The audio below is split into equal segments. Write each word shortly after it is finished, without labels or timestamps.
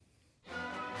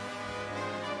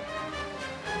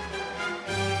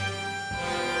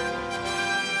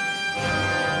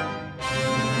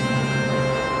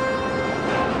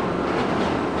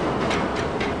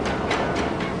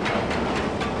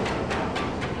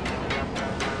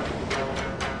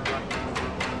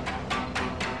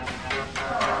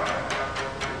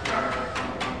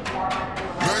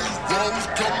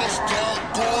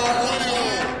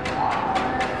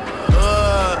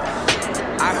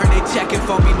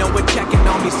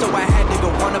so I had to go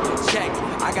run up and check.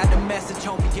 I got the message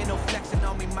on me, get no flexing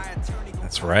on me, my attorney.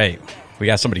 That's right. We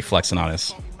got somebody flexing on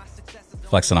us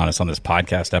on this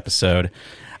podcast episode.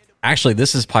 Actually,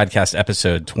 this is podcast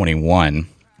episode 21.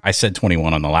 I said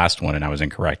 21 on the last one, and I was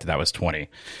incorrect. That was 20.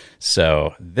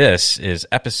 So this is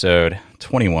episode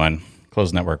 21,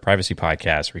 Closed Network Privacy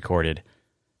Podcast, recorded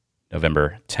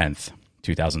November 10th,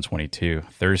 2022,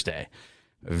 Thursday.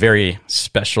 A very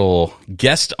special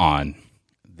guest on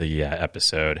the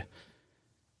episode.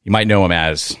 You might know him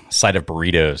as Side of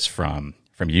Burritos from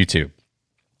YouTube,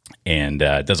 and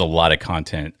does a lot of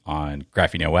content on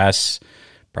Graphene OS,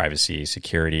 privacy,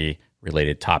 security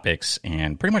related topics,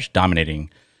 and pretty much dominating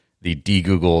the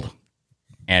de-Googled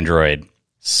Android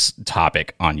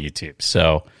topic on YouTube.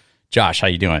 So, Josh, how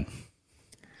you doing?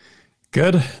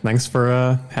 Good. Thanks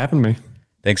for having me.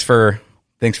 Thanks for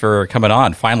coming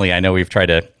on. Finally, I know we've tried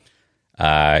to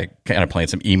kind of playing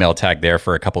some email tag there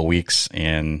for a couple of weeks,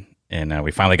 and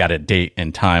we finally got a date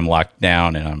and time locked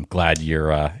down, and I'm glad you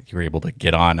were able to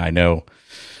get on. I know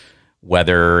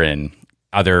weather and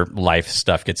other life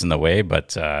stuff gets in the way,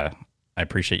 but I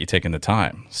appreciate you taking the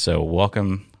time. So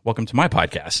welcome to my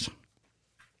podcast.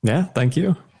 Yeah, thank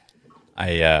you.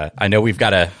 I know we've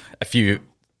got a few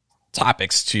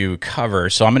topics to cover,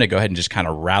 so I'm going to go ahead and just kind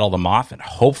of rattle them off, and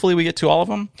hopefully we get to all of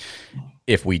them.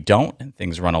 If we don't, and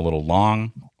things run a little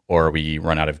long, or we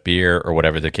run out of beer, or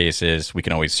whatever the case is, we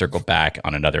can always circle back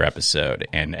on another episode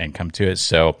and come to it.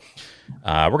 So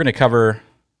we're going to cover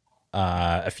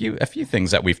a few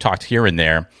things that we've talked here and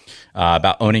there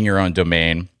about owning your own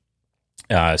domain,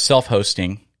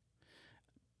 self-hosting,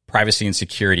 privacy and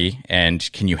security,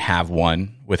 and can you have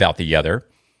one without the other?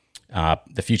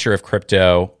 The future of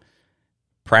crypto,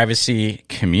 privacy,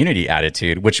 community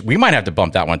attitude, which we might have to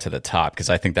bump that one to the top because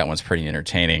I think that one's pretty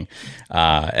entertaining.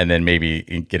 And then maybe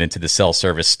get into the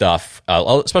self-service stuff,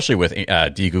 especially with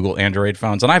de-Google Android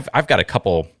phones. And I've got a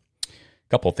couple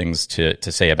things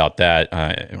to say about that,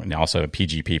 and also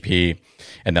PGPP,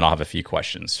 and then I'll have a few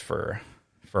questions for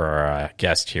our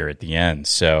guest here at the end.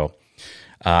 So,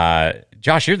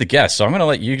 Josh, you're the guest, so I'm going to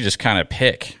let you just kind of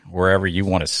pick wherever you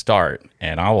want to start,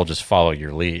 and I will just follow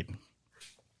your lead.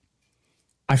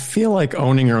 I feel like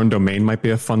owning your own domain might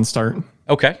be a fun start.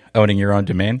 Okay, owning your own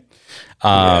domain.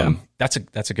 Yeah. That's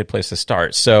a good place to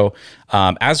start. So,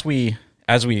 as we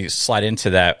slide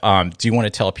into that, do you want to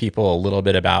tell people a little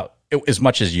bit about, as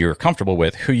much as you're comfortable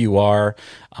with, who you are?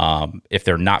 If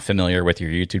they're not familiar with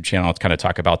your YouTube channel, let's kind of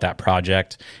talk about that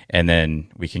project, and then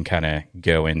we can kind of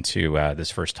go into this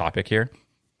first topic here.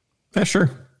 Yeah, sure.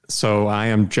 So I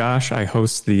am Josh. I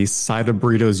host the Side of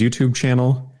Burritos YouTube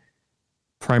channel,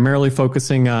 primarily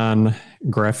focusing on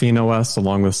Graphene OS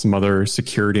along with some other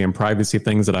security and privacy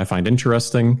things that I find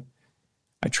interesting.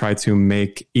 I try to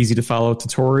make easy to follow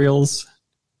tutorials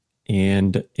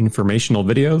and informational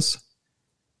videos.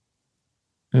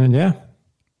 And yeah,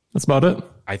 that's about it.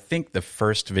 I think the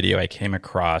first video I came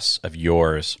across of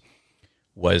yours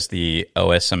was the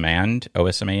OSMAND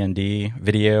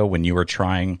video when you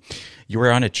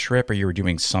were on a trip or you were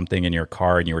doing something in your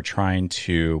car and you were trying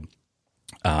to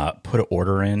put an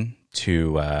order in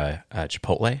to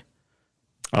Chipotle.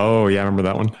 Oh yeah, I remember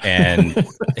that one.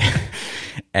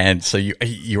 And so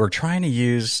you were trying to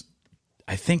use,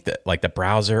 I think that like the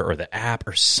browser or the app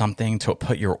or something to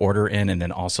put your order in, and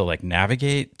then also like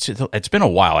navigate to. It's been a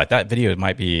while. That video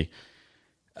might be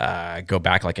go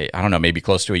back like I don't know, maybe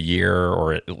close to a year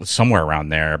or somewhere around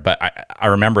there. But I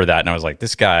remember that, and I was like,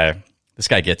 this guy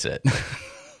gets it.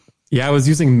 Yeah, I was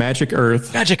using Magic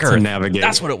Earth to navigate.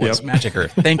 That's what it was. Yep. Magic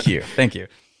Earth. Thank you.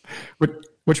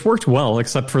 Which worked well,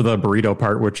 except for the burrito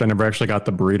part, which I never actually got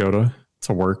the burrito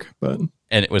to work. But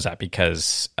and was that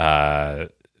because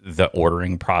the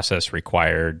ordering process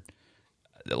required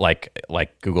like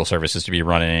Google services to be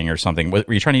running or something? Were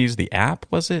you trying to use the app?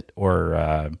 Was it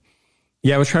or?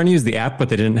 Yeah, I was trying to use the app, but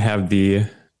they didn't have it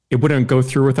wouldn't go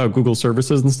through without Google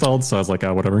services installed. So I was like,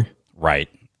 whatever. Right.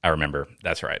 I remember.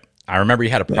 That's right. I remember you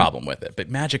had a problem with it, but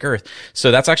Magic Earth.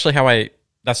 So that's actually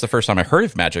that's the first time I heard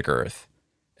of Magic Earth.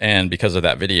 And because of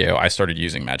that video, I started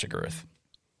using Magic Earth.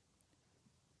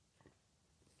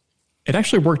 It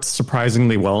actually worked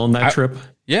surprisingly well on that trip.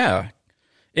 Yeah.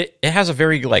 It has a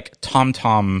very like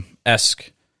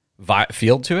TomTom-esque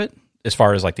feel to it as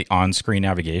far as like the on-screen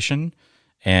navigation.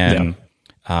 And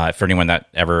for anyone that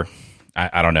ever,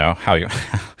 I don't know how you,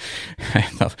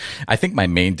 I think my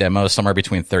main demo is somewhere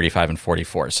between 35 and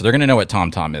 44. So they're going to know what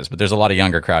TomTom is, but there's a lot of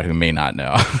younger crowd who may not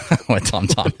know what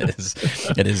TomTom is.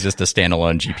 It is just a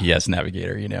standalone GPS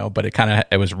navigator, but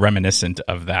it was reminiscent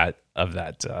of that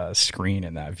screen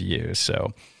and that view.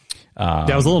 So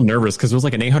I was a little nervous because it was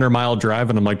like an 800-mile drive,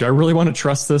 and I'm like, do I really want to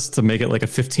trust this to make it like a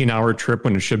 15-hour trip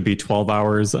when it should be 12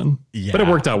 hours? But it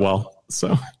worked out well.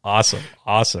 So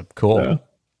awesome, cool. Yeah.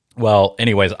 Well,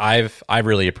 anyways, I've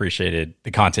really appreciated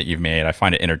the content you've made. I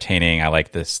find it entertaining. I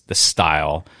like the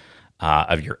style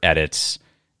of your edits,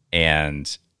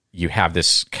 and you have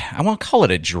this, I won't call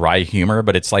it a dry humor,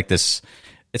 but it's like this.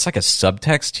 It's like a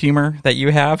subtext humor that you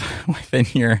have within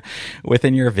your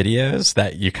videos,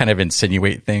 that you kind of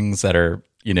insinuate things that are,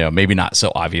 maybe not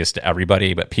so obvious to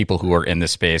everybody, but people who are in the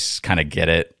space kind of get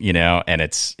it, and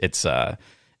it's I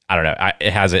don't know,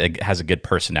 it has a good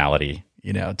personality,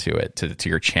 to it, to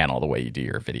your channel, the way you do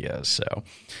your videos. So,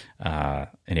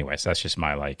 anyways, that's just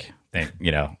my thing,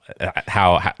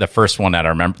 how the first one that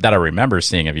I remember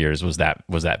seeing of yours was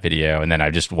that video, and then I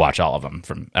just watch all of them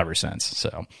from ever since.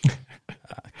 So.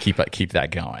 Keep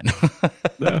that going.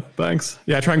 Yeah, thanks.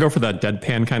 Yeah, I try and go for that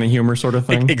deadpan kind of humor sort of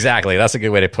thing. Exactly, that's a good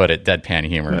way to put it. Deadpan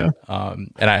humor. Yeah.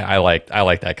 And I like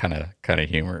that kind of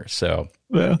humor. So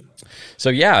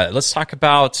yeah, let's talk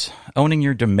about owning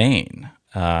your domain.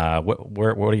 What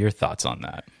are your thoughts on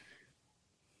that?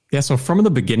 Yeah, so from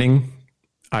the beginning,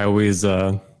 I always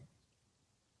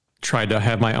tried to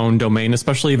have my own domain,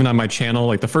 especially even on my channel.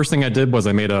 Like the first thing I did was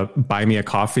I made a buy me a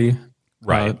coffee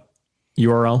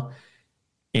URL.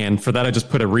 And for that, I just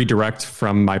put a redirect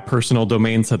from my personal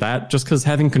domain to that, just because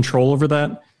having control over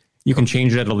that, you can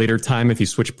change it at a later time if you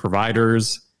switch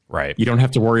providers. Right. You don't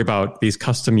have to worry about these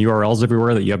custom URLs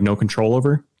everywhere that you have no control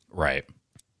over. Right.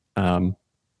 And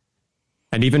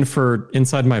even for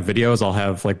inside my videos, I'll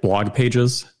have like blog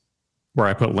pages where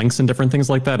I put links and different things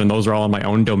like that. And those are all on my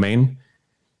own domain.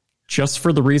 Just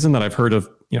for the reason that I've heard of,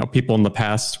 people in the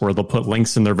past where they'll put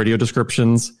links in their video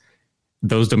descriptions.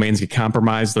 Those domains get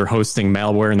compromised. They're hosting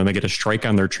malware and then they get a strike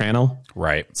on their channel.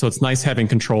 Right. So it's nice having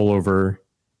control over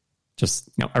just,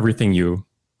 everything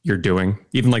you're doing.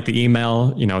 Even like the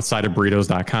email,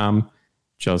 sideofburritos.com,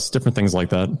 just different things like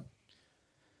that.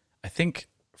 I think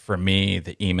for me,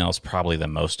 the email is probably the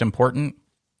most important.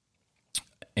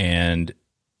 And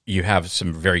you have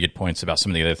some very good points about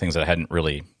some of the other things that I hadn't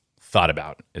really thought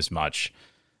about as much,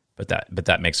 but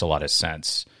that makes a lot of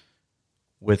sense.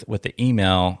 With the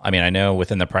email, I mean, I know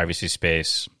within the privacy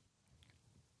space,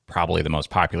 probably the most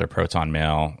popular Proton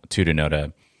Mail,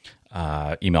 Tutanota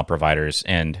email providers,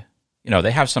 and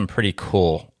they have some pretty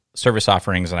cool service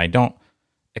offerings, and I don't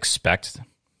expect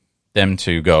them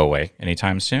to go away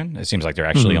anytime soon. It seems like they're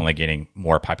actually only gaining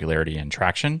more popularity and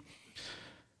traction.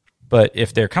 But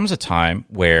if there comes a time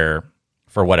where,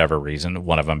 for whatever reason,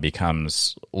 one of them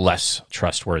becomes less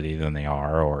trustworthy than they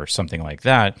are, or something like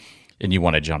that, and you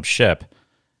want to jump ship,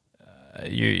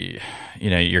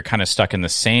 you're kind of stuck in the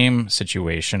same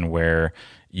situation where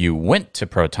you went to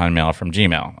Proton Mail from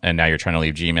Gmail, and now you're trying to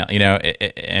leave Gmail.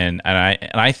 And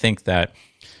I think that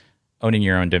owning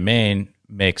your own domain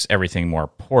makes everything more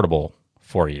portable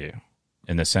for you,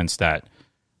 in the sense that,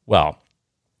 well,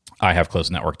 I have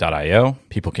closednetwork.io.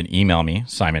 People can email me,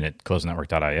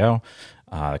 Simon@closednetwork.io.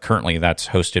 Currently, that's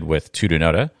hosted with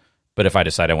Tutanota. But if I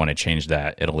decide I want to change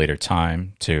that at a later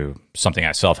time to something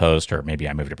I self-host, or maybe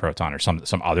I move to Proton or some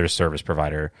other service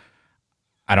provider,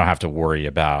 I don't have to worry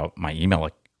about my email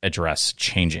address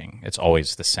changing. It's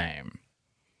always the same.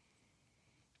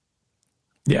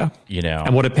 Yeah.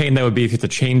 And what a pain that would be if you had to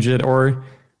change it, or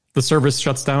the service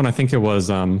shuts down. I think it was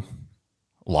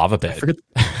LavaBit. I forget.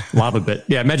 LavaBit.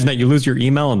 Yeah, imagine that you lose your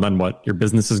email and then what? Your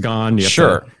business is gone. You have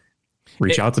to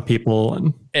reach out to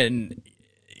people. And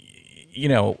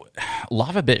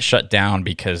LavaBit shut down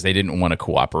because they didn't want to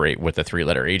cooperate with the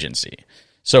 3-letter agency.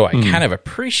 So I kind of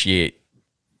appreciate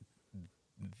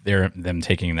them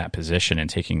taking that position and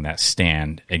taking that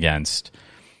stand against,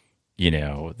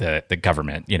 the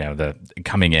government, the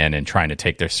coming in and trying to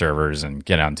take their servers and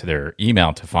get onto their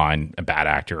email to find a bad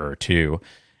actor or two.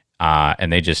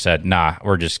 And they just said, nah,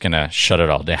 we're just going to shut it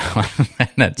all down. And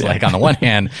it's like, on the one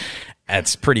hand,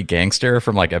 it's pretty gangster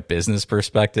from like a business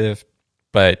perspective.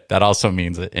 But that also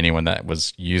means that anyone that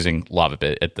was using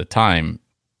LavaBit at the time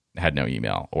had no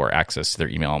email or access to their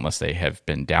email unless they have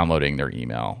been downloading their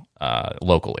email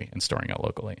locally and storing it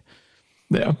locally.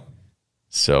 Yeah.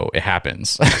 So it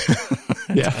happens.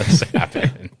 Yeah. It does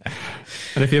happen.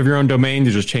 And if you have your own domain,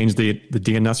 you just change the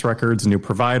DNS records, new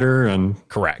provider, and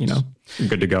correct. You're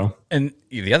good to go. And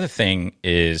the other thing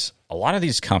is, a lot of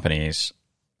these companies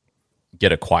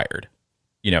get acquired.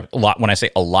 A lot. When I say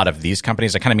a lot of these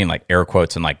companies, I kind of mean like air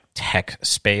quotes in like tech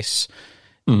space.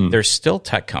 They're still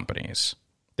tech companies.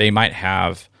 They might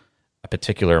have a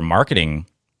particular marketing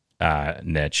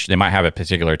niche. They might have a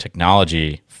particular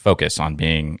technology focus on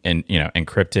being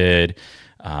encrypted,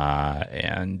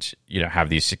 and have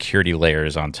these security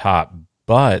layers on top.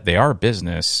 But they are a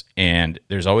business, and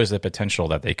there's always the potential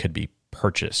that they could be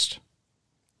purchased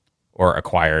or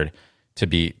acquired, to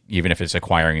be, even if it's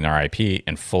acquiring their IP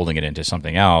and folding it into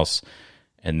something else.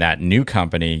 And that new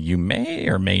company, you may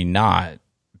or may not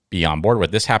be on board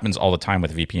with. This happens all the time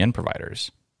with VPN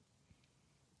providers.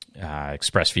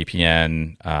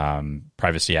 ExpressVPN,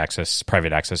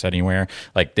 private access anywhere.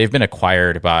 Like, they've been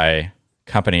acquired by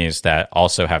companies that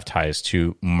also have ties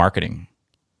to marketing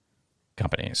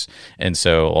companies. And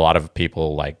so a lot of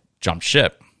people like jump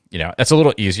ship. That's a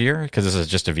little easier because this is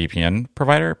just a VPN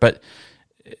provider. But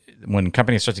when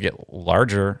companies start to get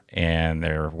larger and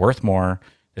they're worth more,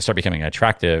 they start becoming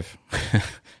attractive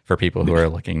for people who are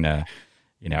looking to,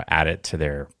 add it to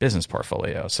their business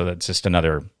portfolio. So that's just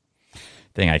another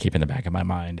thing I keep in the back of my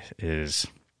mind, is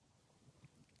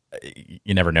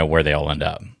you never know where they all end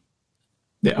up.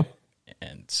 Yeah.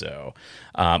 And so,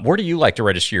 where do you like to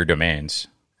register your domains?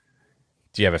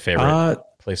 Do you have a favorite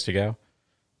place to go?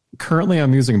 Currently,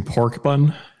 I'm using Pork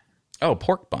Bun. Oh,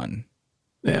 Pork Bun.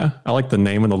 Yeah, I like the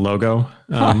name and the logo.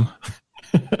 But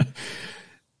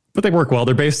they work well.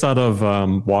 They're based out of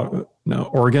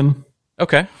Oregon.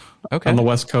 Okay. On the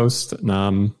West Coast.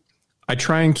 I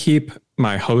try and keep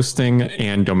my hosting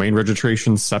and domain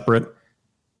registration separate,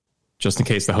 just in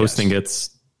case the hosting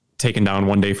gets taken down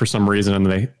one day for some reason and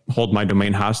they hold my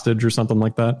domain hostage or something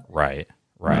like that. Right.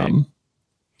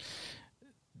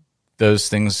 Those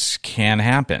things can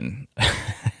happen.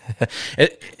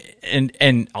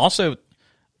 And also,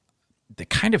 the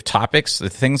kind of topics, the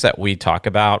things that we talk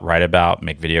about, write about,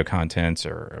 make video contents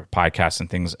or podcasts and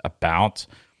things about,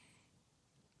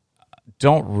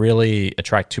 don't really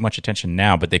attract too much attention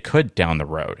now, but they could down the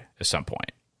road at some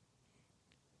point.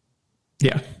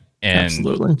 Yeah, and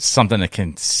absolutely. Something to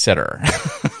consider.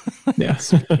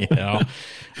 Yes.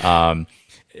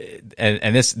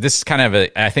 And this kind of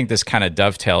I think this kind of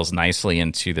dovetails nicely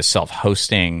into the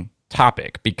self-hosting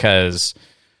topic, because,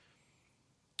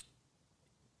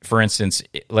 for instance,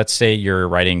 let's say you're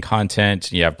writing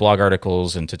content, you have blog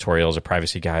articles and tutorials or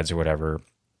privacy guides or whatever,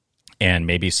 and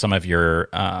maybe some of your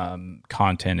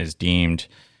content is deemed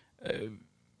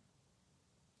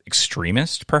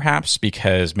extremist, perhaps,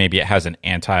 because maybe it has an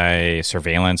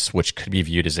anti-surveillance, which could be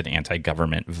viewed as an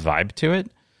anti-government vibe to it.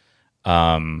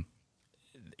 At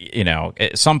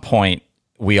some point,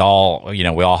 we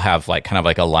all have like kind of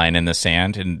like a line in the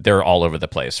sand, and they're all over the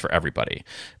place for everybody.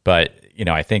 But,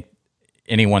 I think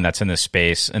anyone that's in this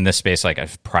space like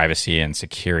of privacy and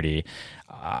security,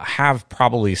 have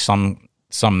probably some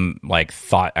like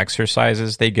thought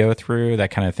exercises they go through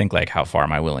that kind of think like, how far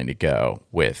am I willing to go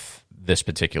with this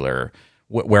particular,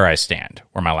 where I stand,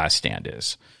 where my last stand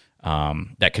is.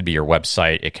 That could be your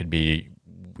website. It could be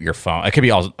your phone. It could be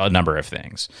a number of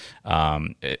things,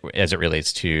 as it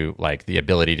relates to like the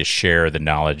ability to share the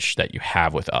knowledge that you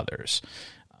have with others.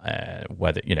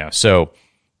 So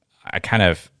I kind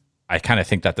of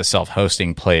think that the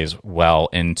self-hosting plays well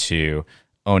into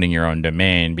owning your own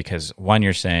domain, because one,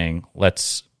 you're saying,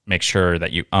 let's make sure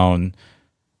that you own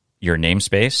your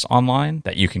namespace online,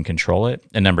 that you can control it.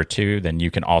 And number two, then you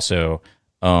can also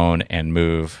own and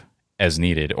move as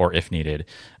needed, or if needed,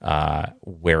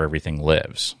 where everything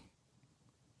lives.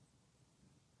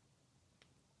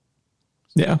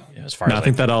 Yeah. As far as I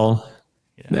think that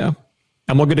yeah.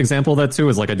 And one good example of that too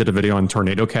is, like, I did a video on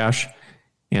Tornado Cache,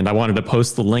 and I wanted to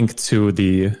post the link to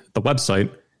the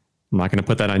website. I'm not going to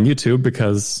put that on YouTube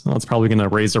because it's probably going to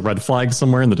raise a red flag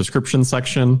somewhere in the description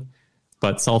section.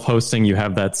 But self-hosting, you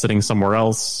have that sitting somewhere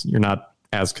else. You're not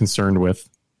as concerned with,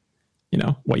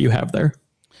 what you have there.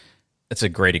 It's a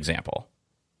great example.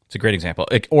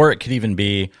 Or it could even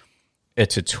be a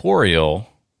tutorial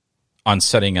on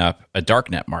setting up a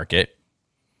darknet market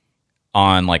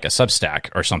on like a Substack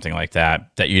or something like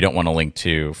that you don't want to link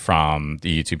to from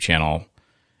the YouTube channel.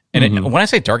 And when I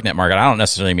say darknet market, I don't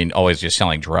necessarily mean always just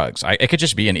selling drugs. It could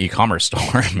just be an e-commerce store.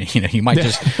 I mean, you might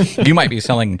be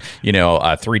selling,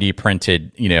 3D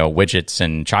printed, widgets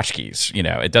and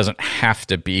tchotchkes. It doesn't have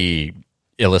to be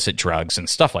illicit drugs and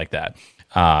stuff like that.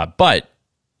 But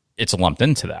it's lumped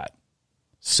into that.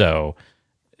 So,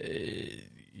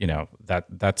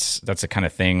 that's the kind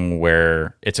of thing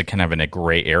where it's a kind of in a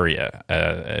gray area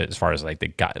as far as like the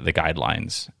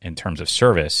guidelines in terms of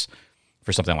service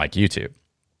for something like YouTube.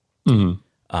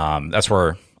 That's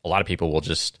where a lot of people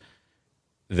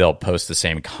they'll post the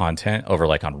same content over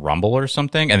like on Rumble or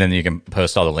something, and then you can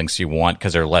post all the links you want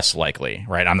because they're less likely,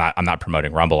 right? I'm not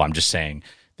promoting Rumble. I'm just saying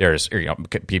there's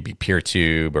could be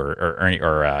PeerTube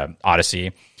or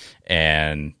Odyssey,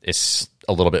 and it's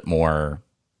a little bit more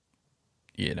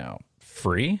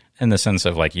free in the sense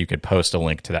of like you could post a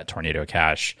link to that Tornado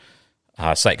Cache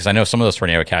site, because I know some of those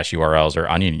Tornado Cache URLs are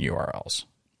Onion URLs.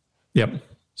 Yep.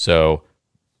 So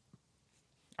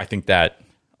I think that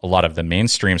a lot of the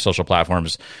mainstream social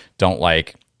platforms don't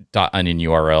like .onion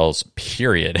URLs,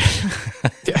 period.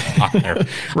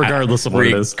 Regardless of what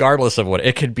it is. Regardless of what.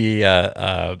 It could be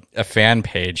a fan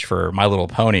page for My Little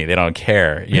Pony. They don't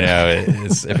care. You know,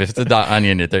 if it's a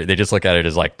 .onion, they just look at it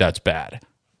as like, that's bad.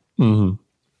 Mm-hmm.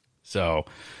 So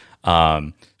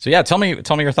yeah, tell me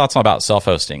your thoughts about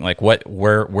self-hosting. Like where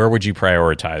would you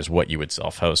prioritize what you would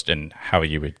self-host and how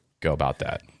you would go about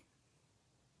that?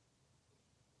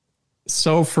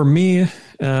 So for me,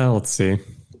 let's see.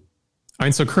 I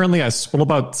mean, so currently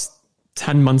about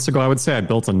 10 months ago, I would say I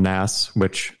built a NAS,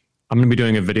 which I'm going to be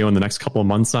doing a video in the next couple of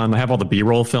months on. I have all the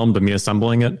B-roll filmed of me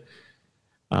assembling it.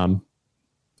 And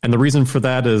the reason for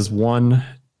that is, one,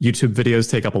 YouTube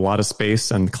videos take up a lot of space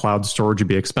and cloud storage would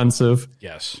be expensive.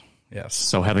 Yes.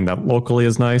 So having that locally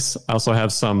is nice. I also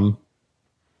have some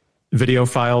video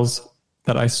files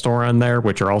that I store on there,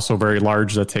 which are also very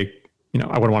large that take,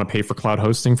 I wouldn't want to pay for cloud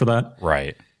hosting for that.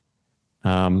 Right.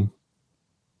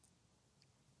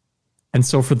 And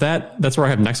so for that's where I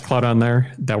have Nextcloud on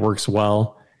there. That works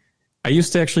well. I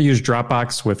used to actually use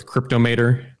Dropbox with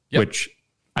Cryptomator, which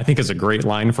I think is a great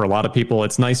line for a lot of people.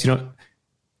 It's nice,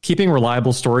 keeping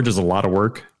reliable storage is a lot of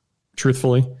work,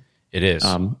 truthfully. It is.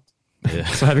 So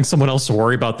having someone else to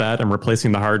worry about that and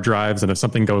replacing the hard drives, and if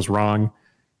something goes wrong,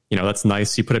 that's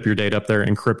nice. You put up your data up there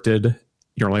encrypted.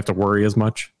 You don't really have to worry as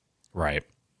much. Right.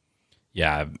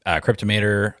 Yeah.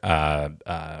 Cryptomator,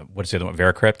 what is the other one?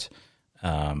 Veracrypt.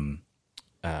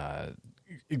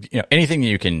 Anything that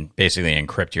you can basically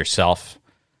encrypt yourself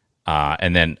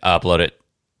and then upload it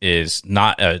is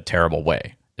not a terrible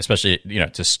way, especially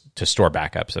to store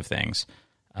backups of things,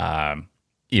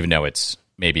 even though it's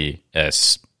maybe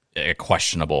a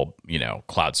questionable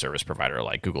cloud service provider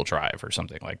like Google Drive or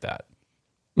something like that.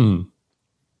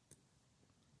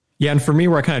 Yeah, and for me,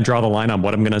 where I kind of draw the line on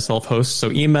what I'm going to self-host.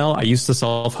 So email, I used to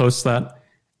self-host that.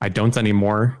 I don't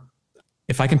anymore.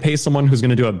 If I can pay someone who's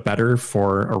going to do it better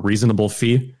for a reasonable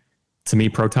fee, to me,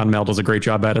 Proton Mail does a great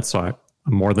job at it. So I'm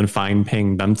more than fine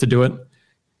paying them to do it.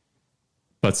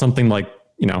 But something like,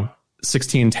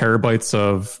 16 terabytes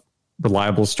of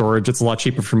reliable storage, it's a lot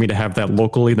cheaper for me to have that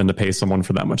locally than to pay someone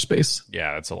for that much space.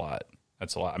 Yeah, that's a lot.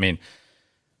 I mean,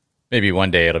 maybe one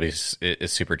day it'll be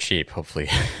it's super cheap, hopefully,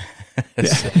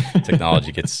 as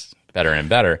technology gets better and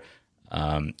better.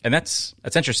 And that's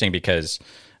interesting because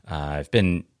I've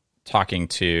been talking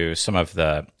to some of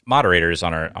the moderators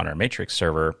on our Matrix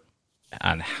server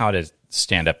on how to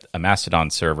stand up a Mastodon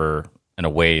server in a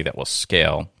way that will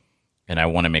scale. And I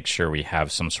want to make sure we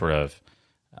have some sort of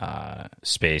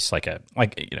space, I'll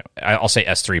say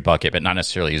S3 bucket, but not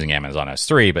necessarily using Amazon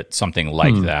S3, but something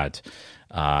like that.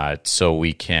 So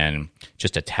we can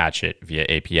just attach it via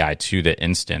API to the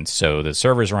instance. So the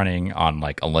server's running on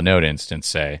like a Linode instance,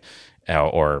 say,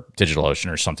 or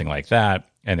DigitalOcean or something like that.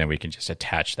 And then we can just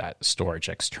attach that storage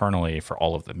externally for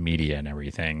all of the media and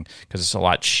everything, because it's a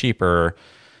lot cheaper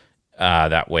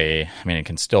that way. I mean, it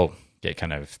can still get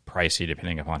kind of pricey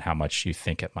depending upon how much you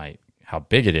think how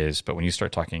big it is. But when you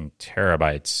start talking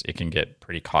terabytes, it can get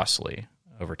pretty costly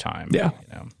over time. Yeah.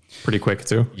 Pretty quick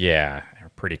too. Yeah.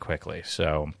 Pretty quickly.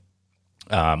 So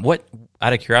out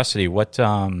of curiosity, what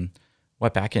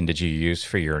backend did you use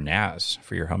for your NAS,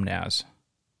 for your home NAS?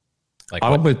 I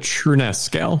went with TrueNAS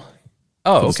Scale.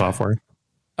 Oh, okay. Software.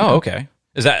 Oh, okay.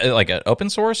 Is that like an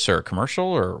open source or commercial,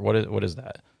 or what is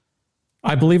that?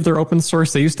 I believe they're open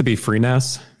source. They used to be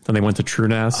FreeNAS. Then they went to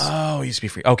TrueNAS. Oh, it used to be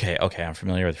free. Okay. I'm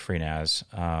familiar with FreeNAS.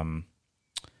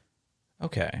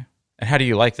 Okay. And how do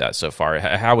you like that so far?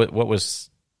 What's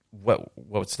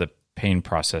the pain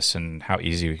process, and how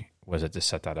easy was it to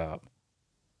set that up?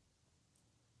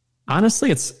 Honestly,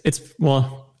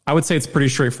 I would say it's pretty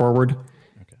straightforward.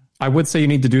 Okay. I would say you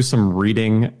need to do some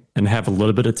reading and have a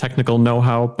little bit of technical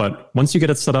know-how, but once you get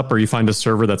it set up or you find a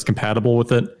server that's compatible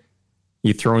with it,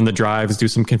 you throw in the drives, do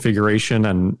some configuration,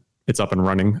 and it's up and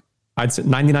running. I'd say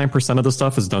 99% of the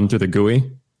stuff is done through the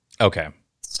GUI. Okay.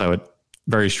 So it's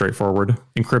very straightforward,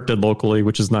 encrypted locally,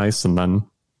 which is nice, and then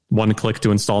one click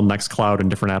to install Nextcloud and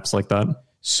different apps like that.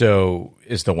 So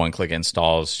is the one click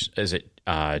installs, is it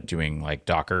doing like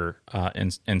Docker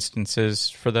instances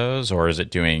for those, or is it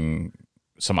doing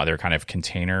some other kind of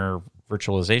container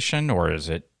virtualization, or is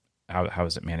it, how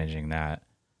is it managing that?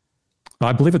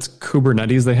 I believe it's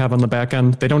Kubernetes they have on the back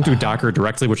end. They don't do Docker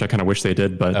directly, which I kind of wish they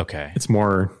did, but okay. It's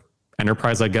more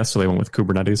enterprise, I guess, so they went with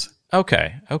Kubernetes.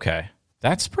 Okay.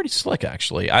 That's pretty slick,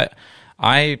 actually.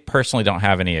 I personally don't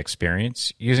have any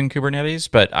experience using Kubernetes,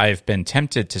 but I've been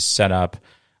tempted to set up.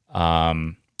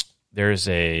 There's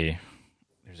a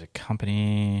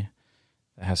company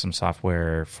that has some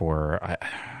software for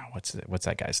what's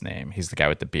that guy's name? He's the guy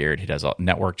with the beard. He does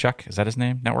Network Chuck. Is that his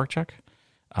name? Network Chuck.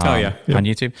 Yeah. On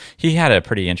YouTube. He had a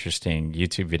pretty interesting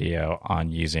YouTube video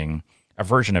on using a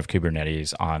version of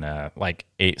Kubernetes on like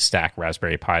 8-stack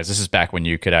Raspberry Pis. This is back when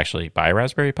you could actually buy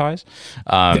Raspberry Pis.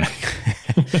 And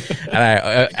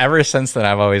ever since then,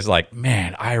 I've always like,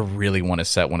 man, I really want to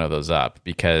set one of those up,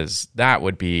 because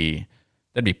that'd be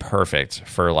perfect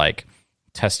for like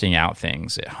testing out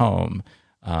things at home.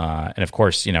 And of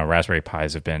course, Raspberry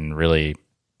Pis have been really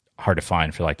hard to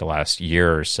find for like the last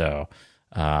year or so.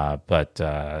 But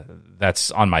that's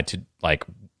on my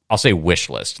I'll say wish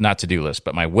list, not to-do list,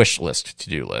 but my wish list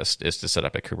to-do list is to set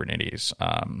up a Kubernetes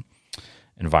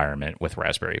environment with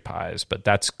Raspberry Pis. But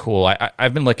that's cool.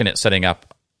 I've been looking at setting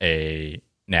up a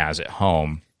NAS at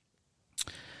home,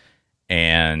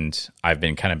 and I've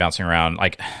been kind of bouncing around.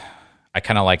 Like, I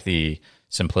kind of like the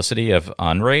simplicity of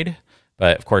Unraid,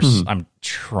 but of course, I'm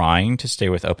trying to stay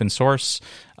with open source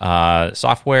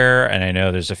software. And I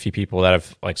know there's a few people that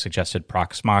have like suggested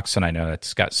Proxmox, and I know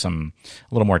it's got a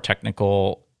little more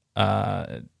technical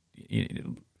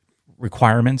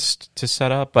requirements to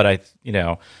set up, but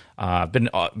I've been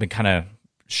kind of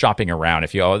shopping around.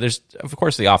 There's of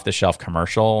course the off the shelf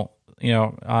commercial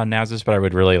NASs, but I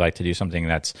would really like to do something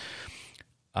that's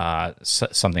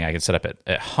something I could set up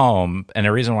at home. And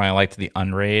the reason why I liked the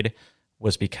Unraid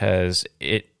was because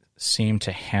it seemed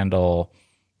to handle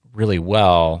really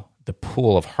well the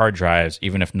pool of hard drives,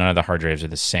 even if none of the hard drives are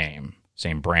the same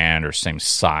brand or same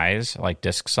size, like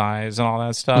disk size and all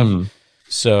that stuff.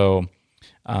 So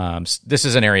this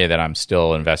is an area that I'm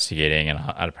still investigating, and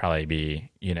I'd probably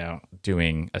be,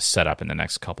 doing a setup in the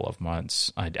next couple of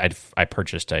months. I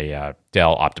purchased a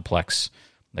Dell Optiplex,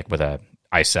 like with a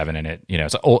i7 in it.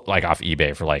 It's like off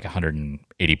eBay for like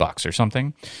 $180 or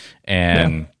something,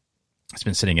 and it's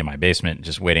been sitting in my basement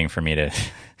just waiting for me to.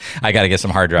 I got to get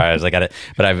some hard drives. But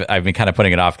I've been kind of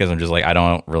putting it off because I'm just like, I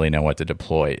don't really know what to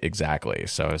deploy exactly.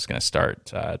 So I was going to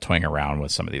start toying around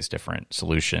with some of these different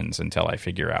solutions until I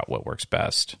figure out what works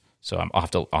best. So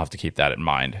I'll have to keep that in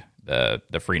mind. The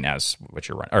FreeNAS, which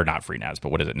you're running, or not FreeNAS,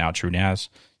 but what is it now? TrueNAS,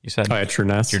 you said? Oh yeah,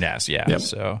 TrueNAS. TrueNAS, yeah. Yep.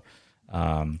 So,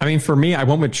 for me, I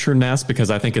went with TrueNAS because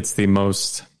I think it's the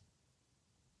most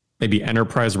maybe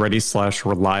enterprise ready /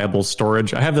 reliable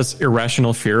storage. I have this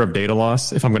irrational fear of data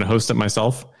loss if I'm going to host it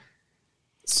myself.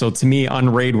 So to me,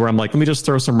 Unraid, where I'm like, let me just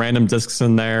throw some random disks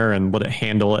in there and let it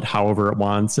handle it however it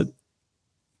wants. It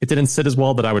didn't sit as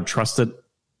well that I would trust it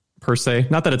per se.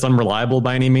 Not that it's unreliable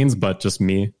by any means, but just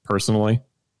me personally.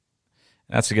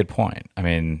 That's a good point. I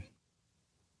mean,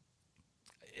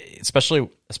 especially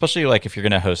like if you're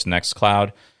going to host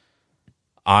Nextcloud,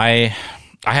 I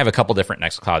have a couple different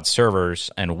Nextcloud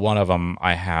servers, and one of them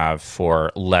I have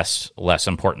for less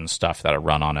important stuff that I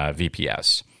run on a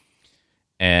VPS.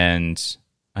 And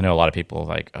I know a lot of people are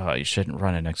like, oh, you shouldn't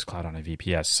run a Nextcloud on a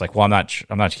VPS. It's like, well,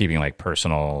 I'm not keeping like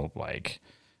personal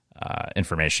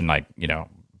information, like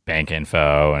bank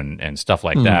info and stuff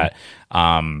like that.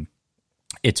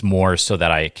 It's more so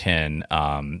that I can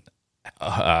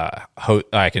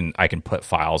I can put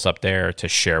files up there to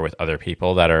share with other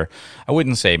people that are, I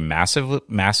wouldn't say massive,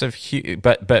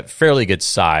 but fairly good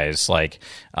size. Like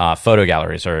photo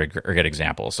galleries are good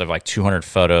examples. So I have like 200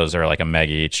 photos that are like a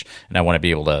meg each, and I want to be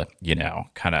able to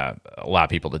kind of allow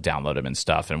people to download them and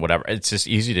stuff and whatever. It's just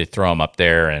easy to throw them up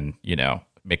there and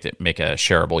make a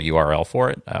shareable URL for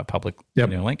it, a public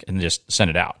link, and just send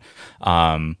it out.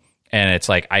 And it's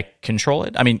like, I control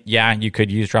it. I mean, yeah, you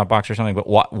could use Dropbox or something, but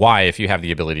why if you have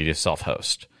the ability to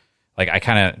self-host? Like, I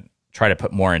kind of try to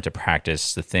put more into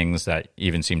practice the things that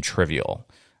even seem trivial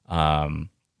to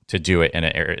do it in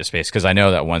an area space. Because I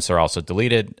know that once they're also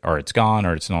deleted or it's gone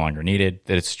or it's no longer needed,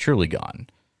 that it's truly gone.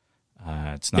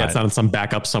 It's not on some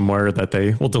backup somewhere that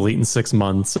they will delete in 6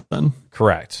 months. Then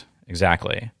correct.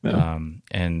 Exactly. Yeah.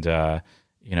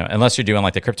 Unless you're doing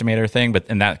like the Cryptomator thing, but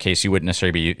in that case, you wouldn't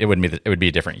necessarily it would be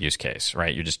a different use case,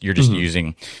 right? You're just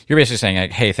using, you're basically saying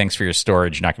like, hey, thanks for your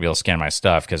storage. You're not gonna be able to scan my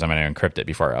stuff because I'm going to encrypt it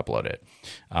before I upload it.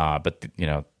 But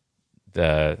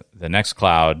the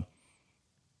Nextcloud,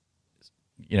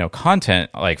 content,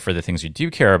 like for the things you do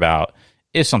care about,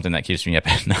 is something that keeps me up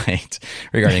at night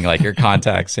regarding like your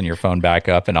contacts and your phone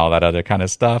backup and all that other kind of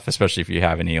stuff, especially if you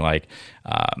have any like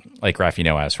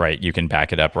Graphene OS, right? You can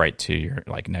back it up right to your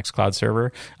like Nextcloud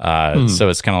server. So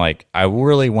it's kind of like, I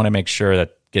really want to make sure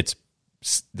that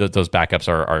those backups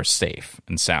are safe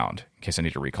and sound in case I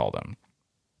need to recall them.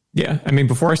 Yeah. I mean,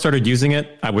 before I started using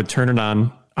it, I would turn it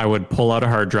on. I would pull out a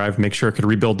hard drive, make sure it could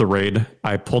rebuild the RAID.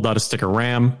 I pulled out a stick of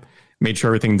RAM, made sure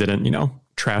everything didn't,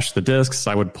 trash the disks.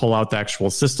 I would pull out the actual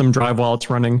system drive while it's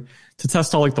running to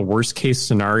test all like the worst case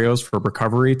scenarios for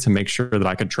recovery to make sure that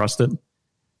I could trust it.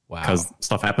 Wow. Because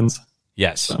stuff happens.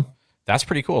 Yes. So. That's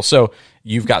pretty cool. So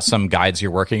you've got some guides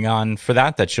you're working on for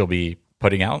that you'll be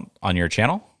putting out on your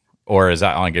channel? Or is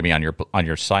that only going to be on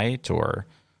your site? Or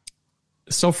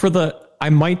so I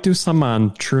might do some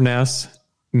on TrueNAS,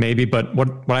 maybe, but what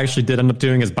I actually did end up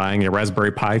doing is buying a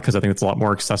Raspberry Pi because I think it's a lot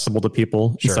more accessible to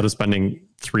people instead of spending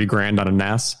 $3,000 on a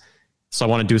NAS. So I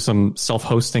want to do some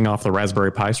self-hosting off the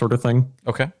Raspberry Pi sort of thing.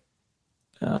 Okay.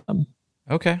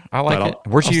 Okay, I like it.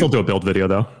 I'll still do a build video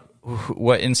though.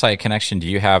 What Insight connection do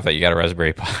you have that you got a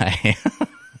Raspberry Pi?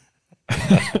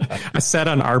 I sat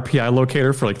on RPI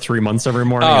locator for like 3 months every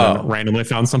morning and then randomly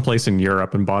found someplace in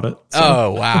Europe and bought it. So.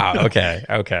 Oh, wow. Okay.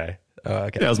 Okay. Yeah,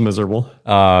 it was miserable.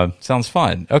 Sounds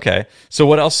fun. Okay. So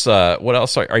what else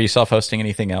are you self-hosting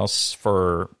anything else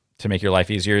to make your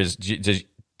life easier?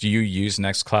 Do you use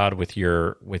Nextcloud with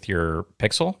your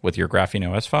Pixel, with your Graphene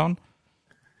OS phone?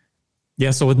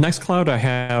 Yeah. So with Nextcloud, I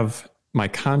have my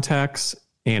contacts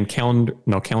and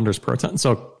Calendar's Proton.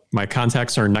 So my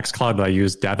contacts are Nextcloud. I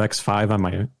use DavX5 on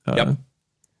my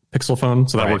Pixel phone.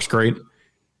 So that works great.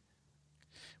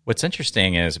 What's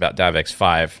interesting is about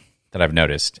DavX5 that I've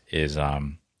noticed is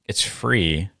it's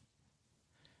free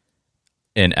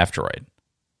in F-Droid.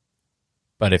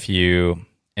 But if you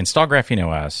install Graphene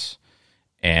OS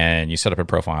and you set up a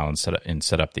profile and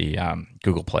set up the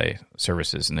Google Play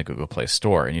services in the Google Play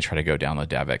Store, and you try to go download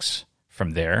DavX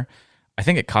from there, I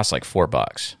think it costs like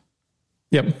 $4.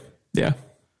 Yep. Yeah.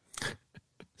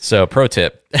 So pro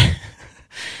tip,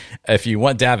 if you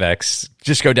want DavX,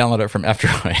 just go download it from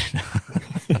F-Droid.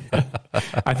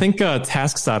 I think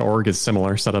tasks.org is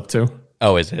similar setup too.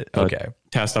 Oh, is it? Okay.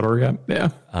 Tasks.org, yeah.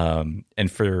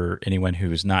 And for anyone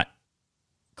who's not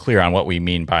clear on what we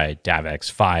mean by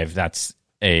DavX5, that's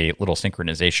a little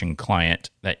synchronization client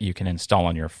that you can install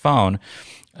on your phone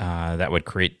that would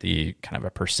create the kind of a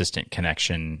persistent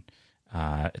connection.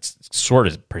 It's sort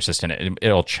of persistent.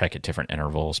 It'll check at different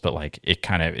intervals, but like it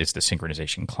kind of is the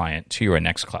synchronization client to your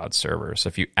Nextcloud server. So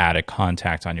if you add a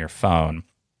contact on your phone,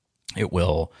 it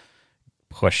will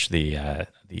push the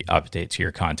update to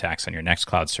your contacts on your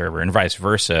Nextcloud server, and vice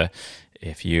versa.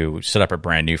 If you set up a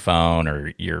brand new phone,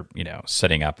 or you're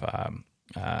setting up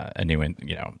a new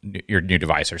your new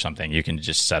device or something, you can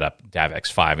just set up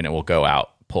DavX5 and it will go out,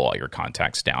 pull all your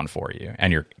contacts down for you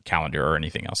and your calendar or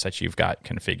anything else that you've got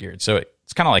configured. So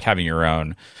it's kind of like having your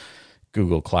own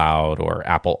Google Cloud or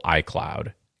Apple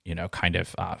iCloud, kind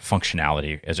of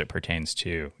functionality as it pertains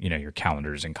to, your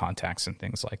calendars and contacts and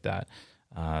things like that.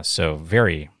 So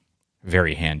very,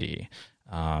 very handy.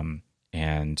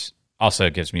 And also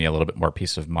gives me a little bit more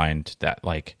peace of mind that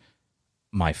like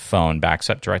my phone backs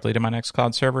up directly to my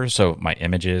Nextcloud server. So my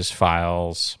images,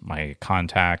 files, my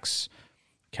contacts,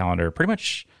 calendar, pretty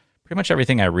much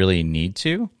everything I really need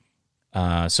to.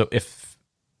 So if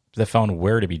the phone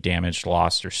were to be damaged,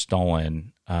 lost, or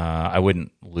stolen, I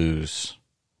wouldn't lose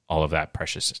all of that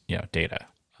precious data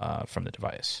from the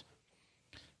device.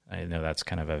 I know that's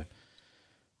kind of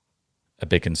a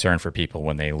big concern for people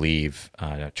when they leave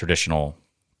traditional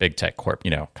big tech corp,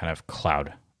 kind of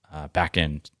cloud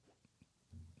backend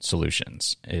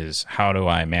solutions, is how do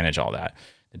I manage all that?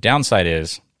 The downside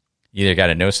is you either got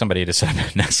to know somebody to set up a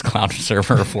Nextcloud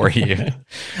server for you,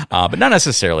 but not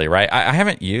necessarily, right? I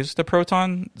haven't used the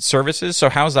Proton services, so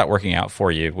how's that working out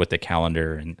for you with the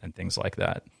calendar and things like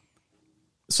that?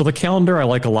 So the calendar I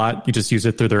like a lot. You just use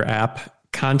it through their app.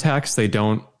 Contacts, they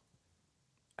don't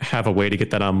have a way to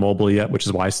get that on mobile yet, which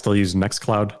is why I still use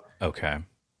Nextcloud. Okay.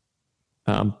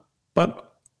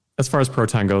 But as far as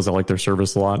Proton goes, I like their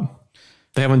service a lot.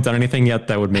 They haven't done anything yet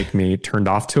that would make me turned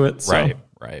off to it. So right.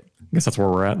 I guess that's where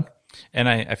we're at. And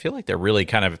I feel like they're really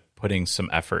kind of putting some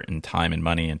effort and time and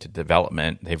money into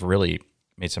development. They've really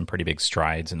made some pretty big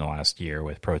strides in the last year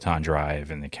with Proton Drive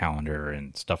and the calendar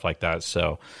and stuff like that.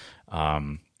 So,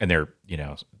 and their,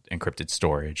 encrypted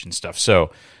storage and stuff.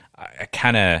 So I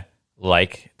kind of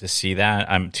like to see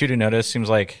that. To notice seems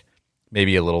like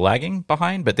maybe a little lagging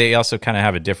behind, but they also kind of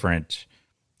have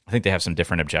I think they have some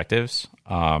different objectives.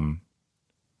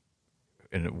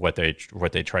 And what they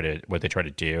try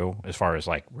to do as far as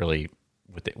like really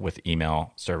with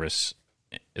email service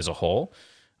as a whole,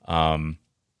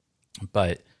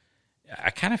 but I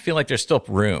kind of feel like there's still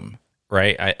room,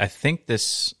 right? I think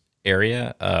this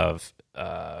area of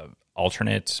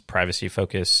alternate privacy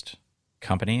focused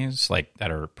companies like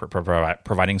that are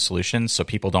providing solutions so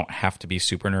people don't have to be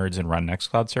super nerds and run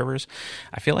Nextcloud servers.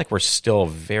 I feel like we're still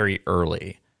very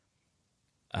early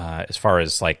as far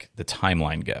as like the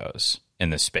timeline goes in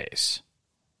this space.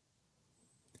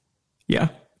 Yeah,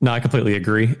 no, I completely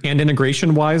agree. And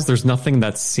integration wise, there's nothing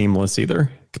that's seamless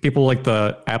either. People like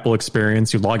the Apple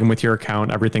experience. You log in with your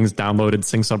account, everything's downloaded,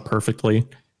 syncs up perfectly.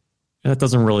 And that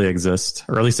doesn't really exist,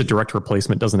 or at least a direct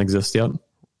replacement doesn't exist yet.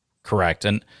 Correct.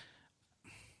 And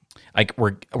like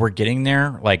we're getting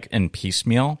there like in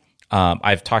piecemeal.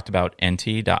 I've talked about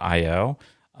NT.io,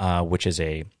 which is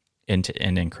a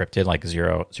end-to-end encrypted, like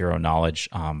zero knowledge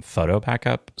photo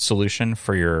backup solution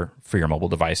for your mobile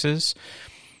devices,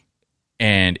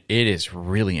 and it is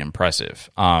really impressive.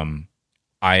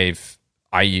 I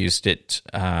used it,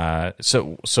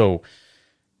 so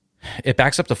it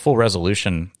backs up to full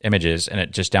resolution images, and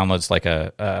it just downloads like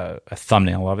a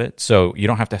thumbnail of it, so you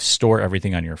don't have to store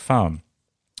everything on your phone.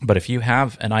 But if you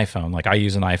have an iPhone, like I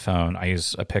use an iPhone, I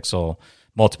use a Pixel,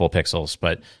 multiple Pixels,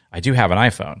 but I do have an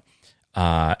iPhone.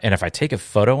 And if I take a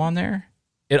photo on there,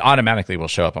 it automatically will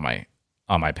show up on my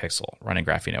Pixel running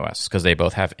Graphene OS because they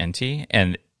both have NT,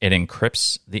 and it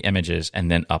encrypts the images and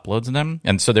then uploads them.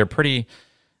 And so they're pretty.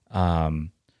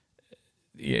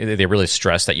 They really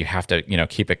stress that you have to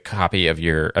keep a copy of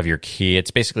your key.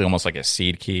 It's basically almost like a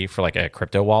seed key for like a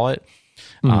crypto wallet,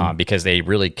 because they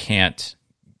really can't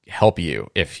help you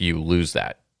if you lose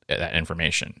that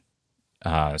information.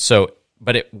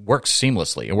 But it works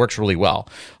seamlessly. It works really well.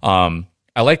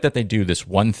 I like that they do this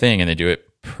one thing and they do it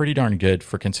pretty darn good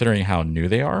for considering how new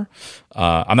they are.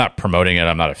 I'm not promoting it.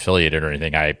 I'm not affiliated or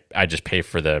anything. I just pay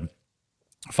for the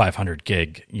 500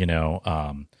 gig,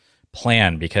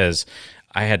 plan because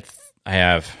I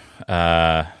have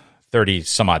 30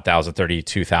 some odd thousand,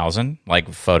 32,000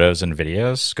 like photos and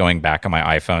videos going back on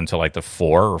my iPhone to like the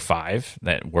 4 or 5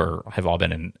 that have all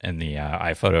been in the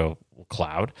iPhoto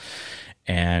cloud.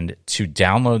 And to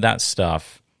download that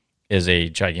stuff is a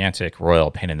gigantic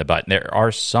royal pain in the butt. There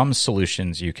are some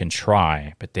solutions you can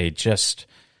try, but they just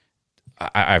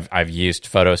I've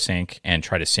used PhotoSync and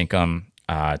try to sync them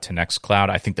to Nextcloud.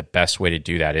 I think the best way to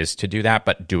do that is to do that,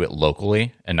 but do it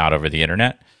locally and not over the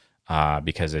internet,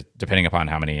 because depending upon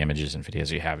how many images and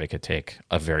videos you have, it could take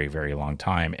a very, very long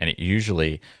time. And it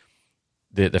usually,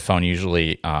 the phone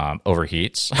usually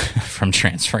overheats from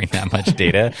transferring that much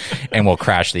data and will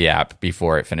crash the app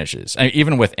before it finishes. I mean,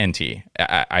 even with NT,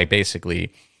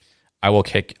 I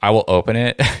will open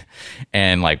it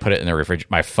and like put it in the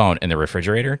my phone in the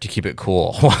refrigerator to keep it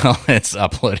cool while it's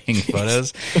uploading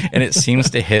photos. And it seems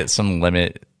to hit some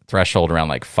limit threshold around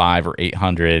like 500 or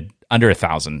 800, under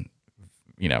 1,000,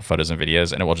 photos and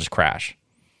videos, and it will just crash.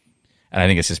 And I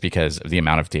think it's just because of the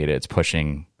amount of data it's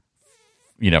pushing,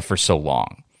 for so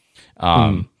long.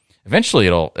 Eventually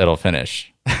it'll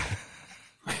finish.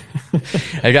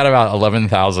 I got about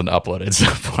 11,000 uploaded so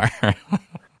far.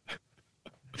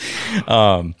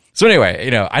 So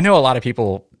anyway, I know a lot of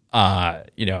people,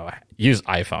 use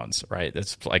iPhones, right?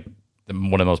 That's like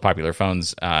one of the most popular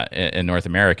phones in North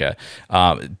America.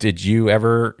 Did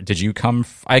you come?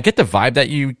 I get the vibe that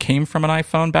you came from an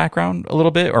iPhone background a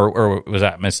little bit, or was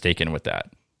that mistaken with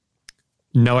that?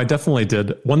 No, I definitely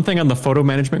did. One thing on the photo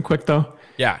management quick though.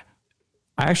 Yeah.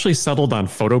 I actually settled on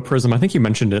Photo Prism. I think you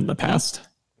mentioned it in the past.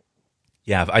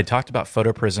 Yeah, I talked about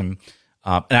Photo Prism,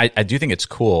 and I do think it's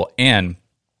cool. And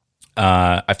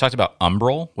I've talked about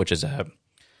Umbrel, which is a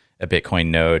Bitcoin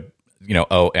node,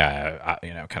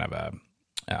 kind of a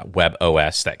web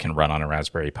OS that can run on a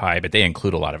Raspberry Pi, but they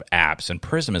include a lot of apps, and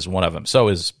Prism is one of them. So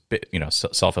is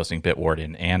self-hosting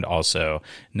Bitwarden and also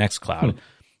Nextcloud.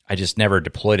 I just never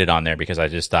deployed it on there because I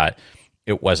just thought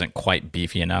it wasn't quite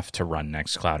beefy enough to run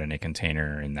Nextcloud in a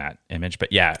container in that image.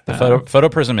 But yeah, the Photo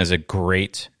Prism is a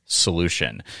great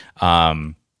solution.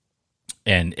 And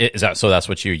so that's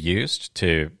what you used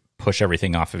to push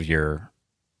everything off of your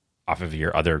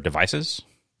other devices?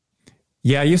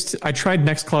 Yeah, I tried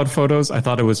Nextcloud Photos. I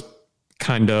thought it was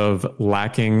kind of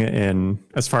lacking in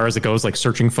as far as it goes, like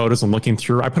searching photos and looking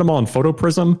through. I put them all in Photo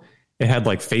Prism. It had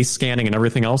like face scanning and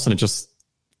everything else, and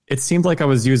it seemed like I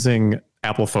was using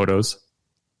Apple Photos.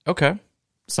 Okay.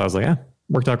 So I was like, yeah,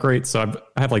 worked out great. So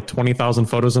I have like 20,000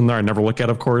 photos in there. I never look at,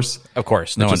 of course. Of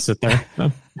course. No one just sit there.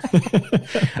 No.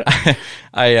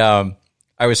 I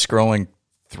was scrolling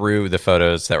through the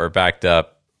photos that were backed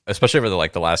up, especially over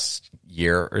the last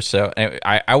year or so.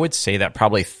 I would say that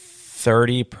probably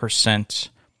 30%,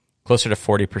 closer to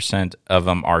 40% of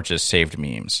them are just saved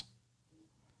memes.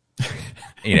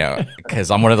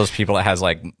 Because I'm one of those people that has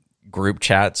like group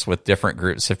chats with different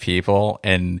groups of people,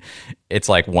 and it's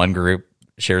like one group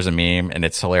shares a meme and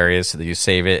it's hilarious, so that you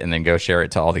save it and then go share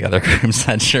it to all the other groups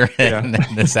that you're in.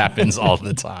 And this happens all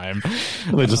the time.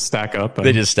 They just stack up.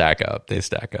 They just stack up. They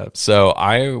stack up. So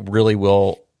I really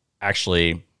will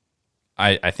actually.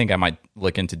 I think I might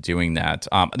look into doing that.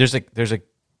 There's a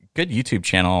good YouTube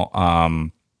channel,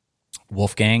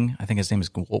 Wolfgang. I think his name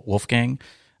is Wolfgang.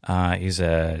 He's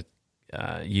a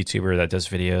YouTuber that does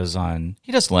videos on.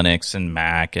 He does Linux and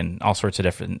Mac and all sorts of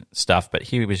different stuff. But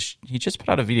he just put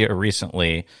out a video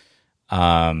recently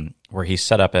where he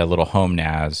set up a little home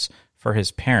NAS for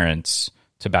his parents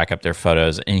to back up their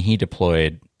photos, and he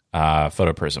deployed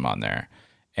Photo Prism on there.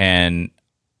 And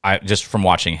I just from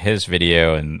watching his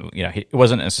video, and it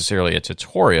wasn't necessarily a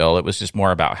tutorial. It was just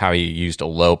more about how he used a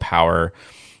low power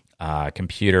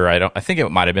computer. I think it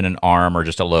might have been an ARM or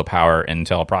just a low power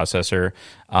Intel processor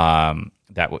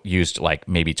that used like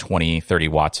maybe 20-30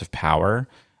 watts of power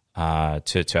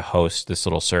to host this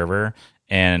little server.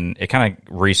 And it kind of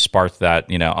re-sparked that,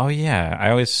 oh yeah, I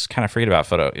always kind of forget about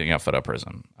Photo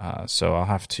Prism. So I'll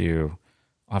have to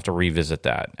revisit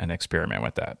that and experiment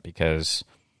with that, because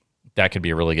that could be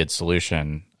a really good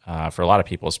solution for a lot of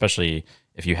people, especially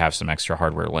if you have some extra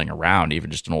hardware laying around,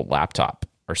 even just an old laptop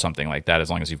or something like that. As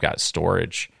long as you've got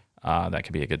storage, that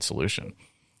could be a good solution.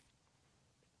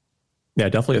 Yeah,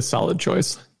 definitely a solid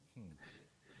choice.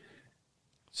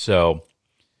 So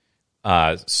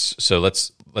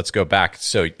let's go back.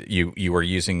 So you were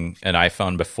using an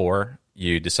iPhone before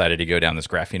you decided to go down this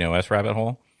Graphene OS rabbit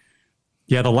hole?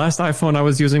 Yeah, the last iPhone I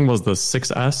was using was the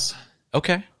 6S.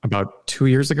 Okay. About 2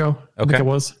 years ago, I think it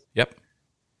was. Yep.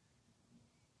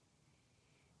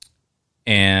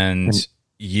 And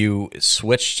you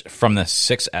switched from the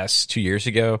 6S 2 years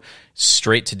ago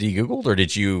straight to de-Googled, or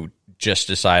did you just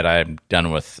decide I'm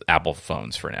done with Apple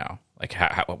phones for now? Like,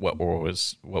 what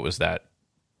was that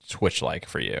switch like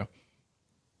for you?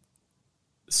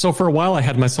 So for a while, I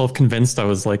had myself convinced. I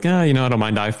was like, I don't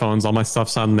mind iPhones. All my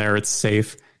stuff's on there. It's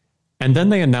safe. And then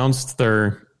they announced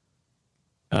their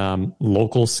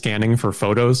local scanning for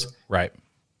photos. Right.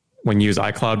 When you use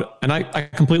iCloud. And I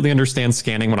completely understand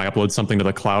scanning when I upload something to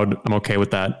the cloud. I'm okay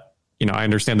with that. I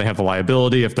understand they have the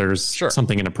liability if there's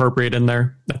something inappropriate in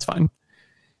there. That's fine.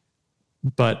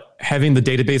 But having the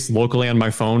database locally on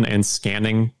my phone and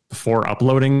scanning before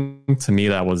uploading, to me,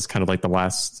 that was kind of like the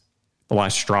last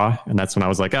straw. And that's when I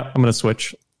was like, I'm going to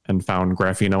switch, and found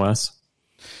Graphene OS.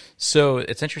 So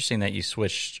it's interesting that you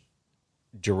switched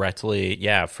directly,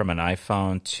 from an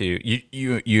iPhone to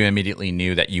you immediately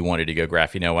knew that you wanted to go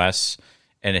Graphene OS.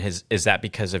 And is that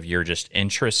because of your just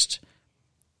interest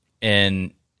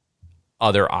in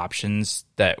other options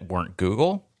that weren't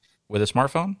Google with a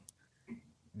smartphone,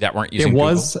 that weren't using Google?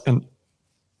 It was, and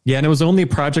it was only a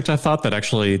project I thought that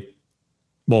actually,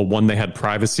 well, one, they had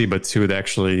privacy, but two, they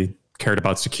actually cared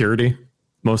about security.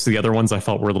 Most of the other ones I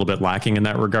felt were a little bit lacking in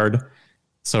that regard.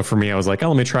 So for me, I was like,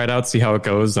 let me try it out, see how it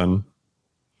goes. And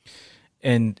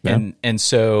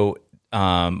so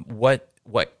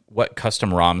what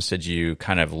custom ROMs did you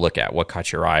kind of look at? What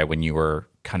caught your eye when you were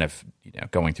kind of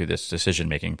going through this decision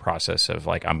making process of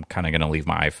like, I'm kind of going to leave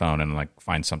my iPhone and like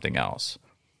find something else?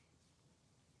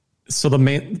 So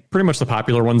pretty much the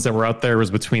popular ones that were out there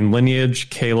was between Lineage,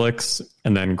 Calyx,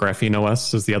 and then Graphene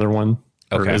OS is the other one,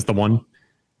 or is the one.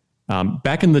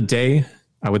 Back in the day,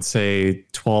 I would say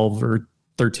 12 or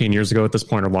 13 years ago at this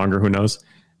point, or longer, who knows,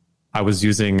 I was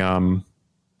using, I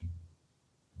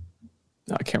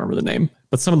can't remember the name,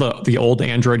 but some of the old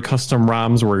Android custom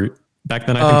ROMs were, back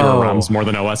then I think there were ROMs more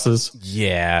than OSs.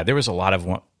 Yeah, there was a lot of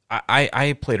one.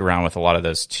 I played around with a lot of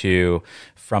those too,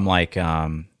 from like,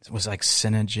 it was like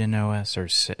Cyanogen OS or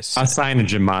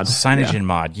Cyanogen mod. Cyanogen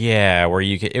mod, yeah, where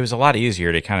it was a lot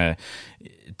easier to kind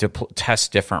of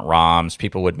test different ROMs.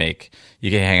 People would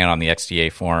you could hang out on the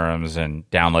XDA forums and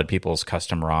download people's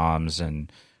custom ROMs,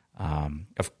 and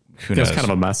who knows? It was kind of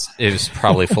a mess. It was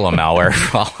probably full of malware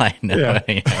for all I know. Yeah.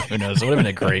 Who knows? It would have been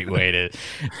a great way to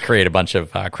create a bunch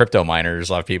of crypto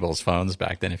miners off people's phones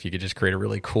back then, if you could just create a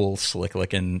really cool,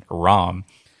 slick-looking ROM.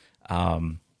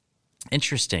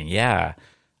 Interesting, yeah.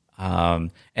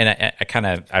 And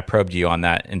I probed you on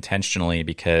that intentionally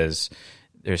because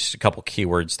there's a couple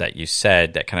keywords that you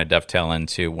said that kind of dovetail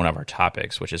into one of our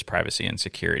topics, which is privacy and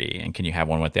security. And can you have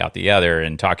one without the other?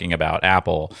 And talking about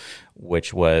Apple,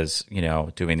 which was,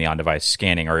 doing the on-device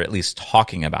scanning, or at least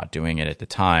talking about doing it at the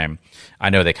time.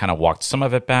 I know they kind of walked some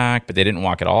of it back, but they didn't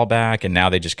walk it all back. And now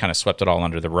they just kind of swept it all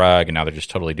under the rug. And now they're just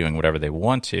totally doing whatever they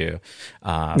want to.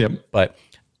 But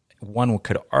one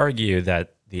could argue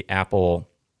that the Apple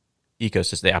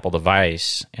ecosystem, the Apple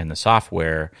device and the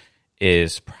software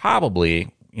is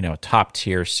probably, top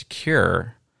tier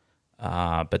secure,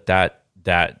 but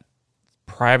that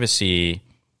privacy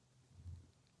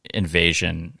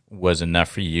invasion was enough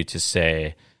for you to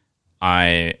say,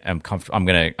 I am comfortable. I'm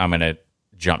gonna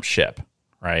jump ship,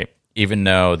 right? Even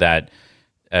though that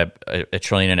 $1.5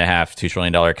 trillion, $2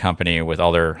 trillion company with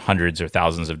all their hundreds or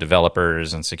thousands of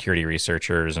developers and security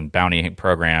researchers and bounty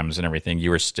programs and everything, you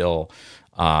were still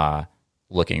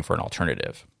looking for an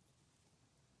alternative.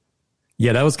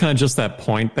 Yeah, that was kind of just that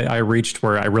point that I reached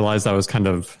where I realized I was kind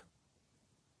of,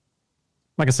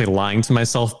 I'm not gonna say lying to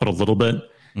myself, but a little bit,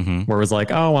 where it was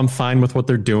like, oh, I'm fine with what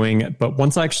they're doing. But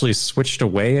once I actually switched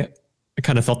away, I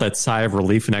kind of felt that sigh of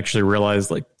relief and actually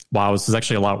realized, like, wow, this is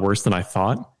actually a lot worse than I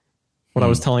thought, what I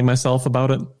was telling myself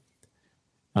about it.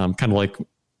 Kind of like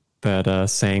that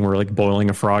saying, we're like boiling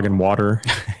a frog in water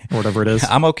or whatever it is.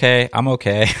 I'm okay.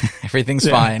 Everything's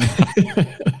fine.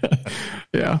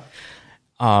 Yeah.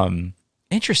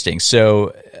 Interesting.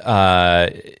 So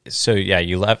yeah,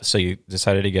 you left. So you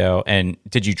decided to go. And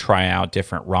did you try out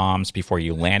different ROMs before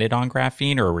you landed on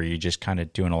graphene, or were you just kind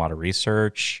of doing a lot of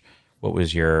research? What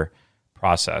was your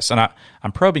process? And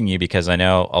I'm probing you because I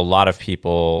know a lot of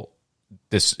people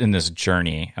in this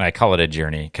journey, and I call it a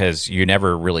journey because you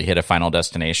never really hit a final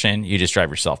destination. You just drive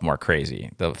yourself more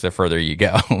crazy the further you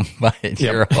go. But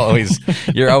you're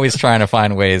always trying to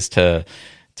find ways to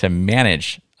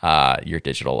manage your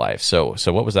digital life. So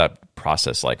what was that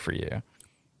process like for you?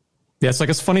 Yeah, it's like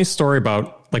a funny story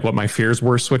about like what my fears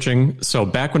were switching. So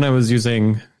back when I was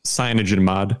using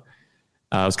CyanogenMod,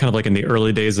 I was kind of like in the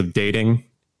early days of dating,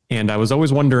 and I was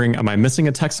always wondering, am I missing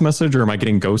a text message or am I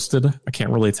getting ghosted? I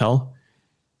can't really tell.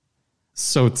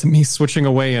 So to me, switching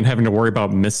away and having to worry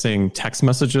about missing text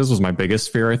messages was my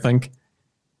biggest fear, I think,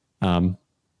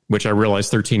 which I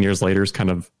realized 13 years later is kind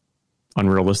of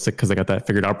unrealistic because I got that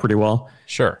figured out pretty well.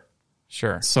 Sure.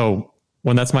 So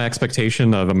when that's my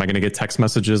expectation of, am I going to get text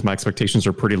messages? My expectations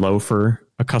are pretty low for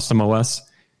a custom OS.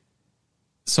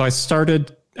 So I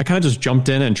kind of just jumped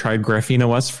in and tried Graphene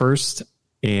OS first,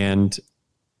 and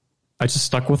I just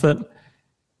stuck with it.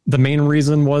 The main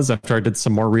reason was after I did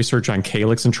some more research on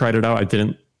Calyx and tried it out, I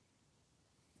didn't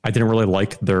really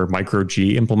like their micro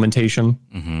G implementation.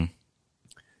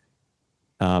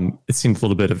 It seemed a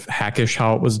little bit of hackish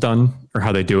how it was done, or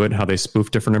how they do it, how they spoof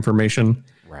different information.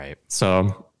 Right.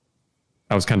 So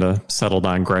I was kind of settled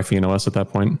on Graphene OS at that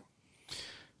point.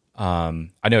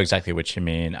 I know exactly what you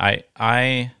mean.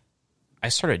 I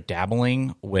started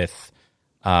dabbling with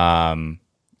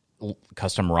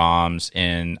custom ROMs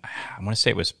in, I want to say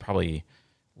it was probably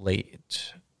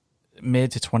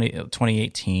mid to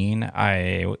 2018.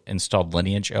 I installed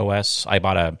Lineage OS. I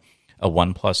bought a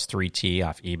OnePlus 3T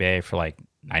off eBay for like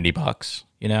 $90,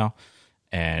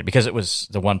 and because it was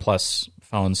the OnePlus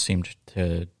phones seemed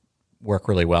to work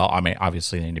really well. I mean,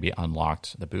 obviously they need to be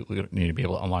unlocked. The bootloader need to be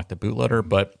able to unlock the bootloader,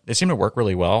 but it seemed to work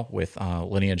really well with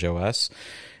Lineage OS.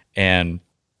 And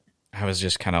I was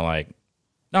just kind of like,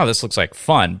 no, this looks like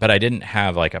fun, but I didn't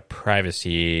have like a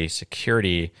privacy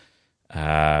security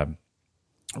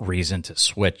reason to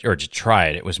switch or to try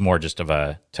it. It was more just of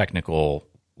a technical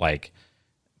like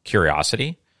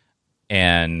curiosity,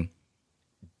 and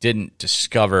didn't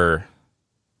discover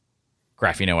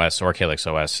Graphene OS or Calyx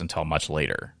OS until much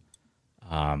later.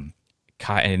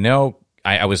 I know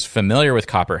I was familiar with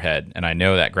Copperhead, and I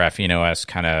know that Graphene OS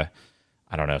kind of,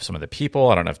 I don't know if some of the people,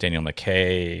 I don't know if Daniel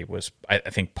McKay was, I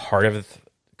think, part of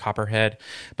Copperhead,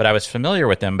 but I was familiar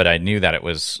with them, but I knew that it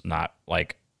was not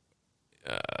like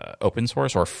open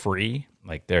source or free.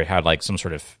 Like they had like some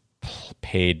sort of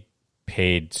paid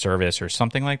service or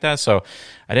something like that. So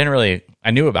I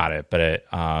knew about it, but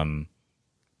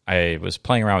I was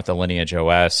playing around with the Lineage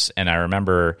OS, and I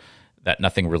remember that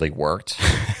nothing really worked.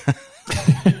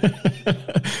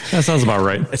 That sounds about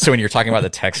right. So when you're talking about the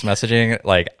text messaging,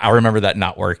 like I remember that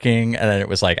not working, and then it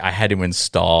was like I had to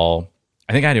install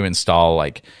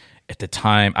like at the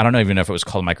time, I don't even know if it was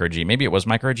called Micro G. Maybe it was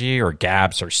Micro G or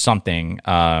Gabs or something,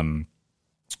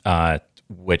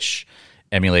 which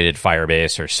emulated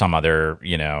Firebase or some other,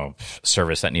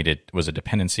 service that was a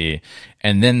dependency.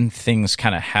 And then things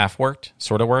kind of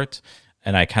sort of worked.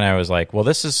 And I kind of was like, well,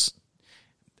 this is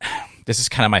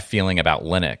kind of my feeling about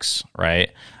Linux,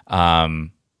 right?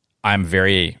 I'm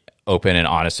very open and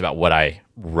honest about what I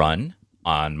run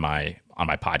on my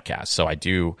podcast. So I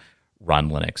do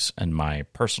run Linux and my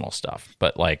personal stuff,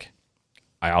 but like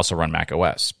I also run Mac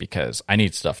OS because I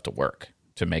need stuff to work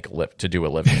to make do a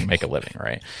living, make a living,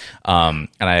 right? And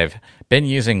I've been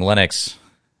using Linux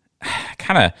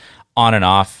kind of on and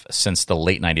off since the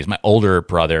late 90s. My older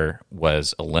brother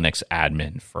was a Linux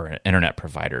admin for an internet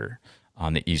provider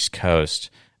on the East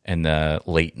Coast in the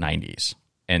late 90s.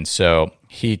 And so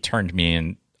he turned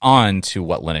me on to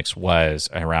what Linux was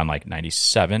around like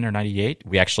 97 or 98.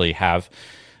 We actually have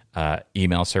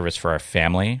email service for our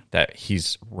family that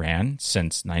he's ran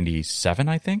since 97,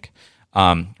 I think,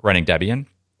 running Debian.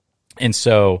 And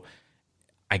so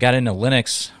I got into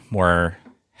Linux more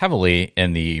heavily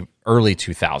in the early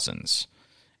 2000s.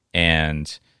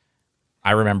 And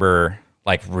I remember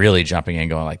like really jumping in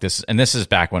going like this, and this is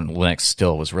back when Linux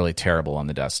still was really terrible on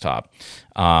the desktop.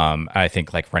 I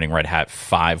think like running Red Hat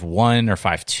 5.1 or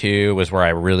 5.2 was where I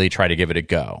really tried to give it a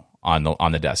go on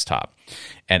the desktop.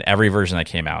 And every version that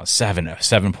came out, 7,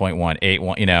 7.1,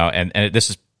 8.1, you know, and this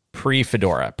is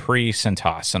pre-Fedora,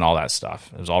 pre-CentOS and all that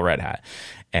stuff. It was all Red Hat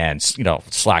and, you know,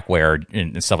 Slackware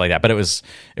and stuff like that. But it was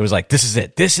like, this is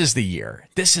it. This is the year.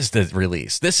 This is the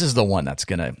release. This is the one that's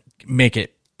going to make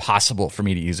it possible for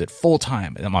me to use it full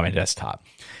time on my desktop.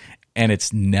 And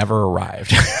it's never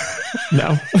arrived.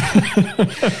 No.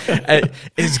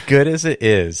 As good as it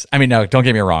is. I mean, no, don't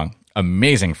get me wrong.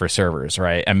 Amazing for servers,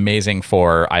 right? Amazing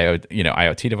for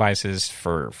IoT devices.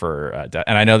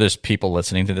 And I know there's people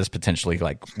listening to this potentially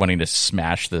like wanting to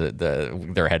smash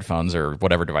their headphones or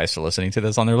whatever device they're listening to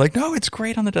this on. They're like, no, it's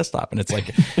great on the desktop, and it's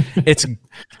like,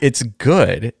 it's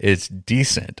good, it's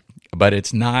decent, but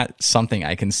it's not something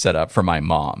I can set up for my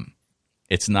mom.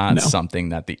 It's not something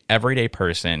that the everyday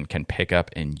person can pick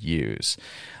up and use.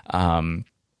 And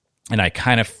I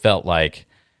kind of felt like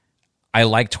I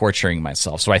like torturing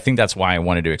myself. So I think that's why I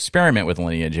wanted to experiment with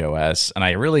Lineage OS. And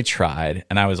I really tried.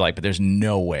 And I was like, but there's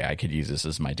no way I could use this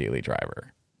as my daily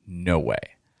driver. No way.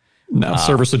 No,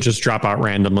 service would just drop out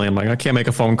randomly. I'm like, I can't make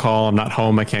a phone call. I'm not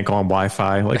home. I can't go on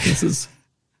Wi-Fi. Like, this is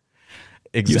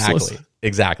useless.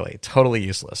 Exactly. Totally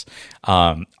useless.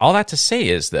 All that to say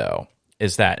is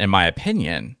that, in my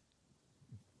opinion,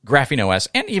 Graphene OS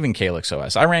and even Calyx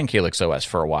OS. I ran Calyx OS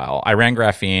for a while. I ran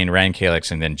Graphene, ran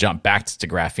Calyx, and then jumped back to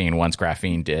Graphene once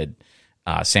Graphene did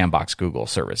Sandbox Google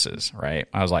services, right?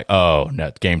 I was like, oh,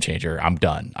 no, game changer. I'm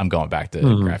done. I'm going back to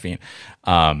Graphene.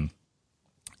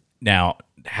 Now,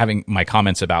 having my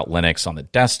comments about Linux on the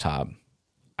desktop,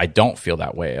 I don't feel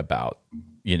that way about,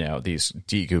 these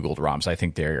de-Googled ROMs. I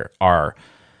think they are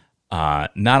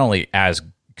not only as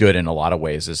good in a lot of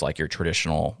ways as like your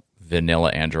traditional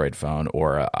vanilla Android phone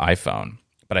or iPhone,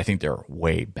 but I think they're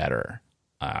way better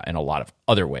in a lot of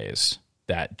other ways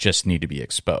that just need to be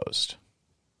exposed.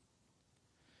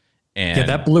 And yeah,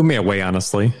 that blew me away,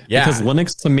 honestly. Yeah. Because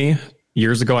Linux to me,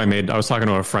 years ago, I was talking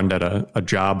to a friend at a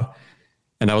job,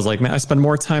 and I was like, man, I spend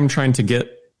more time trying to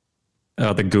get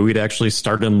the GUI to actually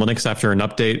start in Linux after an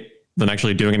update than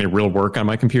actually doing any real work on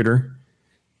my computer.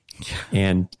 Yeah.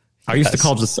 And I used to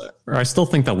call this, or I still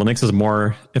think that Linux is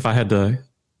more, if I had to,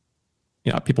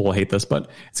 people will hate this, but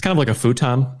it's kind of like a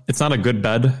futon. It's not a good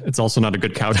bed. It's also not a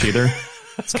good couch either.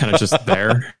 It's kind of just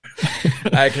there.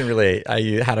 I can relate.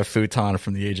 I had a futon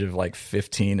from the age of like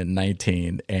 15 and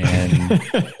 19, and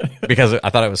because I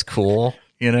thought it was cool,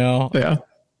 Yeah.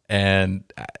 And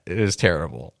it was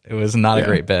terrible. It was not a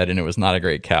great bed, and it was not a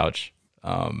great couch.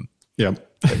 Yeah.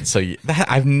 So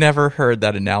I've never heard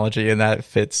that analogy, and that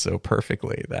fits so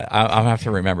perfectly that I'll have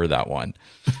to remember that one.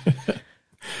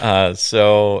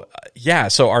 So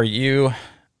are you,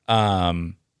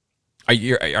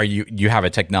 you have a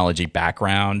technology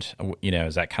background?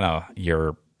 Is that kind of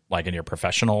your, like in your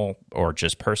professional or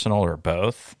just personal or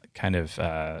both, kind of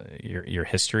your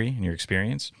history and your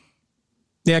experience?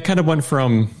 Yeah, I kind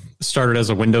of started as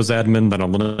a Windows admin, then a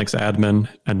Linux admin,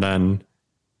 and then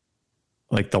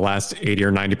like the last 80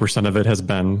 or 90% of it has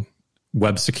been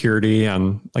web security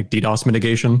and like DDoS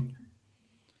mitigation.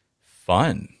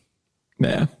 Fun.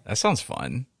 Yeah. That sounds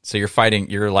fun. So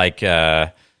you're like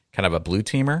kind of a blue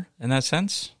teamer in that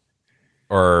sense?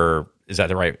 Or is that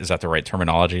the right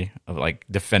terminology of like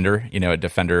defender, a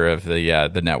defender of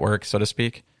the network, so to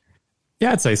speak?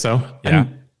 Yeah, I'd say so.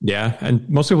 Yeah. And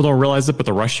most people don't realize it, but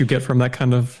the rush you get from that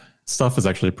kind of stuff is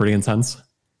actually pretty intense.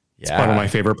 Yeah. It's one of my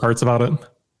favorite parts about it.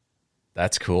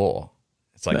 That's cool.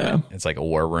 It's like a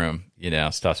war room,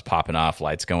 stuff's popping off,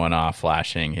 lights going off,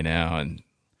 flashing, and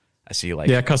I see like...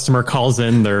 Yeah, customer calls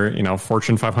in, their,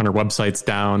 Fortune 500 website's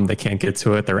down, they can't get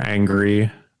to it, they're angry. You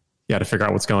got to figure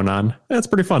out what's going on. It's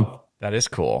pretty fun. That is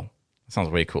cool. That sounds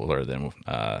way cooler than,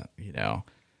 a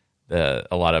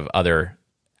lot of other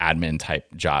admin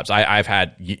type jobs. I've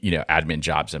had, admin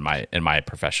jobs in my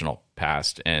professional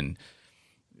past, and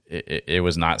it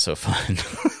was not so fun.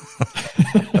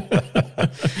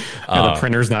 The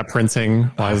printer's not printing.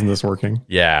 Why isn't this working?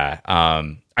 Yeah.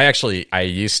 I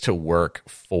used to work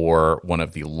for one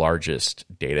of the largest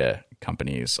data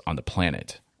companies on the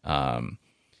planet. At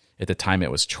the time it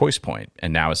was ChoicePoint,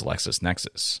 and now it's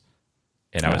LexisNexis.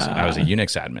 And I was a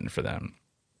Unix admin for them.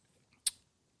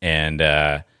 And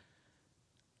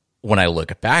when I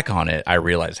look back on it, I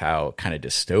realize how kind of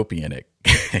dystopian it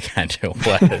kind of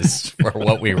was for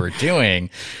what we were doing,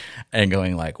 and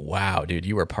going like, wow, dude,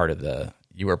 you were part of the,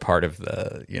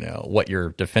 what you're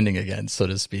defending against, so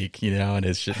to speak, and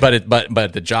it's just,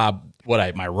 but the job,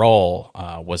 my role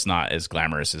was not as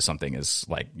glamorous as something as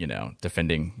like,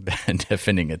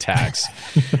 defending attacks.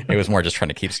 It was more just trying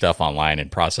to keep stuff online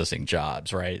and processing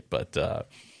jobs. Right. But,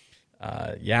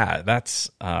 yeah, that's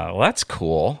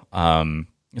cool.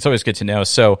 It's always good to know.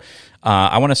 So,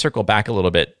 I want to circle back a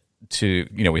little bit to,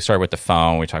 we started with the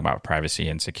phone, we talked about privacy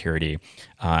and security.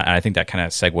 And I think that kind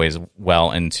of segues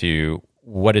well into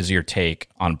what is your take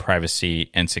on privacy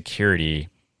and security?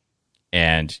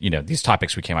 And, these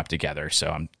topics we came up together. So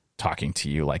I'm talking to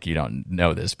you like you don't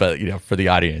know this, but, for the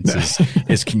audience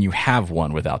is can you have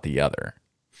one without the other?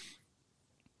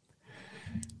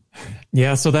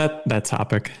 Yeah. So that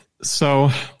topic. So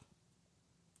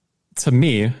to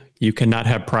me, you cannot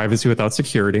have privacy without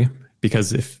security,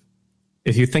 because if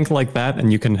you think like that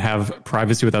and you can have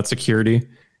privacy without security,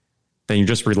 then you're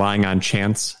just relying on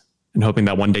chance and hoping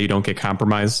that one day you don't get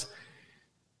compromised.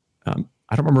 I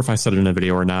don't remember if I said it in a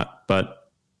video or not,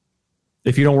 but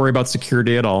if you don't worry about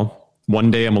security at all, one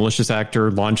day a malicious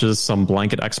actor launches some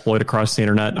blanket exploit across the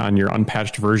internet on your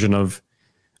unpatched version of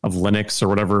Linux or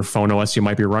whatever phone OS you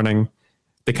might be running.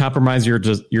 They compromise your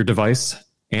device.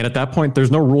 And at that point,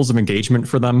 there's no rules of engagement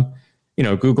for them.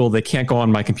 Google, they can't go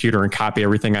on my computer and copy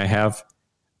everything I have.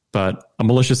 But a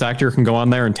malicious actor can go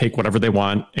on there and take whatever they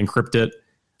want, encrypt it,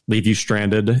 leave you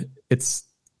stranded. It's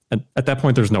at that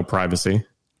point, there's no privacy.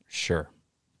 Sure.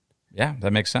 Yeah,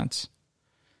 that makes sense.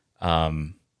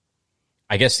 I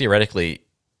guess theoretically,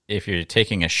 if you're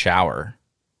taking a shower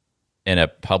in a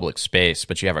public space,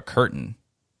 but you have a curtain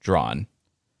drawn,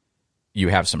 you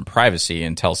have some privacy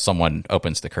until someone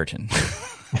opens the curtain.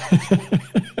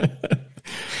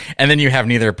 And then you have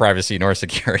neither privacy nor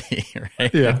security,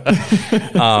 right? Yeah.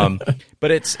 But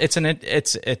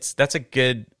that's a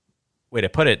good way to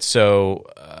put it. So,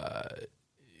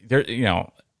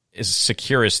 as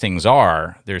secure as things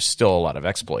are, there's still a lot of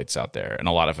exploits out there, and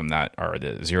a lot of them that are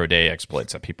the 0-day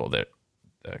exploits that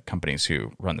companies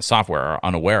who run the software are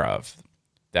unaware of,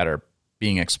 that are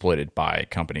being exploited by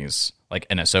companies like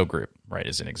NSO Group, right,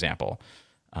 as an example,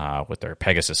 with their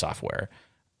Pegasus software.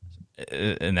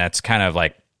 And that's kind of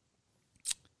like,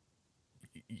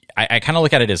 I kind of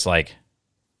look at it as like,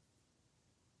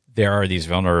 there are these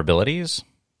vulnerabilities,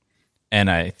 and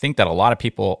I think that a lot of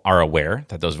people are aware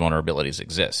that those vulnerabilities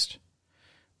exist,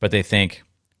 but they think,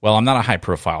 well, I'm not a high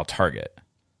profile target,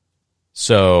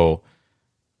 so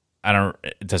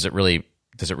does it really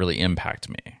impact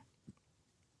me?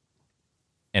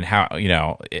 And how,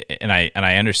 and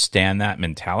I understand that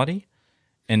mentality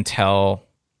until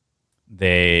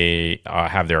they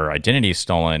have their identity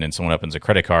stolen and someone opens a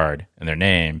credit card in their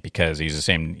name because they use the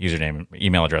same username,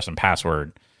 email address, and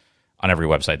password on every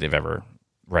website they've ever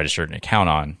registered an account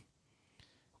on.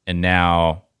 And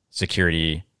now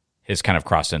security has kind of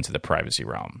crossed into the privacy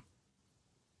realm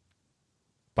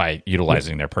by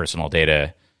utilizing their personal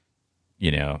data,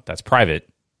 that's private,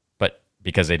 but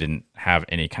because they didn't have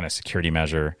any kind of security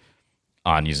measure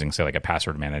on using, say, like a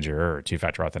password manager or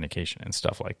two-factor authentication and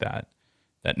stuff like that,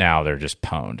 that now they're just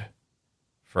pwned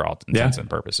for all intents and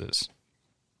purposes.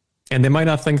 And they might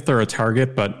not think they're a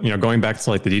target, but going back to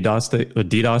like the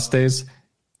DDoS days,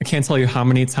 I can't tell you how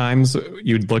many times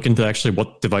you'd look into actually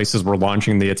what devices were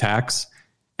launching the attacks,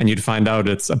 and you'd find out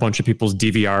it's a bunch of people's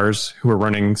DVRs who were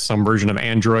running some version of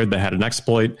Android that had an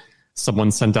exploit.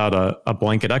 Someone sent out a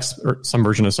blanket or some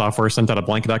version of software sent out a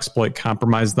blanket exploit,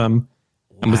 compromised them,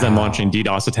 and was then launching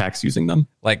DDoS attacks using them.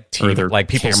 Like people's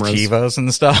cameras. TiVos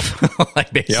and stuff,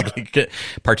 like basically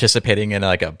participating in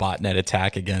like a botnet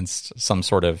attack against some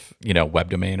sort of, web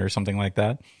domain or something like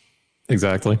that.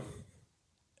 Exactly.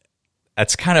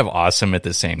 That's kind of awesome at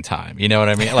the same time. You know what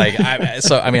I mean? Like,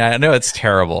 I know it's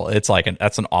terrible. It's like,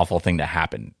 that's an awful thing to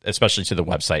happen, especially to the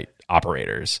website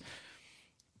operators.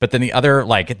 But then the other,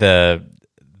 like the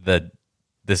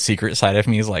secret side of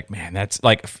me is like, man, that's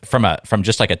like from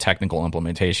just like a technical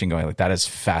implementation going like, that is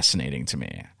fascinating to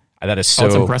me. That is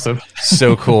so impressive.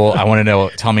 So cool. I want to know,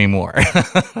 tell me more.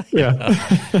 Yeah.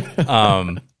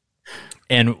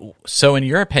 And so in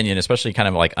your opinion, especially kind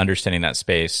of like understanding that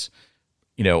space,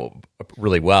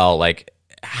 really well, like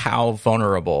how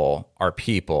vulnerable are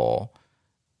people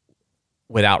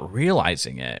without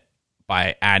realizing it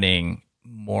by adding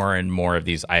more and more of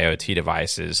these IoT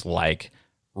devices like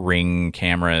Ring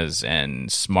cameras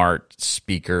and smart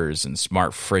speakers and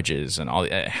smart fridges and all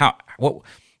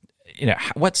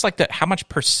what's like how much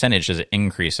percentage does it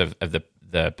increase of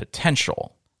the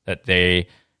potential that they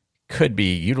could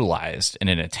be utilized in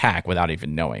an attack without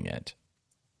even knowing it.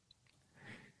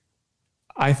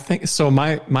 I think so.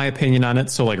 My opinion on it.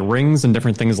 So like rings and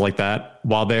different things like that,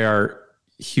 while they are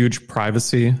huge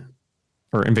privacy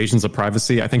or invasions of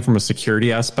privacy, I think from a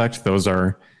security aspect, those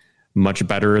are much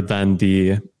better than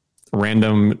the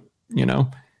random,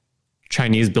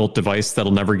 Chinese built device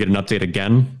that'll never get an update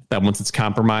again. That once it's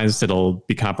compromised, it'll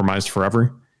be compromised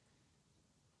forever.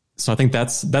 So I think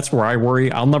that's where I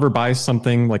worry. I'll never buy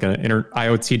something like an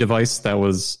IoT device that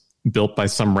was built by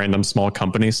some random small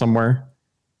company somewhere,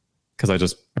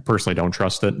 because I personally don't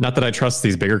trust it. Not that I trust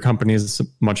these bigger companies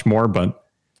much more, but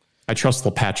I trust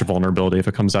they'll patch a vulnerability if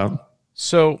it comes out.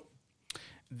 So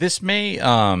this may,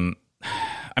 that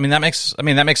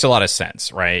makes a lot of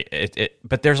sense, right?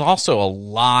 But there's also a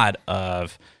lot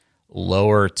of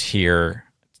lower tier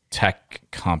tech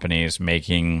companies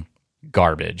making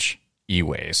garbage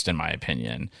e-waste, in my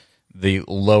opinion. The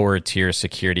lower tier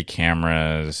security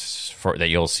cameras that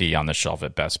you'll see on the shelf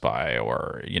at Best Buy,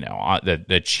 or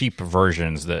the cheap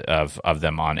versions of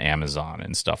them on Amazon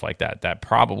and stuff like that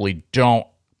probably don't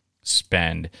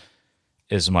spend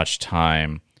as much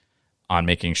time on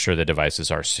making sure the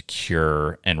devices are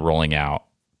secure and rolling out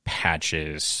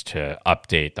patches to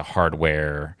update the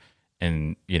hardware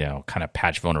and kind of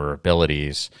patch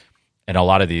vulnerabilities. And a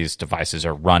lot of these devices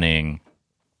are running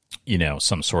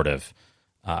some sort of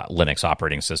Linux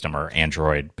operating system or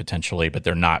Android potentially, but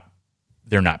they're not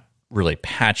really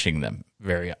patching them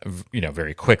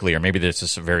very quickly, or maybe there's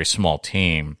just a very small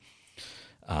team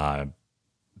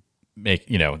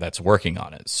that's working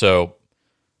on it. So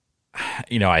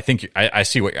I think I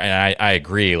see what I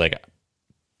agree. I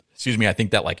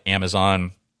think that like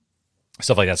Amazon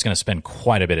stuff like that's going to spend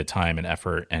quite a bit of time and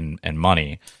effort and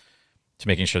money to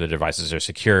making sure the devices are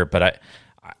secure. But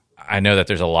I know that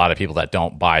there's a lot of people that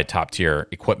don't buy top tier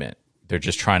equipment. They're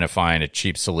just trying to find a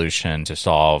cheap solution to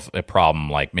solve a problem.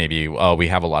 Like maybe, we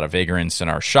have a lot of vagrants in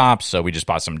our shop, so we just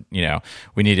bought some,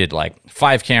 we needed like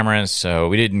 5 cameras, so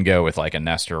we didn't go with like a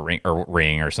Nest or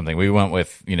Ring or something. We went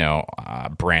with,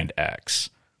 brand X.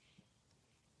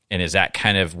 And is that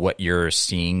kind of what you're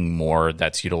seeing more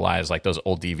that's utilized, like those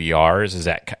old DVRs?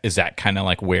 Is that kind of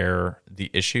like where the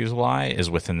issues lie, is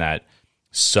within that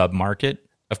sub market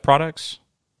of products?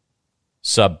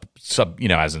 Sub,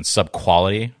 as in sub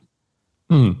quality?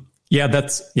 Yeah, I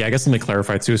guess let me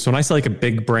clarify too. So when I say like a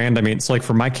big brand, I mean, it's like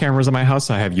for my cameras in my house,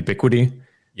 I have Ubiquiti.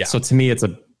 Yeah. So to me, it's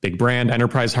a big brand,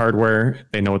 enterprise hardware.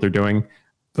 They know what they're doing.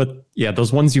 But yeah,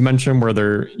 those ones you mentioned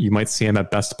where you might see them at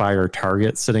Best Buy or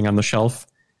Target sitting on the shelf,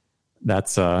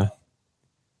 that's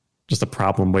just a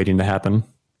problem waiting to happen.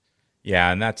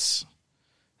 Yeah, and it's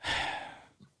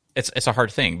a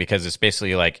hard thing, because it's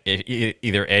basically like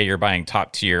either A, you're buying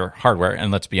top tier hardware,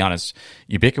 and let's be honest,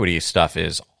 Ubiquiti stuff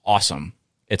is awesome.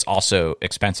 It's also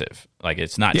expensive. Like,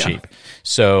 it's not cheap.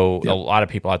 So a lot of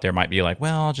people out there might be like,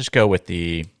 well, I'll just go with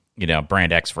the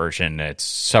brand X version. It's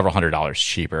several $100s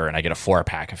cheaper, and I get a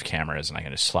 4-pack of cameras, and I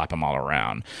can just slap them all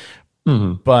around.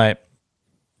 Mm-hmm. But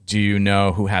do you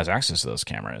know who has access to those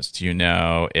cameras? Do you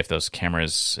know if those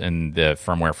cameras and the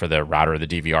firmware for the router or the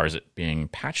DVR, is it being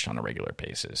patched on a regular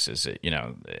basis? Is it,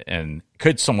 and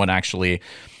could someone actually,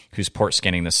 who's port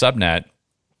scanning the subnet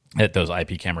that those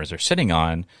IP cameras are sitting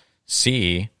on,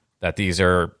 see that these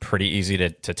are pretty easy to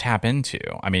tap into?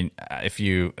 I mean, if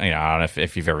you, I don't know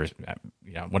if you've ever,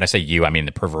 when I say you, I mean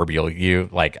the proverbial you,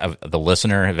 like the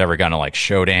listener, have ever gone to like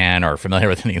Shodan or familiar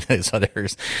with any of those other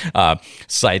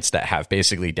sites that have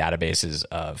basically databases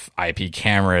of IP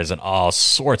cameras and all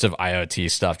sorts of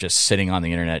IoT stuff just sitting on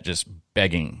the internet, just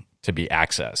begging to be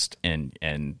accessed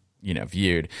and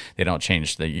viewed. They don't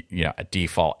change the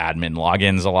default admin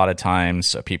logins a lot of times,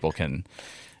 so people can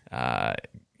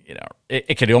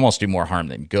it could almost do more harm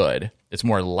than good. It's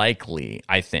more likely,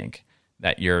 I think,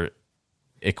 that your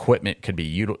equipment could be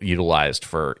utilized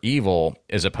for evil,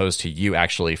 as opposed to you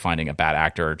actually finding a bad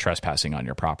actor or trespassing on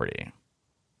your property.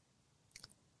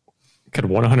 Could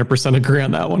 100% agree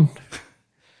on that one.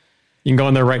 You can go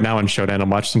in there right now and Shodan and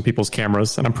watch some people's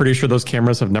cameras, and I'm pretty sure those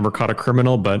cameras have never caught a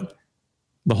criminal, but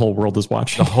the whole world is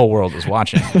watching. The whole world is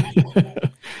watching.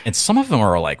 And some of them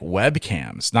are like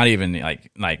webcams, not even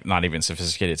not even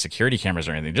sophisticated security cameras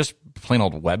or anything, just plain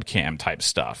old webcam type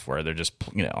stuff where they're just,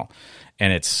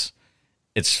 and it's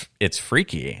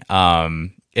freaky.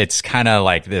 It's kind of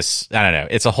like this, I don't know,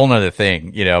 it's a whole nother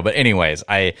thing, but anyways, so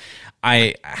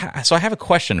I have a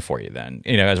question for you then,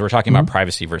 as we're talking about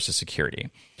privacy versus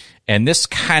security, and this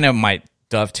kind of might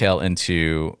dovetail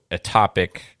into a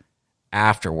topic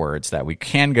afterwards that we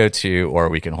can go to, or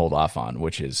we can hold off on,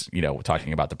 which is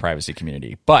talking about the privacy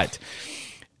community. But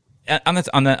on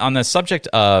the subject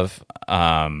of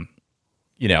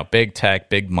big tech,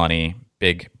 big money,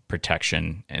 big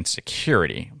protection and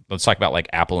security. Let's talk about like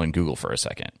Apple and Google for a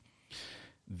second.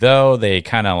 Though they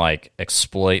kind of like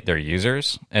exploit their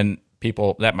users, and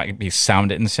people, that might be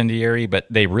sound incendiary, but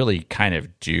they really kind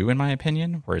of do, in my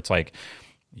opinion, where it's like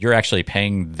you're actually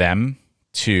paying them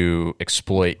to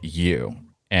exploit you.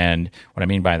 And what I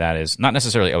mean by that is not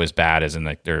necessarily always bad, as in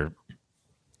like they're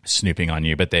snooping on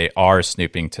you, but they are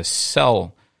snooping to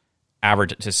sell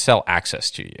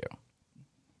access to you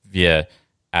via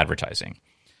advertising.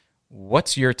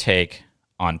 What's your take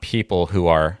on people who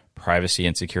are privacy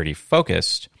and security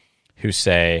focused, who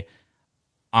say,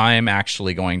 I'm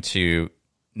actually going to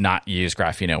not use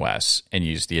Graphene OS and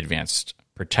use the advanced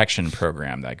protection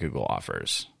program that Google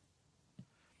offers,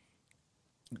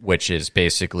 which is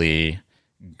basically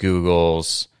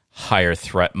Google's higher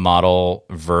threat model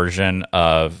version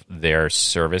of their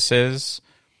services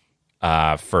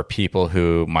for people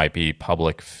who might be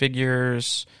public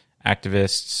figures,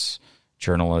 activists,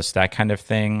 journalists, that kind of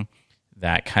thing,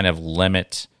 that kind of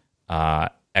limit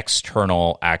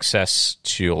external access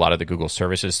to a lot of the Google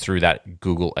services through that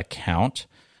Google account.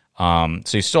 So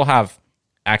you still have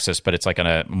access, but it's like in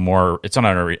a more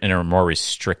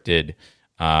restricted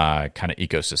kind of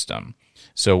ecosystem.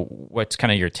 So what's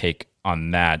kind of your take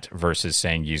on that versus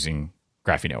saying using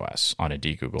Graphene OS on a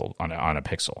Google on a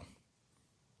Pixel?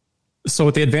 So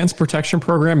with the advanced protection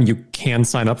program, you can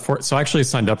sign up for it. So I actually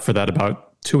signed up for that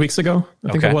about 2 weeks ago,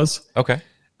 I think it was. Okay.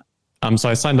 So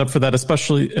I signed up for that,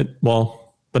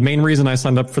 the main reason I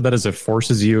signed up for that is it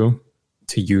forces you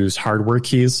to use hardware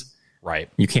keys. Right.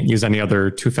 You can't use any other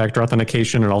two-factor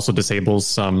authentication. It also disables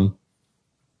some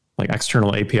like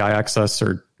external API access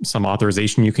or some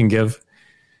authorization you can give.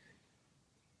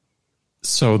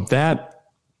 So that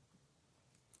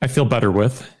I feel better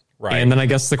with. Right. And then I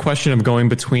guess the question of going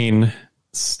between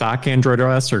stock Android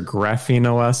OS or Graphene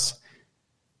OS.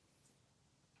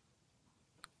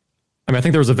 I mean, I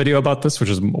think there was a video about this, which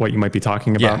is what you might be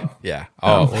talking about. Yeah.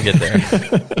 Oh, we'll get there.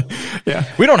 Yeah.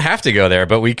 We don't have to go there,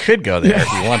 but we could go there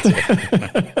if you want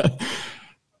to.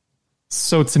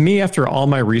 So to me, after all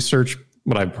my research,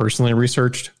 what I've personally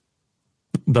researched,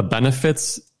 the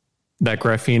benefits that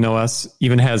Graphene OS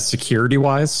even has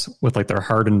security-wise with like their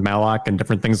hardened malloc and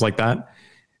different things like that,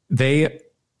 they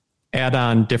add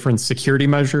on different security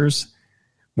measures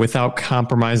without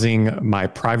compromising my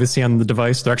privacy on the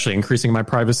device. They're actually increasing my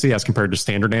privacy as compared to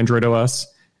standard Android OS.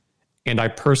 And I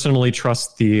personally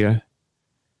trust the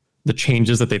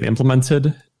changes that they've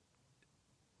implemented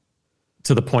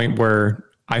to the point where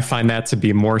I find that to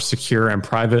be more secure and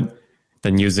private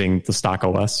than using the stock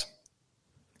OS.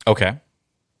 Okay.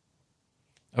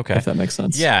 If that makes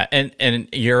sense. Yeah, and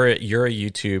you're a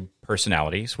YouTube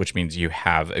personality, which means you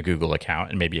have a Google account,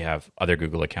 and maybe you have other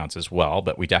Google accounts as well.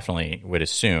 But we definitely would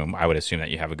assume that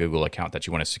you have a Google account that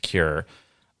you want to secure,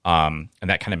 and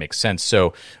that kind of makes sense.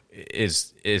 So,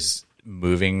 is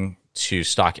moving to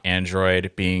stock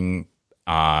Android being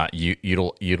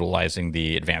utilizing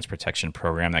the advanced protection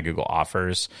program that Google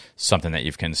offers something that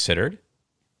you've considered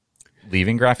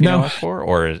leaving Graphene OS for,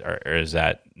 or is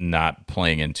that not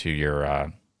playing into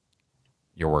your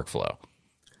workflow?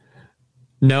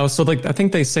 No, so like I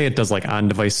think they say it does like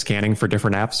on-device scanning for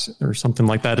different apps or something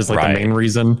like that is like the main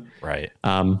reason. Right.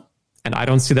 And I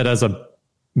don't see that as a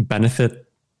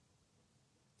benefit.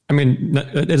 I mean,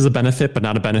 it is a benefit, but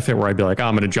not a benefit where I'd be like, oh,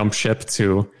 I'm going to jump ship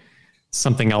to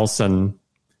something else and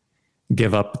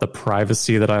give up the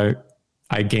privacy that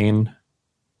I gain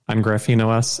on Graphene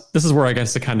OS. This is where I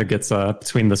guess it kind of gets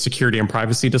between the security and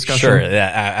privacy discussion. Sure.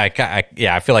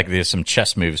 I feel like there's some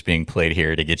chess moves being played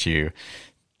here to get you.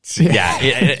 Yeah,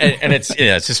 and it's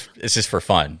just for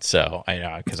fun. So I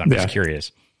know because I'm just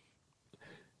curious.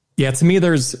 Yeah, to me,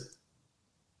 there's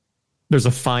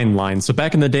a fine line. So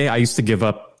back in the day, I used to give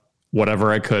up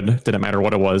whatever I could, didn't matter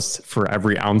what it was, for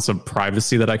every ounce of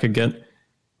privacy that I could get.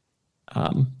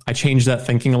 I changed that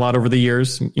thinking a lot over the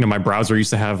years. You know, my browser used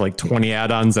to have like 20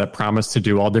 add-ons that promised to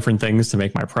do all different things to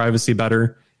make my privacy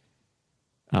better.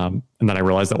 And then I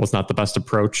realized that was not the best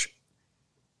approach.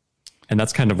 And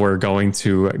that's kind of where going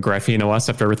to Graphene OS,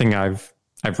 after everything I've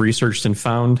researched and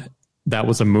found, that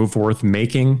was a move worth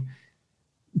making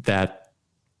that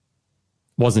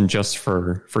wasn't just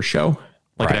for show.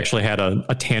 Like it actually had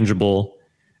a tangible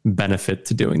benefit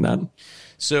to doing that.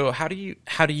 So how do you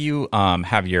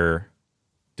have your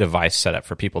device set up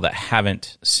for people that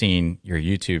haven't seen your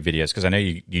YouTube videos? Because I know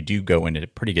you do go into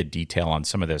pretty good detail on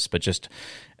some of this, but just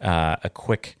a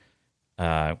quick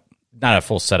not a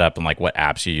full setup and like what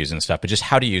apps you use and stuff, but just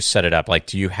how do you set it up? Like,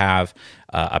 do you have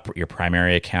your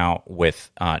primary account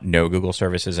with no Google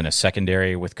services and a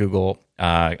secondary with Google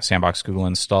Sandbox Google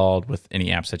installed with any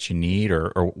apps that you need,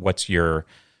 or what's the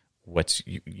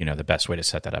best way to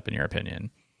set that up in your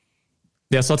opinion?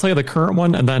 Yeah, so I'll tell you the current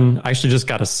one, and then I actually just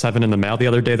got a 7 in the mail the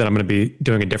other day that I'm going to be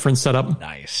doing a different setup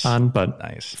Nice. on. But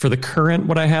Nice. for the current,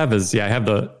 what I have is, I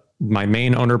have my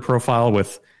main owner profile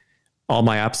with all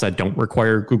my apps that don't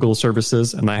require Google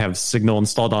services, and I have Signal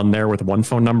installed on there with one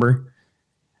phone number.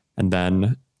 And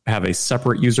then I have a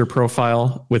separate user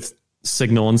profile with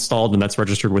Signal installed, and that's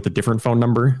registered with a different phone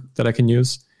number that I can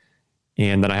use.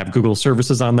 And then I have Google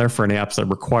services on there for any apps that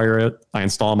require it. I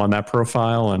install them on that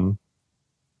profile, and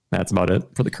that's about it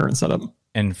for the current setup.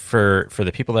 And for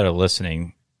the people that are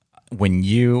listening,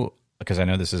 because I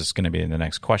know this is going to be the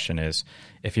next question, is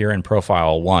if you're in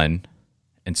profile 1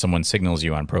 and someone signals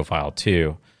you on profile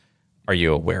 2, are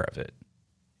you aware of it?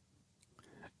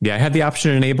 Yeah, I had the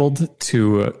option enabled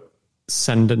to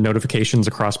send notifications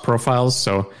across profiles.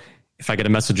 So if I get a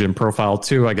message in profile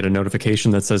 2, I get a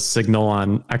notification that says Signal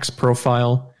on X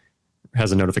profile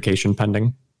has a notification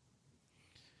pending.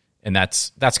 And that's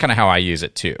kind of how I use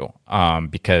it too,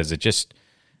 because it just,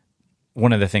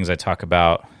 one of the things I talk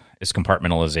about is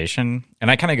compartmentalization,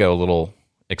 and I kind of go a little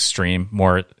extreme,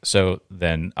 more so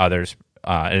than others,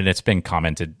 and it's been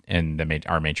commented in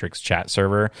our Matrix chat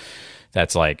server.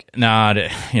 That's like,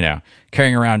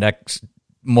 carrying around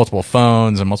multiple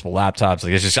phones and multiple laptops,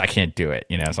 like it's just, I can't do it.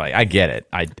 It's like, I get it,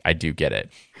 I do get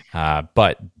it,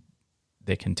 but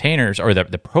the containers or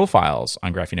the profiles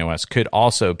on Graphene OS could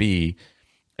also be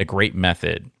a great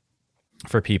method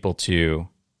for people to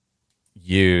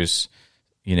use,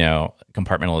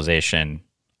 compartmentalization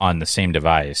on the same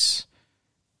device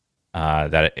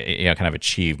that kind of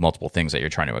achieve multiple things that you're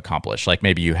trying to accomplish. Like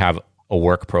maybe you have a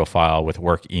work profile with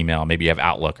work email, maybe you have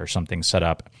Outlook or something set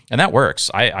up, and that works.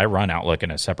 I run Outlook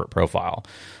in a separate profile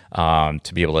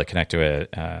to be able to connect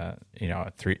to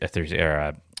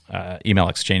email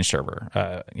exchange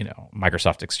server,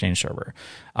 Microsoft Exchange server.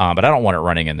 But I don't want it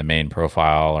running in the main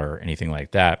profile or anything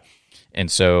like that. And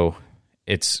so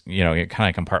it's, you're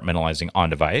kind of compartmentalizing on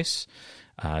device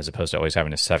as opposed to always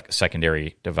having a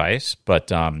secondary device.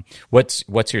 But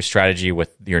what's your strategy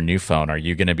with your new phone? Are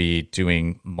you going to be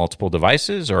doing multiple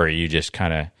devices, or are you just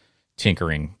kind of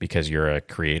tinkering because you're a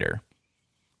creator?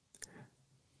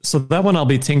 So that one I'll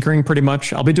be tinkering pretty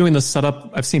much. I'll be doing the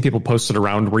setup. I've seen people post it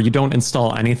around where you don't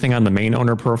install anything on the main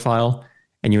owner profile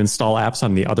and you install apps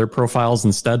on the other profiles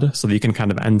instead, so that you can kind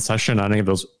of end session on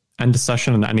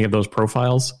any of those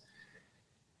profiles.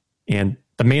 And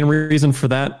the main reason for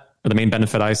that, or the main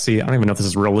benefit I see, I don't even know if this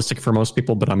is realistic for most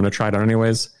people, but I'm going to try it out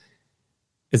anyways,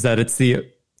 is that it's the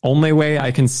only way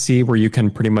I can see where you can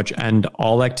pretty much end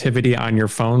all activity on your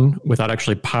phone without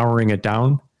actually powering it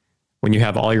down, when you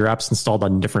have all your apps installed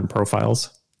on different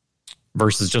profiles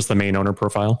versus just the main owner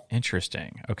profile.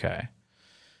 Interesting. Okay.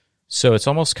 So it's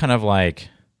almost kind of like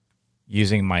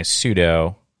using my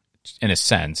sudo in a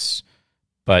sense,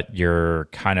 but you're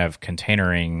kind of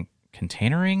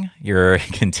you're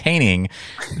containing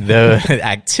the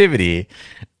activity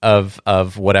of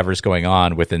whatever's going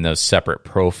on within those separate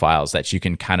profiles that you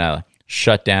can kind of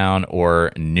shut down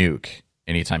or nuke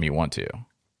anytime you want to.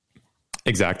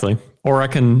 Exactly. Or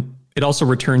it also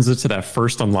returns it to that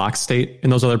first unlock state in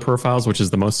those other profiles, which is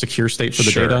the most secure state for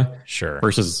the data. Sure.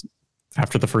 Versus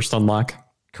after the first unlock.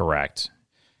 Correct.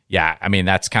 Yeah. I mean,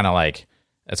 that's kind of like,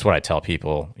 that's what I tell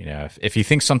people. If you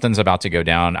think something's about to go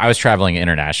down, I was traveling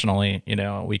internationally,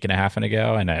 a week and a half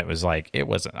ago, and it was like, I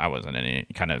wasn't in any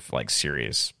kind of like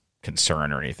serious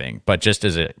concern or anything, but just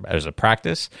as a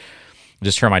practice,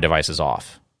 just turn my devices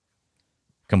off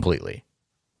completely.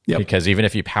 Yep. Because even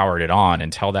if you powered it on,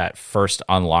 until that first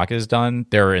unlock is done,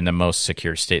 they're in the most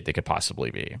secure state they could possibly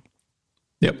be.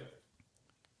 Yep.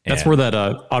 That's where that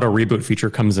auto reboot feature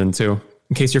comes in too.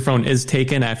 In case your phone is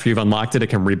taken after you've unlocked it, it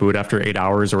can reboot after 8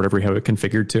 hours or whatever you have it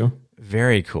configured to.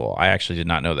 Very cool. I actually did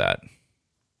not know that.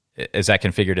 Is that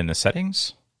configured in the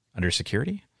settings under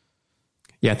security?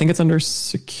 Yeah, I think it's under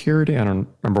security. I don't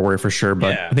remember where for sure,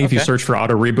 but I think if you search for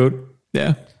auto reboot,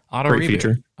 great reboot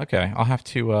feature. Okay, I'll have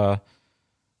to. All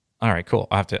right, cool.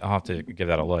 I'll have to give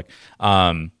that a look.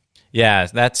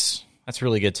 That's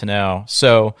really good to know.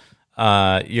 So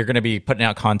you're going to be putting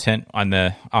out content on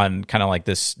kind of like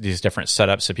these different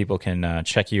setups, so people can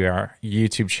check our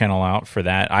YouTube channel out for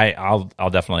that. I'll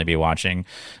definitely be watching.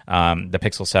 The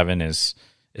Pixel 7 is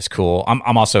cool.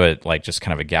 I'm also just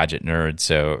kind of a gadget nerd,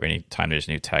 so anytime there's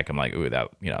new tech, I'm like, ooh,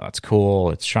 that's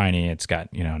cool. It's shiny. It's got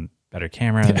better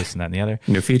camera, this and that and the other.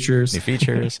 New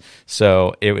features.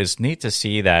 So it was neat to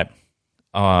see that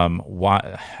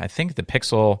I think the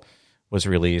Pixel was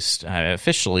released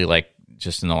officially like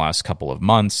just in the last couple of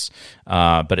months,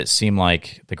 but it seemed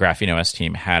like the Graphene OS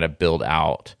team had to build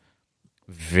out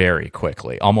very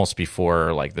quickly, almost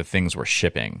before like the things were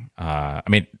shipping. I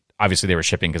mean, obviously they were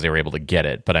shipping because they were able to get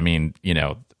it, but I mean,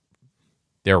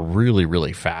 they're really,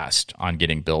 really fast on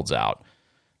getting builds out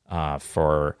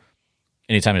for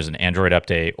anytime there's an Android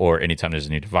update or anytime there's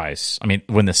a new device. I mean,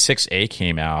 when the 6A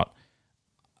came out,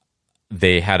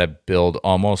 they had to build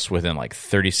almost within like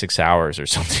 36 hours or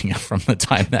something from the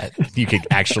time that you could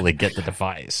actually get the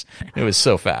device. It was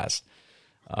so fast.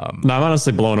 No, I'm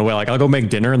honestly blown away. Like, I'll go make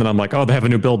dinner, and then I'm like, oh, they have a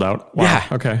new build out. Wow, Yeah.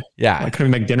 okay. Yeah. I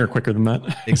couldn't make dinner quicker than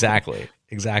that. Exactly.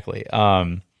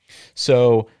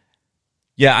 So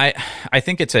yeah, I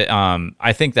think it's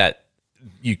I think that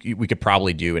we could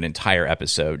probably do an entire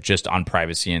episode just on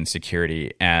privacy and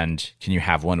security, and can you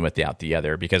have one without the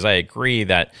other? Because I agree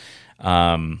that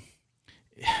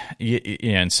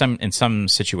in some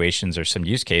situations or some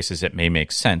use cases, it may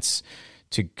make sense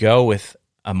to go with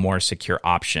a more secure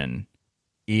option,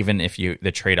 even if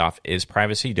the trade-off is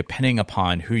privacy, depending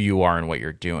upon who you are and what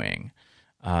you're doing,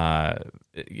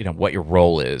 what your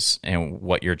role is and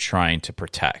what you're trying to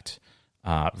protect,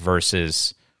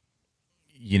 versus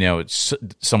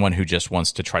someone who just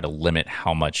wants to try to limit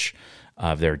how much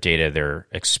of their data they're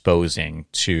exposing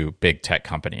to big tech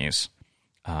companies,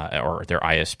 or their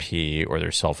ISP or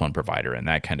their cell phone provider and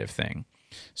that kind of thing.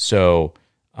 So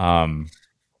I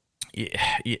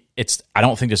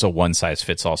don't think there's a one size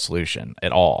fits all solution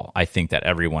at all. I think that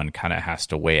everyone kind of has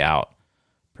to weigh out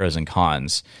pros and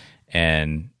cons,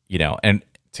 and to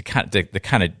the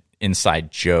kind of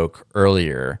inside joke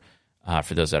earlier,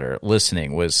 for those that are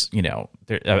listening, was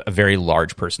a very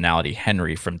large personality,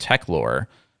 Henry from TechLore,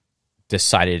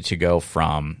 decided to go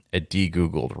from a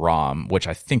de-Googled ROM, which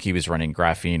I think he was running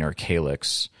Graphene or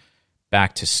Calyx,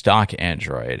 back to stock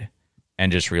Android and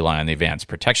just rely on the Advanced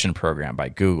Protection Program by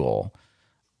Google,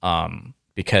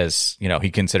 because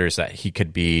he considers that he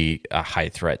could be a high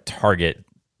threat target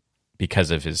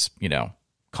because of his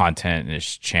content and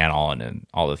his channel and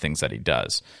all the things that he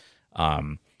does.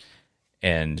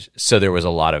 And so there was a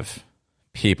lot of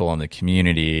people in the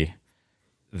community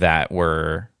that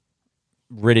were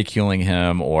ridiculing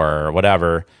him or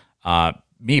whatever.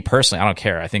 Me personally, I don't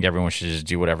care. I think everyone should just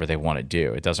do whatever they want to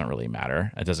do. It doesn't really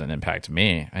matter. It doesn't impact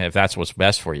me. If that's what's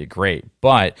best for you, great.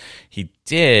 But he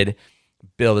did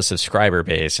build a subscriber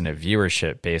base and a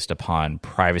viewership based upon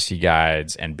privacy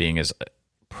guides and being as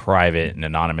private and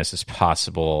anonymous as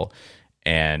possible,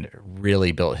 and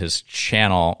really built his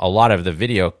channel, a lot of the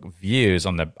video views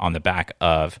on the back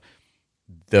of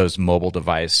those mobile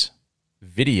device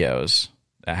videos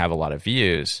that have a lot of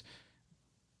views,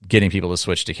 getting people to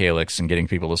switch to Calyx and getting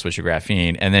people to switch to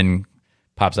Graphene, and then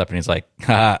pops up and he's like,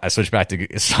 I switched back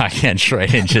to stock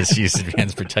Android and just used the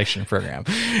Advanced Protection Program,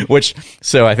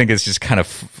 so I think it's just kind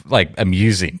of like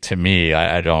amusing to me.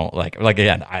 I don't like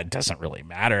again, it doesn't really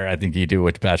matter. I think you do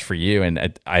what's best for you.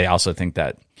 And I also think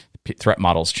that threat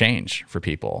models change for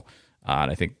people. And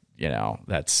I think,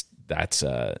 that's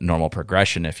a normal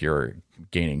progression if you're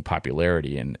gaining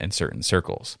popularity in certain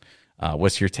circles.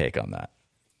 What's your take on that?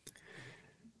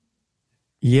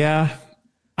 Yeah,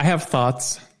 I have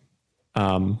thoughts.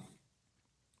 And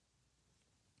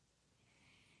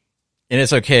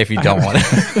it's okay if you don't want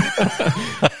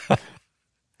to.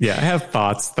 Yeah, I have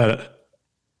thoughts that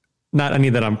not any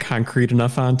that I'm concrete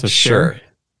enough on to share.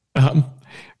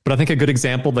 But I think a good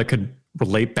example that could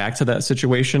relate back to that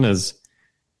situation is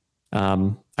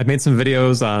I've made some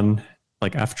videos on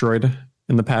like F-Droid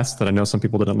in the past that I know some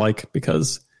people didn't like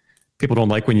because people don't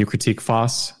like when you critique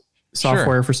FOSS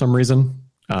software for some reason.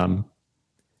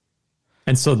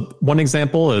 And so one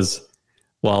example is,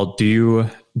 well, do you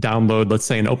download, let's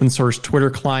say, an open source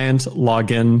Twitter client,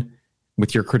 log in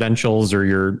with your credentials or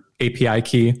your API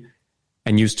key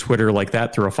and use Twitter like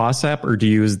that through a FOSS app, or do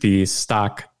you use the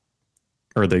stock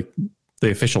or the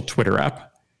official Twitter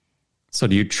app? So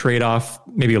do you trade off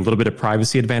maybe a little bit of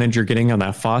privacy advantage you're getting on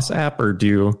that FOSS app, or do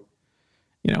you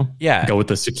go with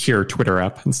the secure Twitter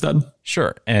app instead?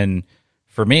 Sure. And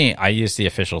for me, I use the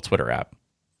official Twitter app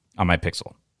on my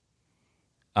Pixel.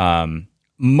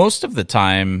 Most of the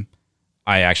time,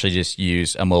 I actually just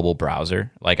use a mobile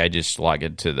browser. Like I just log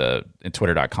into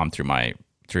twitter.com through my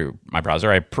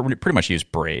browser. I pretty much use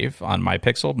Brave on my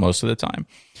Pixel most of the time,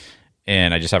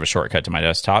 and I just have a shortcut to my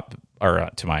desktop or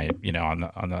to my on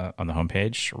the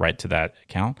homepage right to that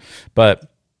account.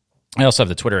 But I also have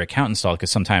the Twitter account installed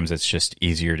because sometimes it's just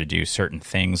easier to do certain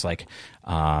things, like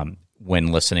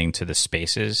when listening to the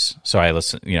spaces. So I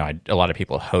listen. A lot of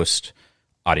people host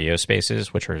audio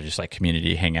spaces, which are just like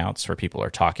community hangouts where people are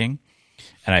talking.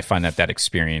 And I find that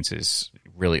experience is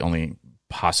really only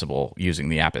possible using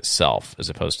the app itself as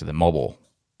opposed to the mobile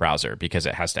browser, because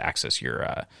it has to access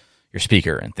your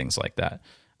speaker and things like that.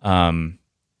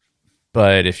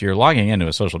 But if you're logging into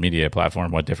a social media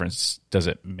platform, what difference does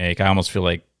it make? I almost feel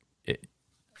like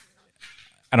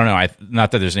I don't know.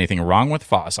 Not that there's anything wrong with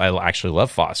FOSS. I actually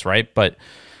love FOSS, right? But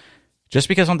just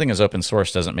because something is open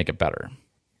source doesn't make it better.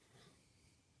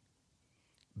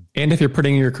 And if you're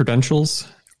putting in your credentials,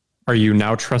 are you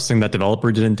now trusting that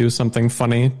developer didn't do something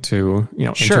funny to,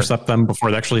 Sure. intercept them before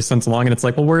it actually sends along? And it's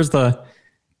like, well, what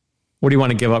do you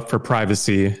want to give up for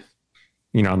privacy,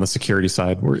 on the security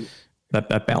side?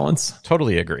 That balance.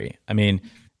 Totally agree. I mean,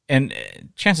 and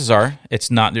chances are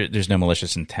it's not, there's no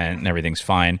malicious intent and everything's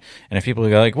fine. And if people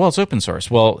go like, well, it's open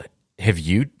source. Well, have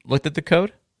you looked at the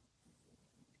code?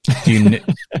 Do you,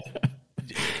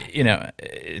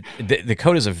 the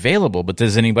code is available, but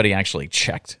does anybody actually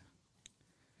checked?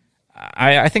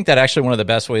 I think that actually one of the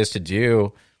best ways to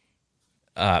do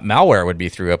malware would be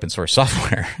through open source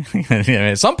software.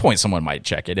 At some point, someone might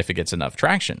check it if it gets enough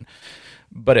traction.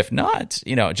 But if not,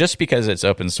 just because it's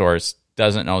open source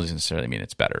doesn't necessarily mean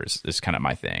it's better is kind of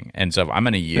my thing. And so if I'm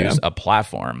going to use a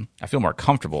platform, I feel more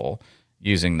comfortable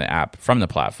using the app from the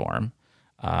platform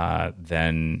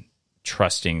than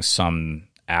trusting some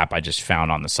app I just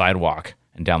found on the sidewalk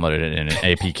and downloaded it in an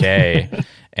APK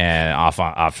and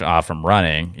off from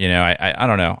running. I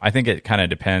don't know. I think it kind of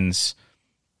depends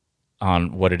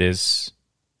on what it is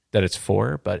that it's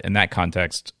for. But in that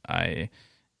context, I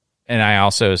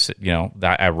also,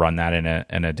 that I run that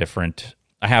in a different,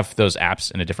 I have those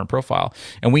apps in a different profile.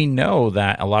 And we know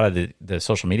that a lot of the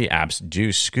social media apps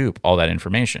do scoop all that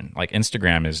information. Like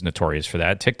Instagram is notorious for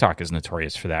that. TikTok is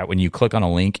notorious for that. When you click on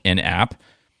a link in app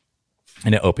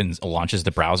and it launches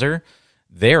the browser,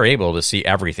 they're able to see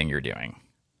everything you're doing.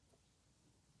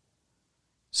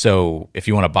 So if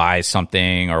you want to buy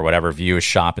something or whatever, view a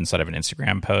shop inside of an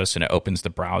Instagram post, and it opens the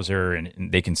browser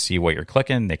and they can see what you're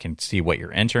clicking, they can see what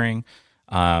you're entering,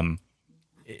 and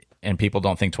people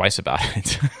don't think twice about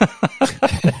it.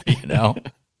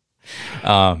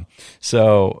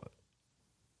 So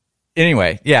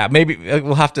anyway, yeah, maybe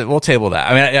we'll table that.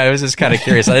 I mean, I was just kind of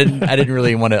curious. I didn't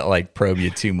really want to like probe you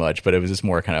too much, but it was just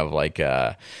more kind of like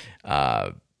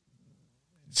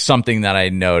something that I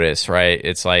noticed. Right?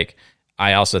 It's like,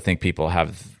 I also think people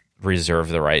have reserved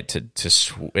the right to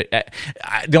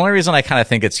the only reason I kind of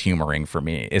think it's humoring for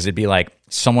me is it'd be like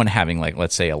someone having, like,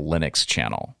 let's say a Linux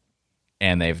channel,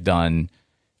 and they've done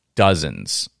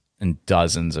dozens and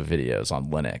dozens of videos on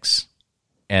Linux,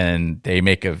 and they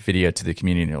make a video to the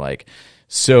community and they're like,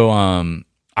 so I'm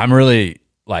really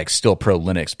like still pro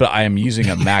Linux, but I am using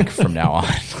a Mac from now on.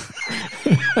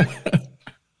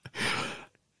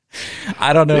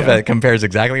 I don't know if that compares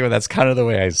exactly, but that's kind of the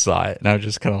way I saw it. And I was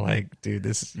just kind of like, dude,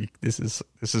 this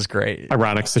is great.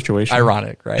 Ironic situation.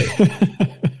 Ironic, right?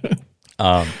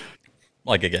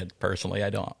 Like, again, personally, I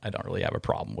don't really have a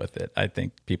problem with it. I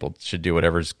think people should do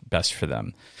whatever's best for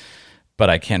them, but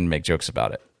I can make jokes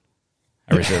about it.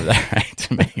 I reserve that right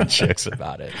to make jokes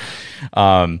about it.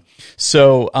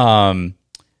 So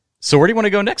where do you want to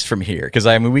go next from here? Because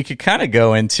I mean, we could kind of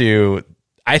go into,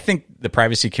 I think the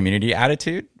privacy community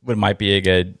attitude might be a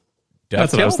good dovetail.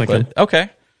 That's what I was thinking. Okay,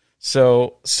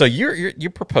 so you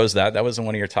proposed that. That was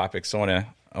one of your topics. I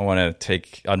want to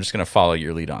take. I'm just going to follow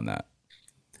your lead on that.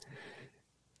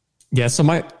 Yeah. So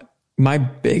my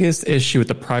biggest issue with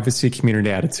the privacy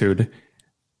community attitude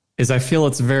is I feel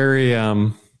it's very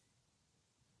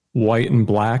white and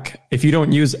black. If you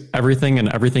don't use everything and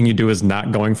everything you do is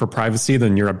not going for privacy,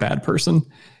 then you're a bad person.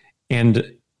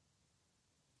 And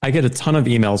I get a ton of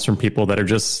emails from people that are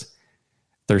just,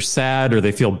 they're sad or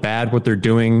they feel bad what they're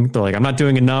doing. They're like, I'm not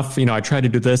doing enough. I tried to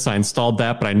do this. I installed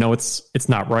that, but I know it's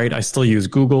not right. I still use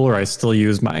Google, or I still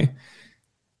use my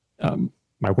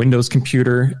Windows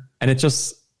computer. And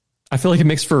I feel like it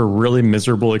makes for a really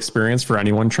miserable experience for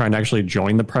anyone trying to actually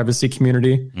join the privacy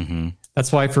community. Mm-hmm.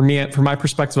 That's why from my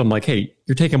perspective, I'm like, hey,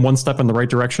 you're taking one step in the right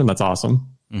direction. That's awesome.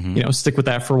 Mm-hmm. Stick with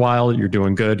that for a while. You're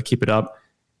doing good. Keep it up.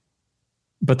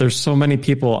 But there's so many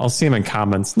people, I'll see them in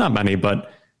comments, not many,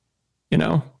 but,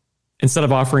 instead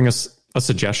of offering us a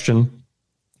suggestion,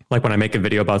 like when I make a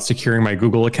video about securing my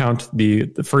Google account, the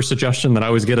first suggestion that I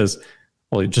always get is,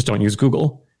 well, you just don't use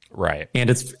Google. Right. And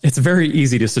it's very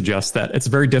easy to suggest that. It's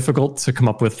very difficult to come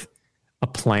up with a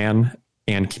plan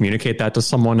and communicate that to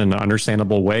someone in an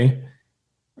understandable way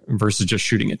versus just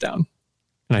shooting it down.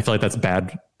 And I feel like that's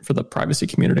bad for the privacy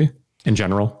community in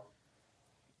general.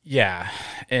 Yeah.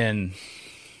 And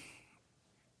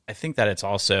I think that it's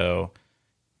also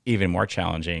even more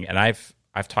challenging. And I've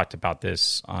talked about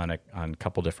this on a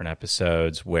couple different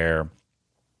episodes where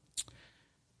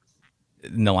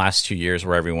in the last 2 years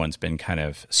where everyone's been kind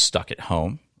of stuck at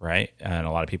home, right? And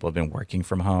a lot of people have been working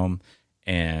from home.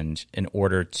 And in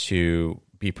order to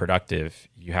be productive,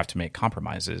 you have to make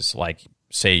compromises, like,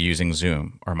 say, using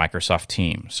Zoom or Microsoft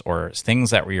Teams or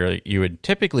things that you would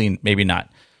typically maybe not,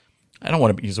 I don't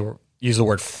want to use the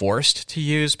word forced to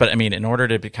use, but I mean, in order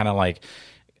to be kind of like,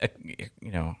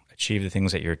 achieve the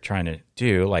things that you're trying to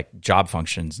do, like job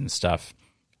functions and stuff,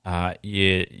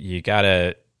 you got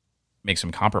to make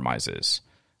some compromises.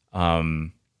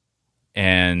 And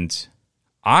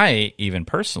I, even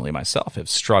personally myself, have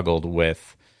struggled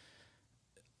with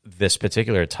this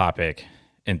particular topic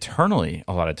internally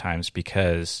a lot of times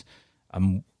because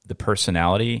my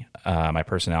personality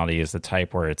is the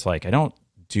type where it's like, I don't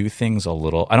do things I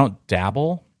don't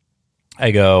dabble.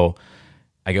 I go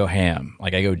ham,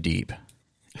 like I go deep.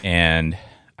 And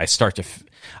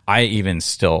I even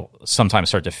still sometimes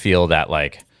start to feel that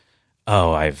like,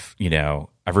 oh, I've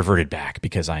reverted back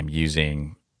because I'm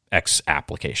using X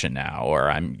application now,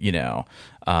 or I'm,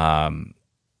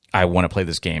 I want to play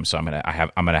this game, so I'm gonna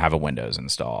have a Windows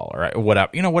install or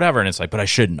whatever. And it's like, but I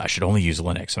shouldn't. I should only use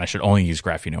Linux, and I should only use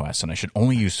Graphene OS, and I should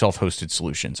only use self-hosted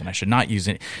solutions, and I should not use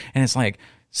it. And it's like,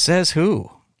 says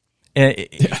who?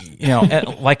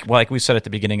 Like we said at the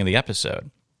beginning of the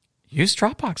episode, use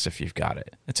Dropbox if you've got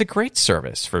it. It's a great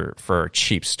service for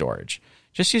cheap storage.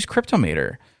 Just use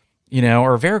Cryptometer,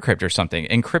 or Veracrypt or something.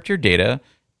 Encrypt your data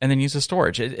and then use the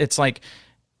storage. It's like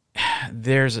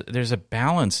there's a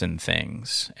balance in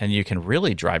things, and you can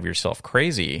really drive yourself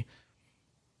crazy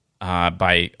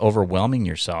by overwhelming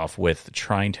yourself with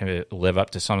trying to live up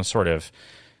to some sort of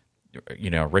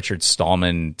Richard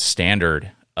Stallman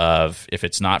standard of, if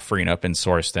it's not free and open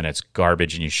source, then it's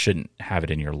garbage and you shouldn't have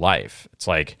it in your life. It's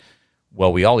like,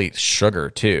 well, we all eat sugar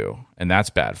too, and that's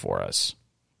bad for us.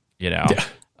 Yeah.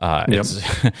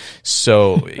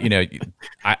 So,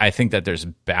 I think that there's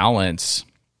balance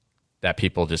that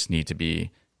people just need to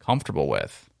be comfortable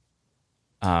with.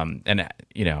 And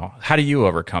how do you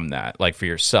overcome that? Like, for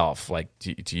yourself, like,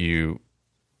 do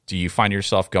you find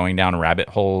yourself going down rabbit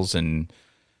holes and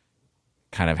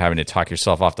kind of having to talk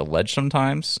yourself off the ledge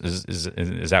sometimes?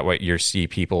 Is that what you see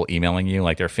people emailing you?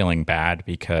 Like, they're feeling bad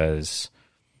because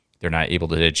they're not able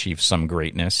to achieve some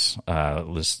greatness,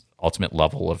 this ultimate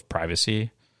level of privacy?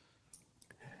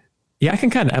 Yeah, I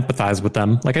can kind of empathize with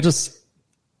them. Like,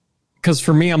 because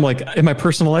for me, I'm like, in my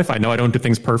personal life, I know I don't do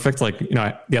things perfect. Like,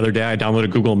 the other day I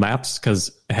downloaded Google Maps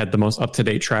because it had the most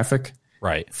up-to-date traffic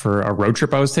for a road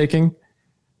trip I was taking.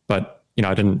 But,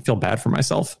 I didn't feel bad for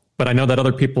myself. But I know that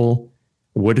other people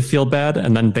would feel bad,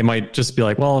 and then they might just be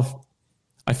like, well, if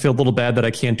I feel a little bad that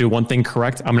I can't do one thing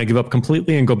correct, I'm going to give up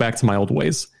completely and go back to my old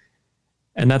ways.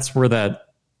 And that's where that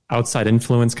outside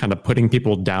influence, kind of putting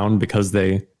people down because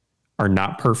they are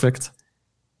not perfect,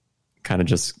 kind of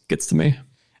just gets to me.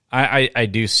 I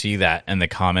do see that in the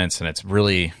comments, and it's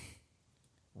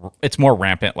more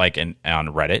rampant, like on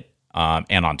Reddit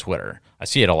and on Twitter. I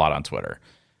see it a lot on Twitter,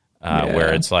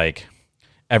 where it's like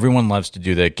everyone loves to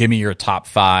do the give me your top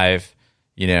 5,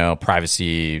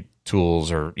 privacy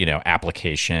tools or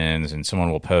applications, and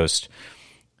someone will post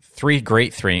 3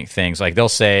 great things. Like, they'll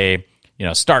say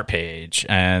start page,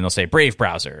 and they'll say Brave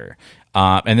browser.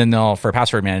 And then for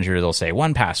password manager, they'll say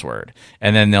 1Password,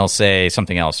 and then they'll say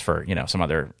something else for, some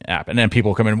other app. And then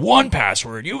people come in,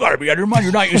 1Password, you got to be out of your mind.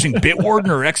 You're not using Bitwarden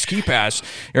or XKeePass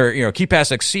or,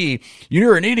 KeePass XC.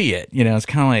 You're an idiot. It's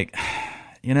kind of like,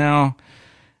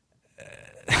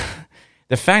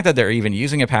 the fact that they're even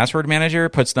using a password manager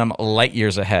puts them light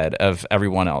years ahead of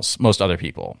everyone else, most other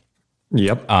people.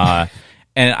 Yep.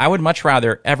 And I would much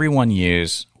rather everyone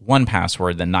use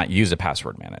 1Password than not use a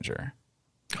password manager.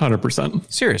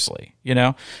 100%. Seriously,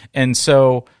 And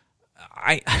so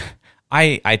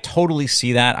I totally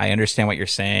see that. I understand what you're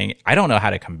saying. I don't know how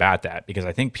to combat that, because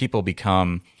I think people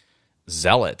become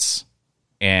zealots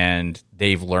and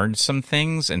they've learned some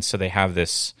things, and so they have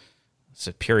this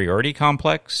superiority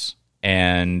complex,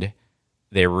 and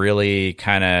they really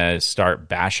kind of start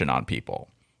bashing on people.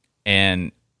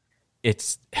 And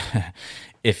it's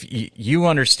if you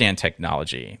understand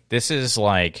technology, this is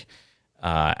like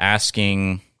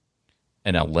asking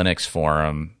in a Linux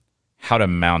forum how to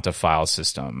mount a file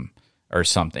system or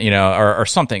something, or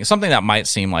something that might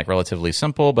seem like relatively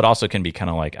simple, but also can be kind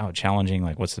of like, challenging.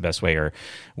 Like, what's the best way to,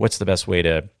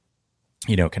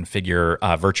 configure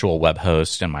a virtual web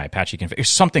host and my Apache config,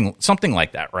 something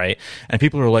like that, right? And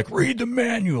people are like, read the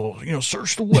manual,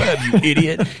 search the web, you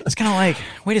idiot. It's kind of like,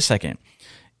 wait a second.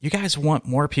 You guys want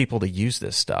more people to use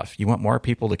this stuff. You want more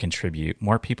people to contribute,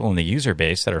 more people in the user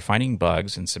base that are finding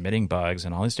bugs and submitting bugs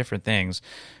and all these different things.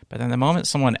 But then the moment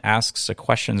someone asks a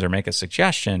questions or make a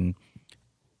suggestion,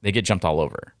 they get jumped all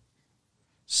over.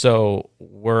 So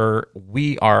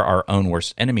we are our own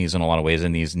worst enemies in a lot of ways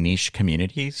in these niche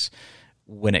communities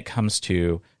when it comes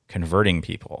to converting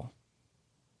people.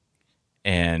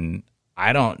 And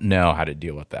I don't know how to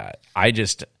deal with that. I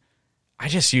just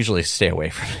usually stay away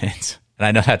from it. And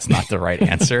I know that's not the right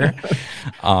answer.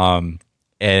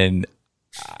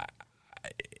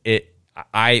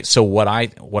 So what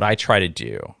I try to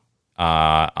do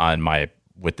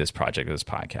with this project, this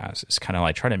podcast, is kind of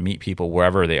like try to meet people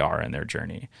wherever they are in their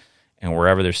journey and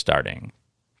wherever they're starting.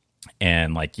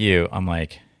 And like you, I'm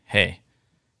like, hey,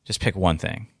 just pick one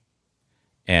thing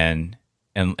and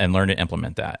learn to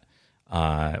implement that.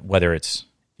 Whether it's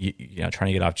trying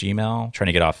to get off Gmail, trying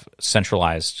to get off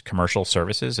centralized commercial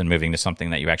services and moving to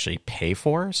something that you actually pay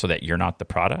for so that you're not the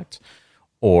product,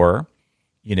 or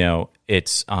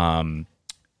it's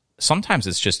sometimes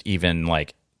it's just even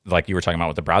like you were talking about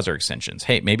with the browser extensions.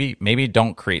 Hey, maybe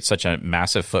don't create such a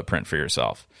massive footprint for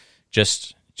yourself.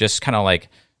 Just kind of like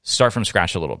start from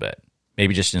scratch a little bit.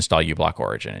 Maybe just install uBlock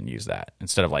Origin and use that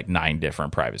instead of like 9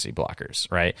 different privacy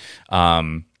blockers, right?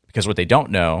 Because what they don't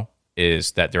know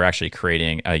is that they're actually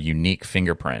creating a unique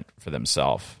fingerprint for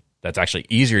themselves that's actually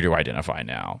easier to identify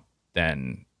now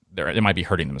than they might be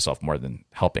hurting themselves more than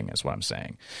helping, is what I'm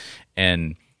saying.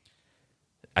 And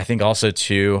I think also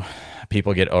too,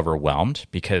 people get overwhelmed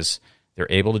because they're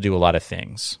able to do a lot of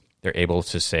things. They're able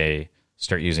to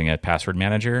start using a password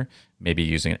manager, maybe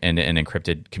using an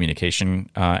encrypted communication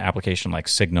application like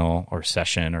Signal or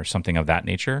Session or something of that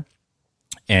nature.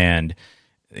 And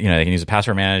they can use a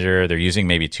password manager. They're using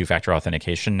maybe 2-factor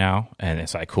authentication now, and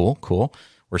it's like cool.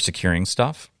 We're securing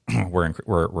stuff.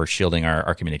 we're shielding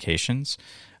our communications,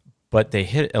 but they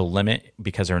hit a limit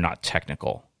because they're not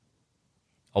technical.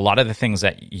 A lot of the things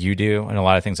that you do and a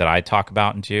lot of things that I talk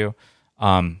about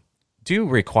and do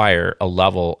require a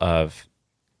level of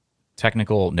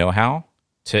technical know-how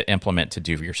to implement to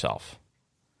do yourself.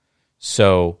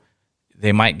 So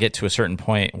they might get to a certain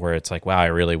point where it's like, wow, I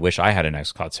really wish I had an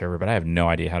xCloud server, but I have no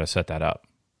idea how to set that up.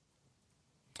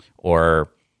 Or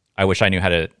I wish I knew how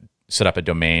to set up a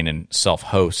domain and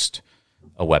self-host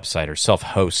a website or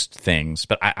self-host things,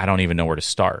 but I don't even know where to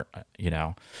start,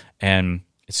 And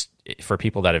it's for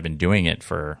people that have been doing it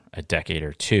for a decade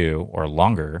or two or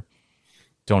longer,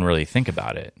 don't really think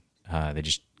about it. They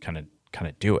just kind of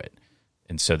do it.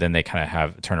 And so then they kind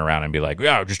of turn around and be like,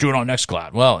 yeah, just do it on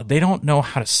Nextcloud. Well, they don't know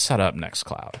how to set up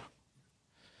Nextcloud.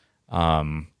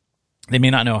 They may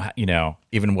not know,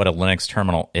 even what a Linux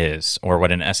terminal is or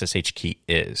what an SSH key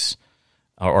is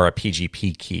or a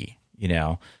PGP key,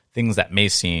 things that may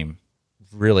seem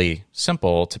really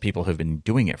simple to people who've been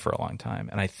doing it for a long time.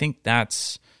 And I think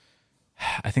there's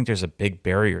a big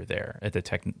barrier there at the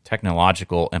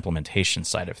technological implementation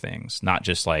side of things. Not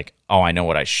just like, oh, I know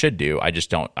what I should do. I just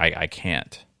don't, I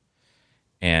can't.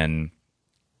 And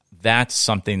that's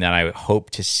something that I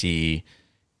hope to see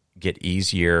get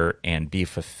easier and be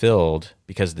fulfilled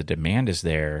because the demand is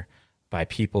there by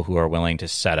people who are willing to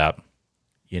set up,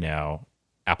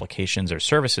 applications or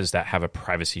services that have a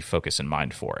privacy focus in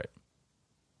mind for it,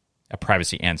 a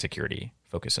privacy and security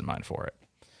focus in mind for it.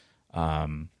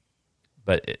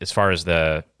 But as far as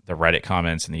the Reddit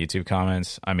comments and the YouTube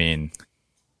comments, I mean,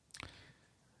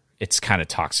 it's kind of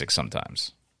toxic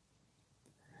sometimes.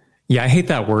 Yeah, I hate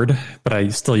that word, but I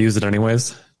still use it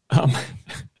anyways.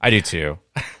 I do too.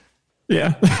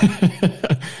 Yeah.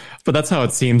 But that's how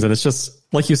it seems. And it's just,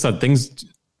 like you said, things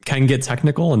can get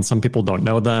technical and some people don't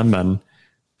know them. And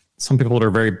some people are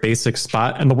a very basic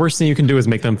spot. And the worst thing you can do is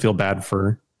make them feel bad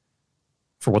for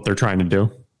what they're trying to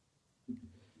do.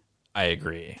 I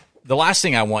agree. The last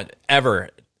thing I want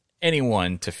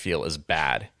anyone to feel is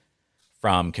bad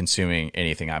from consuming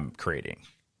anything I'm creating.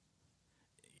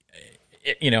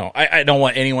 I don't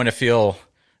want anyone to feel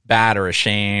bad or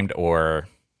ashamed or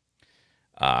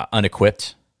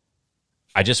unequipped.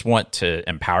 I just want to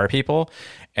empower people.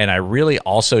 And I really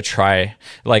also try,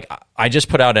 like, I just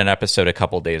put out an episode a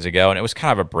couple days ago, and it was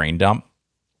kind of a brain dump.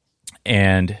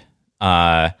 And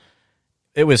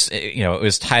it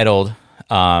was titled,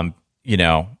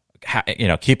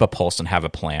 keep a pulse and have a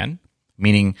plan,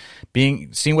 meaning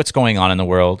seeing what's going on in the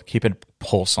world, keep a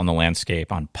pulse on the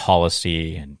landscape, on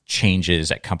policy and changes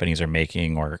that companies are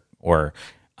making or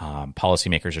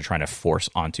policymakers are trying to force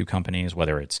onto companies,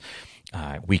 whether it's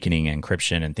weakening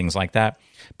encryption and things like that.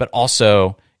 But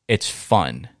also, it's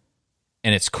fun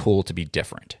and it's cool to be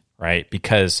different, right?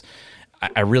 Because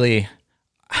I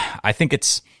think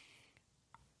it's,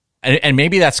 and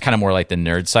maybe that's kind of more like the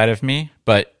nerd side of me,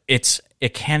 but it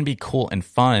can be cool and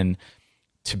fun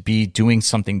to be doing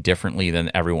something differently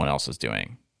than everyone else is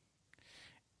doing.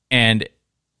 And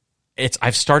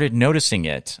I've started noticing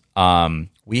it.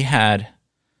 We had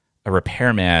a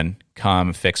repairman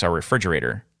come fix our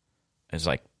refrigerator. It was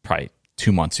like probably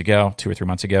 2 or 3 months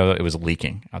ago. It was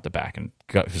leaking out the back, and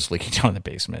it was leaking down in the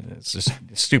basement. It's just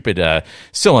a stupid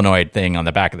solenoid thing on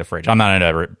the back of the fridge. I'm not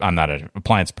an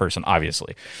appliance person,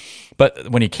 obviously, but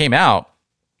when he came out,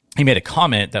 he made a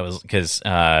comment that was because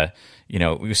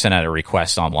we sent out a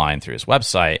request online through his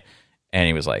website, and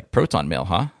he was like, "Proton mail,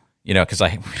 huh?" Because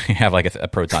I have like a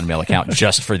Proton mail account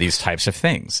just for these types of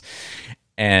things.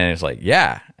 And it's like,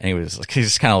 yeah. And he's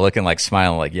just kind of looking like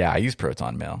smiling, like, yeah, I use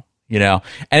Proton mail, and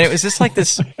it was just like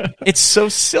this, it's so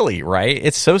silly, right?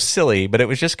 It's so silly, but it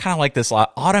was just kind of like this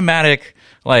automatic,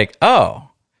 like, oh,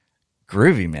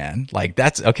 groovy, man. Like,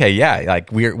 that's okay. Yeah.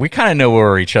 Like we kind of know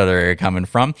where each other are coming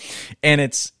from. And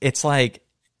it's like,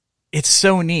 it's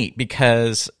so neat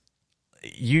because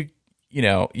you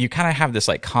kind of have this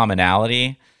like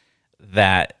commonality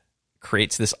that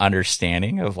creates this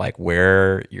understanding of like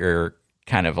where you're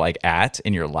kind of like at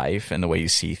in your life and the way you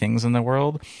see things in the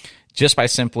world, just by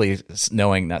simply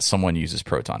knowing that someone uses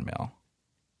Proton mail.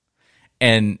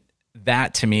 And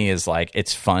that to me is like,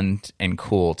 it's fun and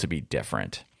cool to be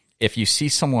different. If you see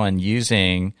someone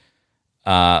using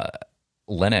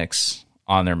Linux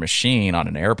on their machine on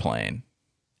an airplane,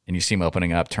 and you see them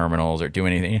opening up terminals or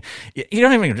doing anything,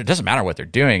 it doesn't matter what they're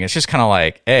doing. It's just kind of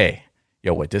like, hey,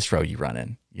 yo, what distro you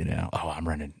running? Oh, I'm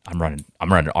running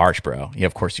Arch, bro. Yeah,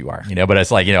 of course you are. But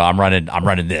it's like, I'm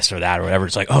running this or that or whatever.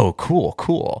 It's like, oh,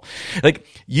 cool. Like,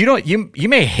 you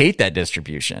may hate that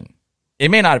distribution. It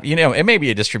may not, it may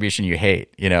be a distribution you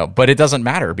hate, but it doesn't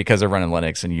matter because they're running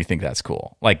Linux and you think that's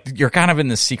cool. Like, you're kind of in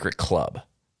the secret club.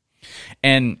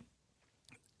 And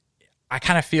I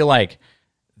kind of feel like,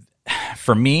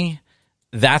 for me,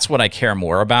 that's what I care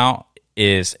more about,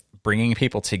 is bringing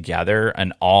people together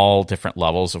on all different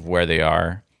levels of where they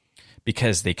are,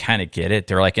 because they kind of get it.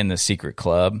 They're like in the secret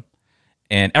club,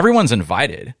 and everyone's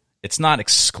invited. It's not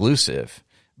exclusive,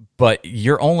 but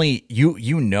you're only,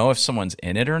 if someone's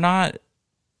in it or not,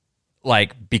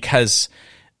 like, because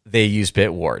they use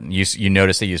Bitwarden. You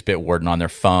notice they use Bitwarden on their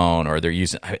phone, or they're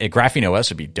using Graphene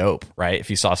OS would be dope, right? If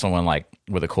you saw someone like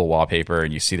with a cool wallpaper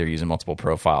and you see they're using multiple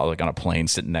profiles, like on a plane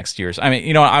sitting next to yours. I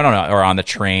mean, I don't know, or on the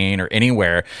train or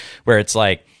anywhere where it's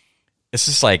like, it's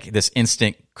just like this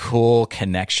instant cool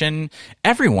connection.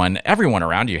 Everyone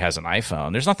around you has an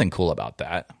iPhone. There's nothing cool about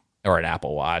that, or an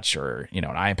Apple Watch, or an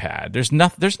iPad. There's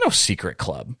no secret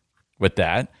club with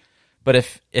that. But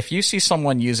if you see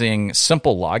someone using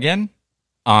simple login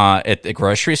at the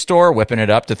grocery store, whipping it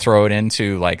up to throw it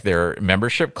into like their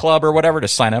membership club or whatever to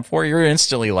sign up for, you're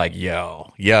instantly like,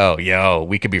 yo,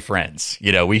 we could be friends.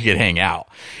 We could hang out.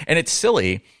 And it's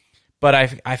silly, but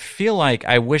I feel like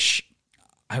I wish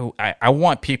I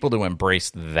want people to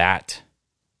embrace that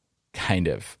kind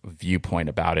of viewpoint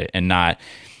about it, and not,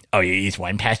 oh, you use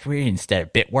 1Password instead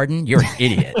of Bitwarden? You're an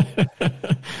idiot.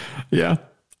 Yeah.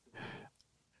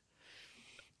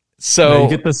 So you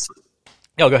get this.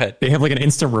 Oh, go ahead. They have like an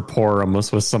instant rapport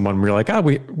almost with someone. We're like,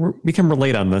 we can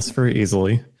relate on this very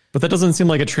easily. But that doesn't seem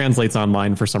like it translates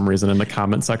online for some reason in the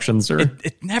comment sections, or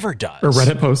it never does. Or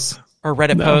Reddit posts.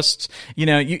 Posts.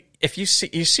 If you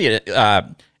see it,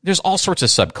 there's all sorts of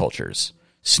subcultures,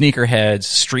 sneakerheads,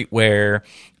 streetwear,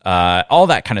 all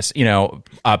that kind of,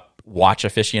 watch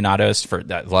aficionados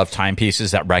that love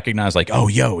timepieces, that recognize like, oh,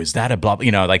 yo, is that a blah,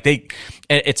 like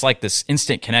it's like this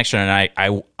instant connection. And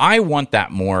I want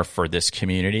that more for this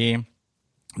community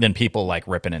than people like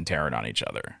ripping and tearing on each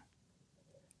other.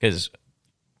 Because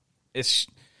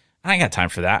I ain't got time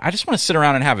for that. I just want to sit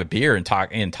around and have a beer and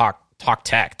talk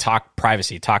tech, talk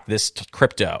privacy, talk this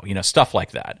crypto, stuff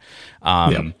like that.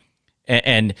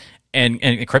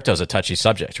 And crypto is a touchy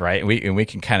subject, right? And we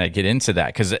can kind of get into that,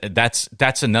 because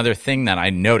that's another thing that I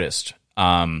noticed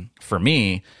for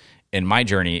me in my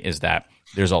journey, is that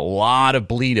there's a lot of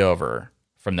bleed over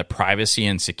from the privacy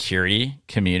and security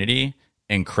community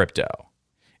in crypto.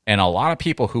 And a lot of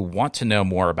people who want to know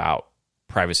more about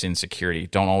privacy and security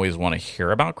don't always want to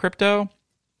hear about crypto.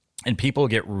 And people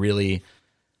get really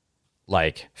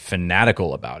like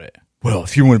fanatical about it. Well,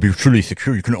 if you want to be truly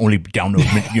secure, you can only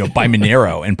download, buy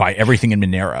Monero and buy everything in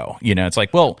Monero. It's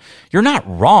like, well, you're not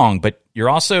wrong, but you're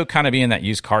also kind of being that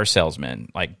used car salesman.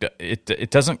 Like,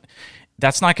 it doesn't,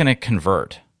 that's not going to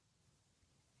convert.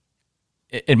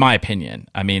 in my opinion.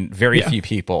 I mean, very few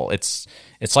people. It's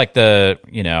like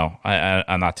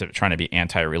I'm not trying to be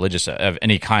anti-religious of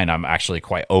any kind. I'm actually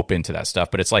quite open to that stuff.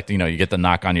 But it's like, you get the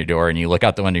knock on your door and you look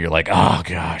out the window. You're like, oh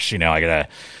gosh,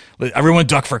 everyone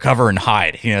duck for cover and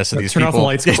hide. So these turn people off the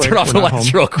lights quick, turn off the lights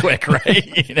home. real quick, right?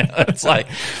 It's like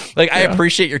I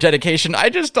appreciate your dedication. I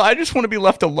just want to be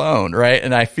left alone, right?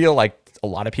 And I feel like a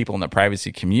lot of people in the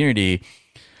privacy community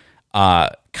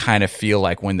kind of feel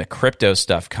like when the crypto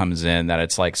stuff comes in, that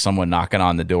it's like someone knocking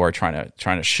on the door trying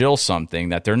to shill something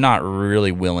that they're not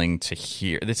really willing to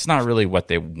hear. It's not really what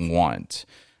they want.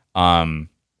 Though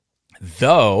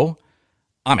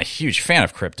I'm a huge fan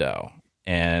of crypto,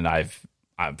 and I've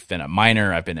been a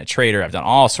miner, I've been a trader, I've done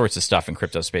all sorts of stuff in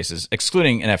crypto spaces,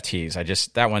 excluding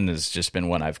NFTs. That one has just been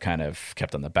one I've kind of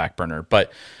kept on the back burner.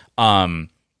 But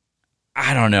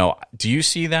I don't know. Do you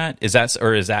see that? Is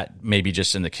that maybe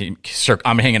just in the circle?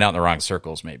 I'm hanging out in the wrong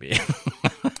circles, maybe.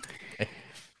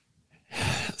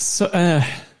 So,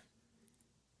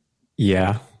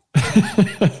 yeah.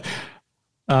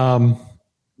 And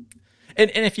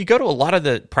if you go to a lot of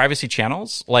the privacy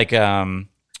channels, like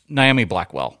Naomi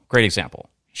Blackwell, great example.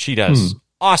 She does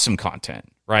awesome content,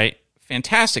 right?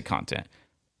 Fantastic content.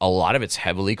 A lot of it's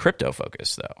heavily crypto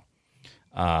focused, though.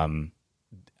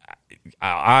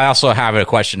 I also have a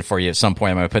question for you at some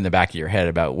point. I'm going to put in the back of your head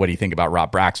about what do you think about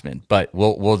Rob Braxman, but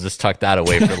we'll just tuck that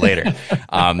away for later.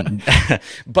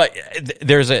 But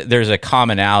there's a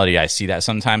commonality. I see that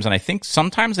sometimes, and I think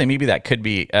sometimes maybe that could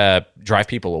be drive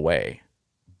people away.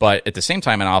 But at the same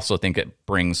time, and I also think it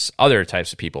brings other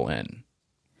types of people in.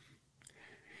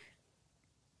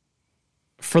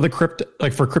 For the crypto,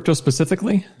 for crypto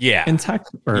specifically, in tech,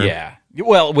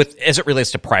 well, as it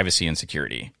relates to privacy and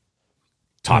security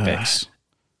topics.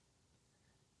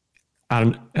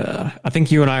 I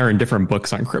think you and I are in different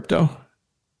books on crypto.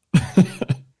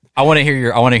 I want to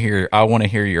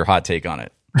hear your hot take on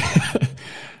it.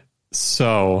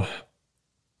 So,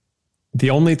 the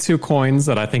only two coins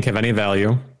that I think have any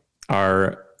value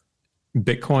are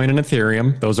Bitcoin and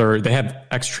Ethereum. They have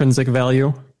extrinsic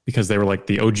value because they were like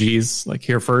the OGs, like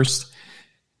here first.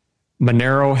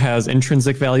 Monero has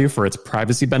intrinsic value for its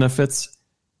privacy benefits.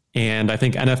 And I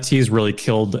think NFTs really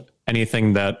killed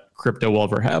anything that crypto will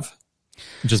ever have,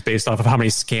 just based off of how many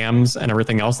scams and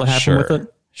everything else that happened with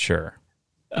it. Sure.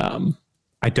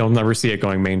 I don't ever see it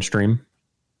going mainstream.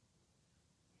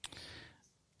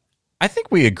 I think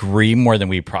we agree more than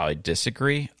we probably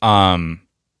disagree. I'm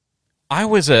not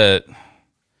a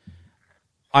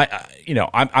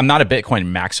Bitcoin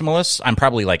maximalist. I'm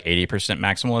probably like 80%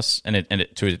 maximalist, and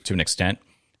to an extent.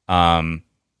 I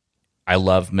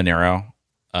love Monero.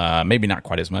 Maybe not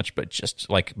quite as much, but just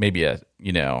like maybe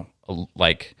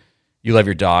like you love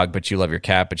your dog, but you love your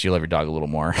cat, but you love your dog a little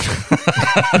more.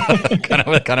 kind of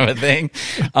a thing.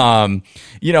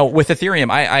 With Ethereum,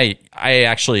 I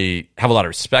actually have a lot of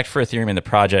respect for Ethereum and the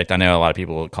project. I know a lot of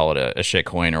people call it a shit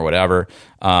coin or whatever.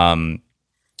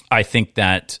 I think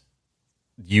that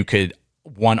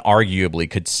one arguably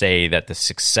could say that the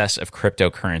success of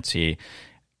cryptocurrency,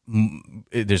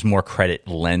 there's more credit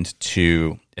lent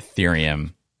to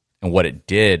Ethereum and what it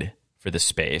did for the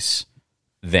space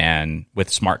than with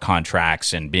smart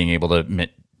contracts and being able to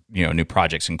mint, new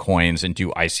projects and coins and do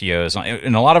ICOs.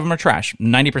 And a lot of them are trash.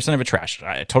 90% of it trash.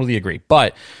 I totally agree.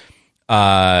 But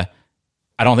I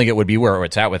don't think it would be where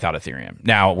it's at without Ethereum.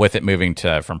 Now, with it moving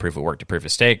from proof of work to proof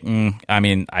of stake,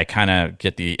 I kind of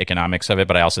get the economics of it,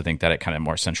 but I also think that it kind of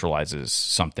more centralizes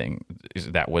something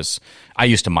that was. I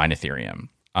used to mine Ethereum.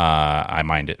 I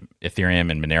mined Ethereum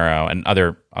and Monero and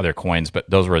other coins, but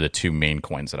those were the two main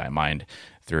coins that I mined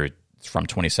from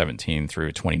 2017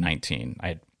 through 2019. I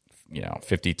had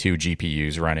 52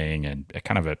 GPUs running and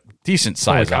kind of a decent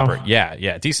size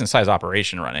decent size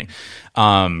operation running.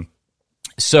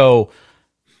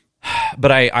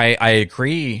 But I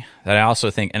agree that I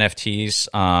also think NFTs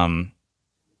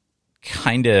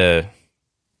kind of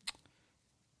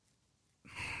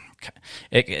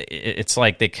it's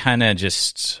like they kind of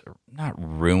just not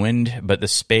ruined but the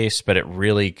space, but it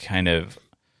really kind of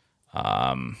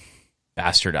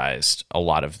bastardized a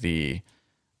lot of the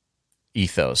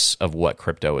ethos of what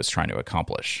crypto is trying to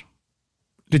accomplish.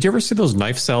 Did you ever see those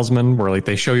knife salesmen where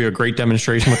they show you a great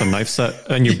demonstration with a knife set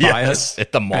and you buy it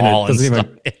at the mall and stuff?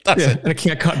 And it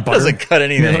can't cut butter. Doesn't cut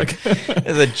anything.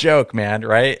 It's a joke, man,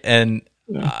 right? And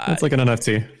it's like an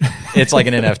NFT. It's like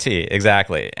an NFT,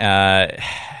 exactly.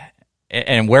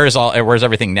 And where's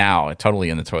everything now? Totally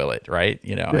in the toilet, right?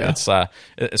 It's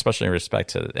especially in respect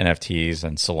to NFTs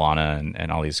and Solana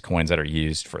and all these coins that are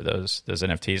used for those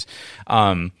NFTs.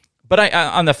 But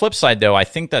on the flip side, though, I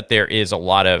think that there is a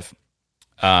lot of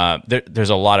there's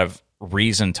a lot of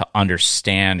reason to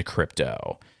understand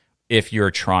crypto if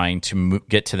you're trying to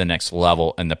get to the next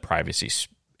level in the privacy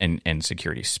and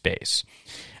security space.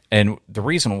 And the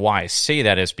reason why I say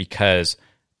that is because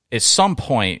at some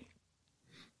point,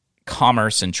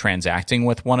 commerce and transacting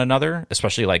with one another,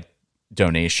 especially like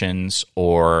donations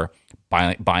or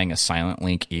buying a silent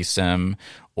link eSIM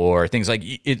or things like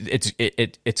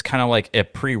it's kind of like a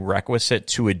prerequisite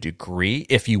to a degree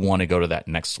if you want to go to that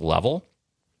next level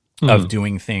of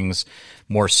doing things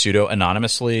more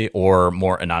pseudo-anonymously or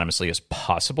more anonymously as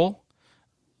possible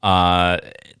to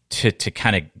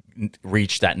kind of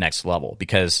reach that next level.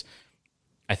 Because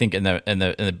I think in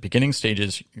the beginning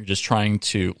stages, you're just trying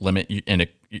to limit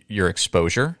your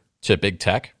exposure to big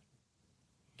tech.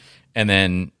 And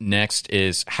then next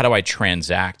is, how do I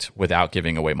transact without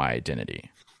giving away my identity?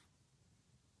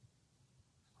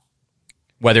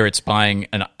 Whether it's buying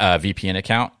a VPN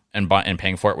account and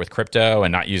paying for it with crypto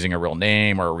and not using a real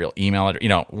name or a real email,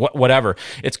 whatever.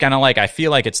 It's kind of like, I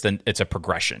feel like it's a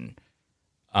progression.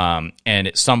 And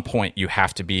at some point you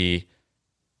have to be,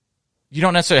 you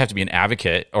don't necessarily have to be an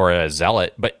advocate or a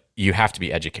zealot, but you have to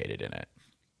be educated in it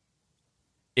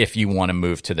if you want to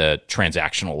move to the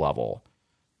transactional level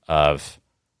of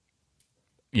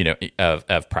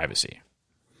privacy.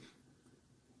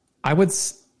 I would,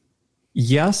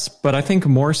 yes, but I think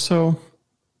more so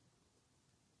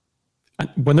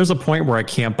when there's a point where I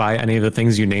can't buy any of the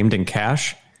things you named in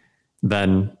cash,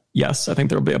 then yes, I think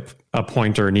there'll be a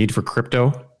point or a need for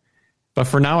crypto. But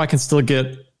for now, I can still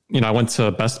get, I went to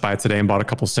Best Buy today and bought a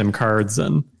couple SIM cards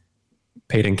and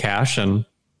paid in cash, and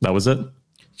that was it.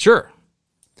 Sure.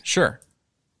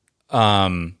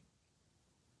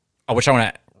 Which I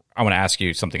want to ask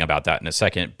you something about that in a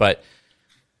second, but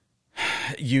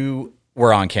you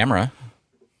were on camera.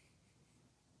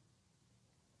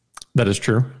 That is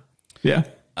true. Yeah.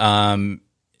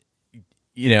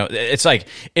 It's like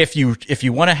if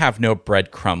you want to have no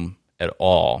breadcrumb at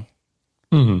all,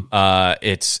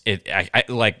 that's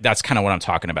kind of what I'm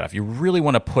talking about. If you really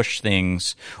want to push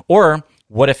things, or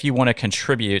what if you want to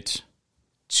contribute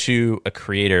to a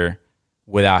creator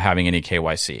without having any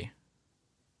KYC?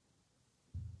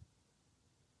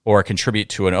 Or contribute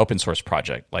to an open source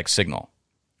project like Signal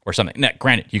or something. Now,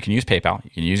 granted, you can use PayPal,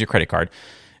 you can use your credit card.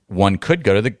 One could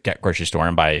go to the grocery store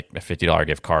and buy a $50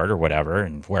 gift card or whatever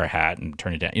and wear a hat and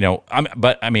turn it down.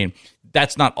 But I mean,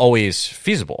 that's not always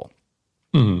feasible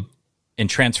in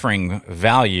transferring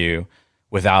value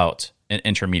without an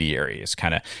intermediary is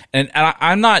kind of, and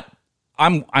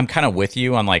I'm kind of with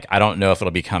you on, like, I don't know if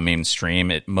it'll become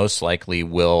mainstream. It most likely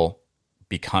will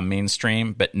become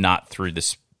mainstream, but not through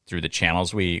the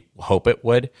channels we hope it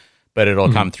would, but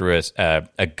it'll come through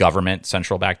a government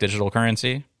central bank digital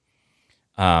currency,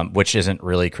 which isn't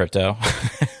really crypto.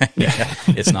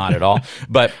 It's not at all.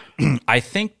 But I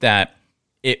think that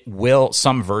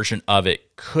some version of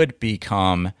it could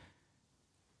become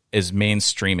as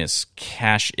mainstream as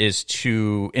cash is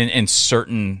in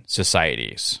certain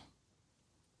societies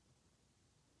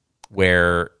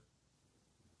where,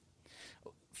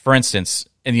 for instance,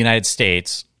 in the United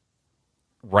States,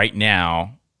 right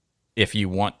now, if you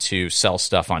want to sell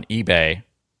stuff on eBay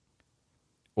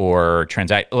or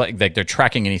transact, like they're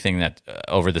tracking anything that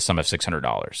over the sum of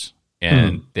 $600,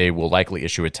 and they will likely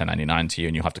issue a 1099 to you,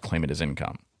 and you'll have to claim it as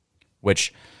income,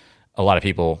 which a lot of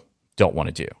people don't want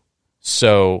to do.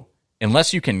 So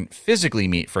unless you can physically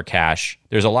meet for cash,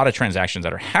 there's a lot of transactions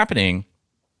that are happening,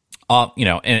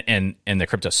 in the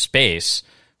crypto space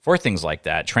for things like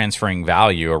that, transferring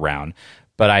value around.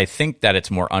 But I think that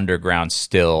it's more underground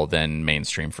still than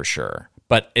mainstream for sure.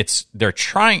 But they're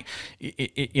trying,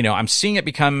 we're seeing it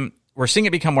become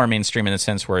more mainstream in the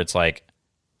sense where it's like,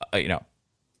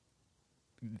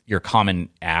 your common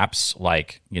apps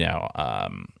like,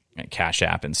 Cash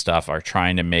App and stuff are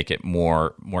trying to make it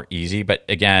more easy. But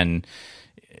again,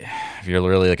 if you're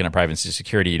really looking at privacy and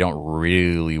security, you don't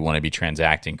really want to be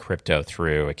transacting crypto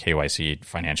through a KYC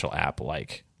financial app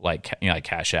like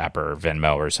Cash App or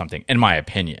Venmo or something, in my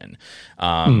opinion.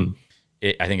 I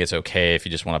think it's okay if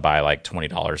you just want to buy like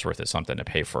 $20 worth of something to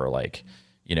pay for, like,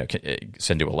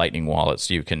 send to a Lightning wallet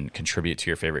so you can contribute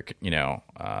to your favorite,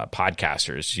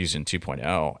 podcasters using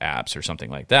 2.0 apps or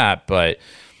something like that. But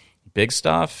big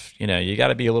stuff, you got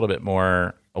to be a little bit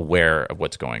more aware of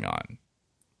what's going on.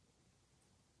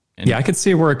 And I could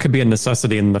see where it could be a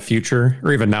necessity in the future,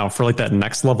 or even now, for like that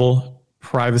next level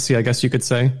privacy, I guess you could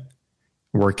say,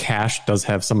 where cash does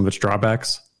have some of its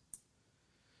drawbacks.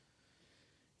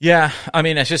 Yeah, I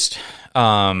mean, it's just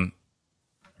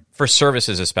for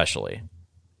services especially.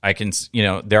 I can,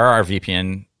 there are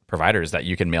VPN providers that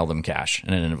you can mail them cash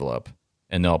in an envelope,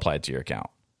 and they'll apply it to your account.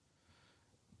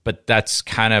 But that's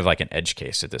kind of like an edge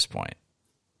case at this point,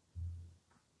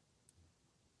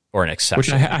 or an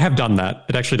exception. Which I have done that.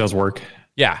 It actually does work.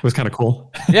 Yeah. It was kind of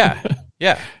cool. Yeah.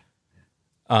 Yeah.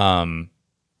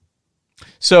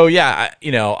 So yeah,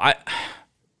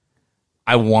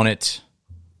 I want it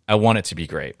to be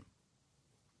great.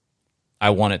 I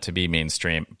want it to be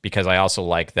mainstream because I also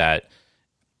like that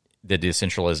the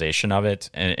decentralization of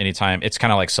it. And anytime it's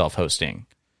kind of like self-hosting,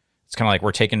 it's kind of like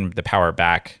we're taking the power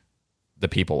back. The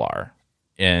people are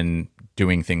in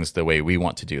doing things the way we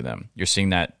want to do them. You're seeing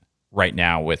that right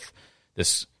now with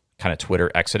this kind of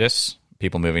Twitter exodus,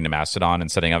 people moving to Mastodon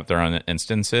and setting up their own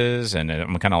instances. And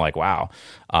I'm kind of like, wow,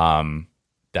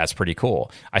 that's pretty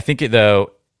cool. I think,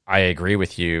 though, I agree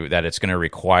with you that it's going to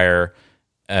require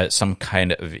some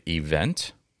kind of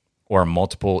event or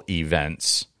multiple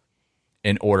events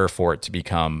in order for it to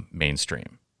become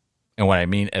mainstream. And when I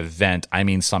mean event, I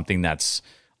mean something that's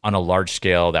on a large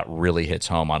scale that really hits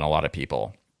home on a lot of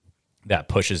people, that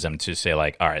pushes them to say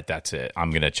like, all right, that's it. I'm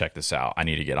going to check this out. I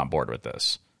need to get on board with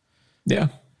this. Yeah.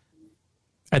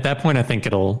 At that point, I think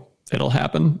it'll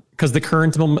happen because the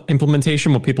current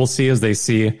implementation, what people see is they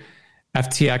see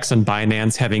FTX and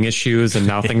Binance having issues and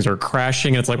now things are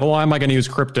crashing. And it's like, well, why am I going to use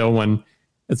crypto when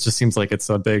it just seems like it's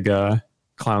a big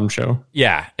clown show?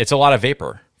 Yeah. It's a lot of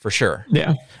vapor for sure.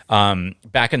 Yeah.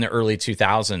 Back in the early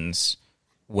 2000s,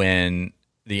 when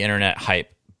the internet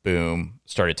hype boom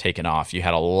started taking off, you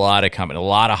had a lot of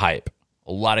hype,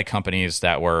 a lot of companies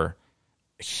that were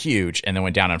huge and then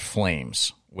went down in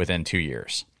flames within 2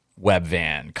 years.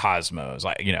 Webvan, Cosmos,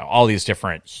 all these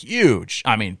different huge,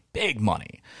 big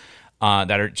money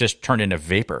that are just turned into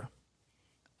vapor.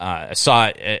 I saw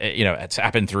it, it's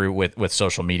happened through with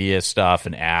social media stuff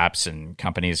and apps and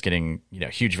companies getting,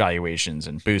 huge valuations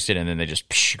and boosted, and then they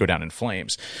just go down in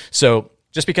flames. So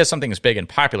just because something is big and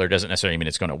popular doesn't necessarily mean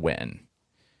it's going to win.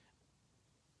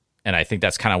 And I think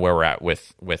that's kind of where we're at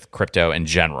with crypto in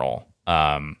general.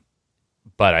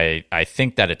 But I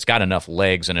think that it's got enough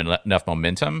legs and enough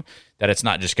momentum that it's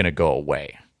not just going to go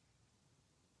away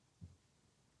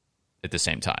at the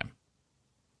same time.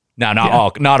 Now,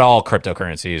 not all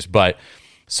cryptocurrencies, but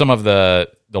some of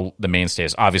the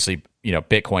mainstays. Obviously,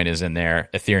 Bitcoin is in there,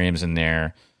 Ethereum's in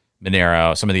there,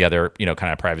 Monero, some of the other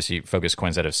kind of privacy focused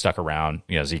coins that have stuck around,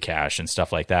 Zcash and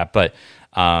stuff like that. But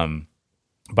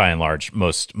by and large,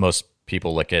 most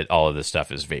people look at all of this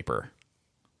stuff as vapor.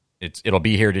 It'll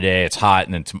be here today. It's hot,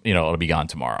 and then it'll be gone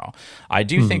tomorrow. I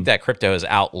do think that crypto has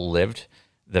outlived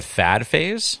the fad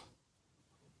phase,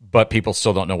 but people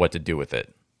still don't know what to do with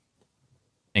it,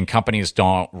 and companies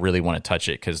don't really want to touch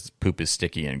it because poop is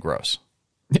sticky and gross,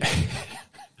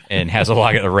 and has a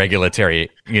lot of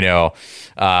regulatory, red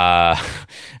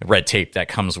tape that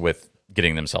comes with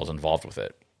getting themselves involved with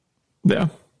it. Yeah,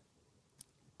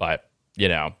 but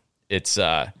it's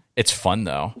fun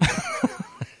though.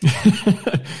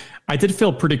 I did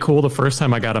feel pretty cool the first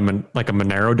time I got a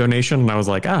Monero donation, and I was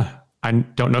like, I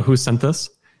don't know who sent this.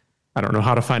 I don't know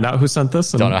how to find out who sent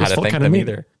this. And don't know how to thank them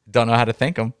either. Don't know how to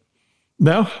thank them.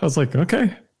 No, I was like,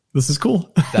 okay, this is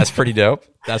cool. That's pretty dope.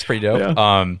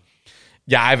 Yeah.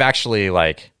 I've actually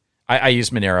I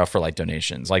use Monero for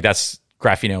donations. That's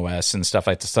Graphene OS and stuff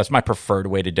like this. That's my preferred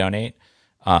way to donate.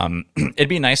 It'd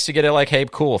be nice to get it hey,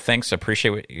 cool, thanks,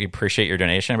 appreciate your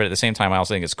donation. But at the same time, I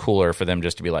also think it's cooler for them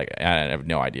just to be I have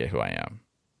no idea who I am.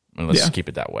 And let's just keep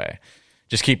it that way.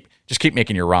 Just keep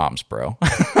making your ROMs, bro.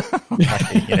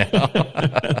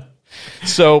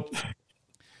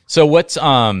 So what's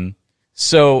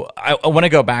so I want to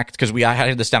go back because I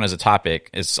had this down as a topic.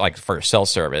 It's for cell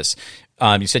service.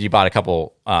 You said you bought a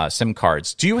couple SIM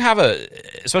cards. Do you have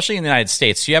especially in the United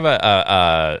States, do you have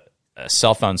a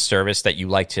cell phone service that you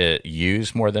like to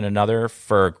use more than another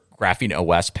for Graphene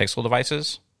OS Pixel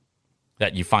devices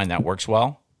that you find that works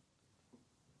well?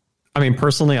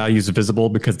 Personally, I use Visible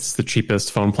because it's the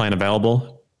cheapest phone plan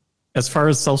available. As far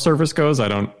as cell service goes, I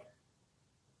don't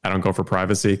go for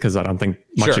privacy because I don't think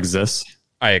much exists.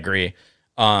 I agree.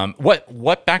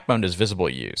 What backbone does Visible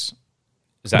use?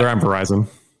 They're on Verizon.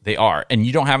 They are. And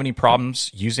you don't have any problems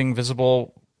using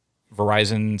Visible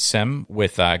Verizon SIM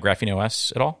with Graphene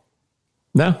OS at all?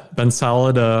 No, been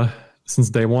solid since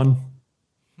day one.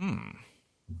 All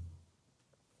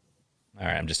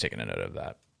right, I'm just taking a note of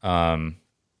that.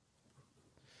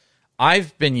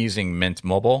 I've been using Mint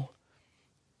Mobile,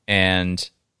 and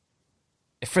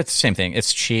for the same thing,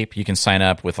 it's cheap. You can sign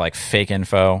up with fake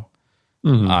info.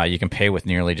 You can pay with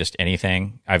nearly just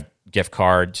anything. I've gift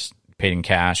cards, paid in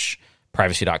cash,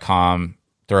 privacy.com,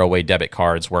 throwaway debit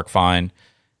cards work fine.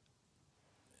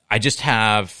 I just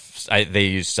they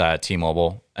use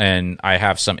T-Mobile, and I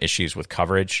have some issues with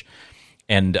coverage.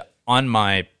 And on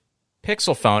my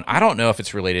Pixel phone, I don't know if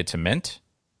it's related to Mint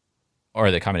or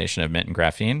the combination of Mint and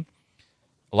graphene.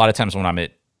 A lot of times when I'm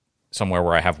at somewhere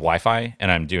where I have Wi-Fi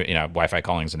and I'm doing, Wi-Fi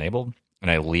calling is enabled, and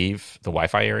I leave the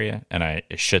Wi-Fi area and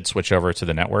it should switch over to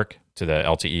the network, to the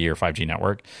LTE or 5G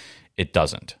network, it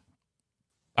doesn't.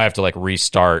 I have to like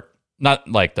restart, not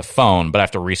like the phone, but I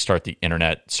have to restart the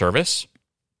internet service.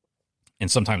 And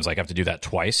sometimes like I have to do that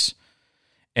twice.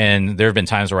 And there have been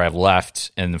times where I've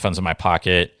left and the phone's in my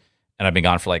pocket and I've been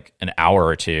gone for like an hour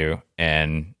or two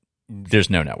and there's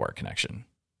no network connection.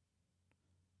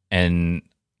 And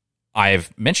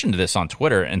I've mentioned this on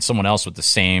Twitter, and someone else with the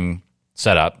same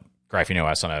setup, Graphene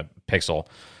OS on a Pixel,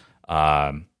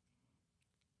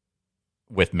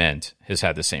 with Mint, has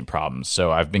had the same problems.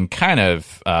 So I've been kind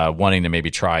of wanting to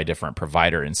maybe try a different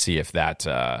provider and see if that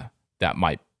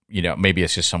might, maybe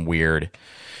it's just some weird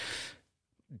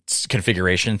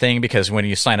configuration thing, because when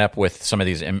you sign up with some of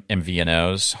these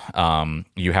MVNOs,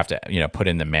 you have to put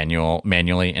in the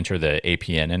manually enter the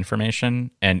APN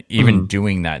information, and even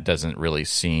doing that doesn't really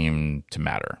seem to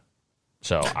matter.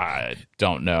 So I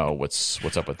don't know what's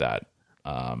up with that.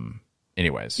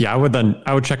 Anyways, yeah,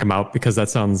 I would check them out, because that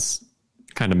sounds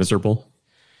kind of miserable.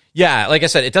 Yeah, like I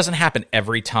said, it doesn't happen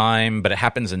every time, but it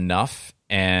happens enough.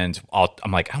 And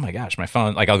I'm like, oh my gosh, my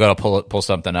phone, like I'll go to pull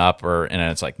something up, and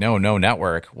it's like, no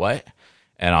network, what?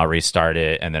 And I'll restart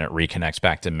it, and then it reconnects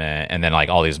back to Mint, and then like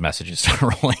all these messages start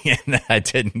rolling in that I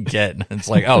didn't get. And it's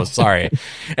like, oh, sorry.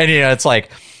 And it's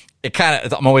like,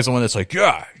 I'm always the one that's like,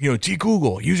 yeah,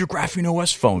 Google, use your Graphene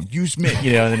OS phone, use Mint,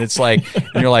 and it's like,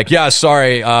 and you're like, yeah,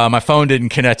 sorry, my phone didn't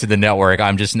connect to the network,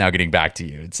 I'm just now getting back to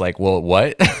you. It's like, well,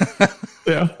 what?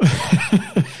 Yeah.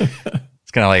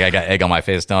 It's kind of like I got egg on my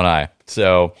face, don't I?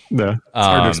 So yeah, it's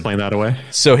hard to explain that away.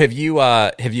 So have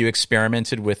you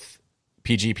experimented with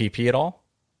PGPP at all?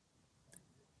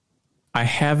 I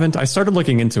haven't. I started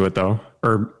looking into it though,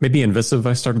 or maybe Invisive.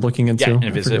 I started looking into. Yeah,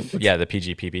 Invisive. Yeah, the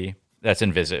PGPP. That's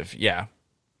Invisive. Yeah.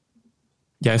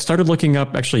 Yeah, I started looking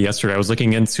up actually yesterday. I was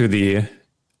looking into the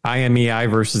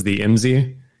IMEI versus the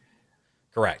IMSI.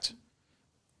 Correct.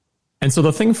 And so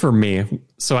the thing for me,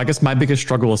 so I guess my biggest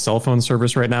struggle with cell phone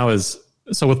service right now is,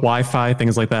 so with Wi-Fi,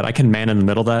 things like that, I can man in the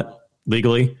middle of that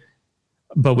legally.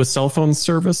 But with cell phone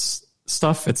service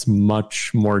stuff, it's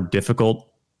much more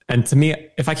difficult. And to me,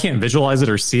 if I can't visualize it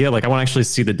or see it, like I want to actually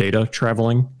see the data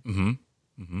traveling. Mm-hmm.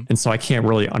 Mm-hmm. And so I can't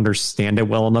really understand it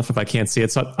well enough if I can't see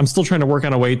it. So I'm still trying to work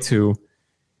on a way to,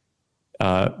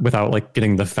 without like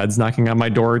getting the feds knocking on my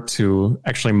door, to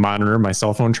actually monitor my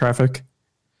cell phone traffic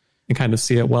and kind of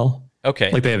see it well.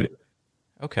 Okay. Like they have.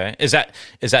 Okay. Is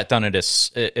that done at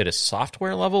a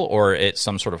software level, or it's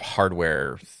some sort of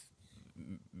hardware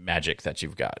magic that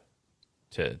you've got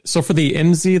to? So for the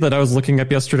IMSI that I was looking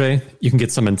up yesterday, you can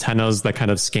get some antennas that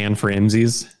kind of scan for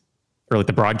IMSIs, or like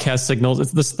the broadcast signals.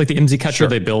 It's this like the IMSI catcher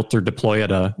they built or deploy at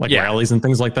rallies and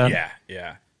things like that. Yeah.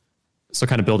 Yeah. So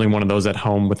kind of building one of those at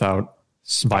home without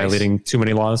violating too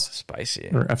many laws. Spicy.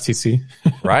 Or FTC.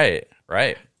 Right.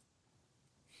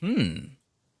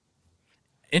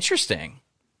 Interesting.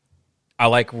 I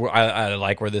like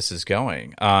where this is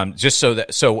going. Just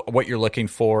so what you're looking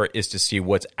for is to see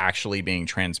what's actually being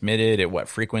transmitted at what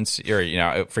frequency,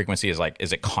 or frequency is like,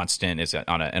 is it constant? Is it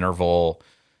on an interval?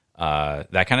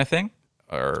 That kind of thing.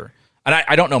 And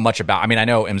I don't know much about. I mean, I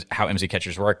know how IMSI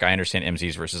catchers work. I understand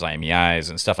IMSIs versus IMEIs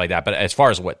and stuff like that. But as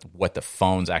far as what the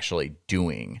phone's actually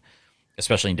doing,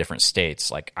 especially in different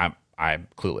states, like I'm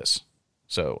clueless.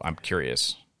 So I'm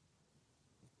curious.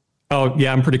 Oh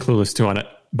yeah, I'm pretty clueless too on it.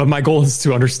 But my goal is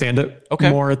to understand it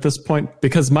more at this point,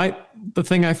 because the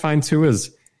thing I find too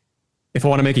is, if I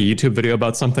want to make a YouTube video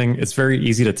about something, it's very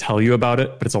easy to tell you about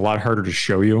it, but it's a lot harder to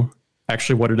show you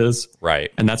actually what it is.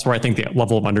 Right. And that's where I think the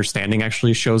level of understanding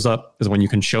actually shows up, is when you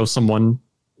can show someone,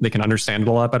 they can understand it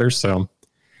a lot better. So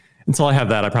until I have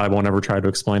that, I probably won't ever try to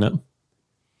explain it.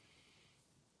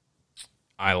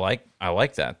 I like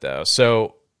that though.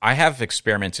 So I have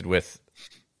experimented with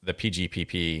the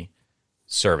PGPP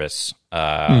service,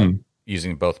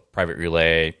 using both private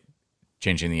relay,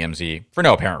 changing the MZ for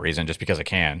no apparent reason, just because I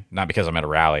can, not because I'm at a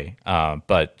rally,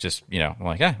 but just I'm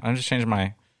like, yeah, I'm just changing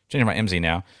my MZ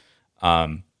now.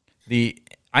 The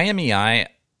IMEI.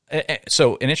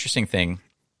 So an interesting thing,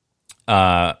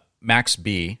 Max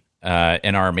B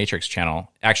in our Matrix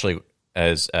channel actually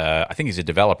is I think he's a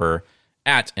developer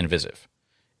at Invisive,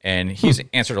 and he's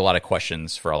answered a lot of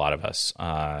questions for a lot of us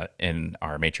in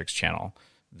our Matrix channel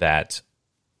that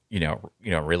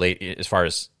relate as far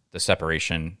as the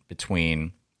separation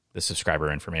between the subscriber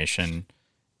information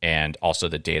and also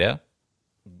the data,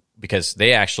 because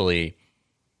they actually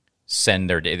send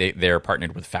their data. They're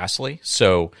partnered with Fastly,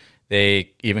 so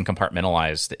They even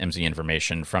compartmentalize the MZ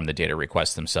information from the data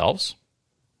requests themselves,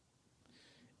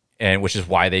 and which is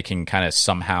why they can kind of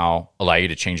somehow allow you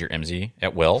to change your MZ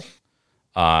at will,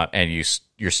 and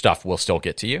your stuff will still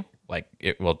get to you, like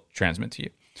it will transmit to you.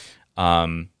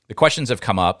 The questions have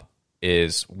come up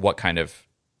is what kind of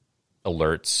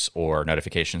alerts or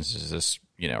notifications does this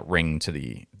ring to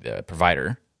the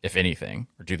provider, if anything,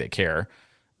 or do they care?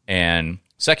 And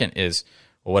second is,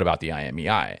 well, what about the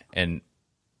IMEI? And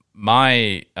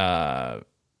my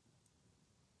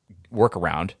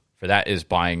workaround for that is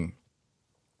buying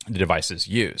the devices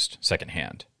used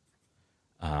secondhand.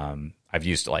 I've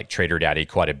used like Trader Daddy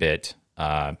quite a bit.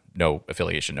 No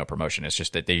affiliation, no promotion. It's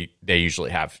just that they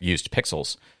usually have used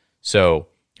Pixels,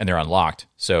 and they're unlocked.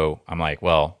 So I'm like,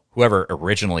 well, whoever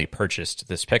originally purchased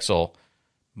this Pixel,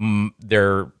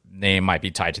 their name might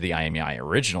be tied to the IMEI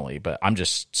originally, but I'm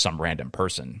just some random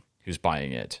person who's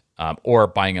buying it, or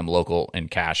buying them local in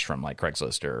cash from like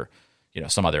Craigslist or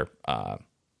some other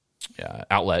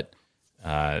outlet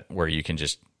where you can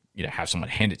just have someone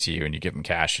hand it to you and you give them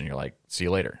cash and you're like, see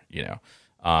you later.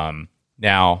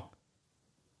 Now,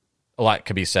 a lot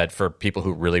could be said for people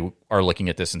who really are looking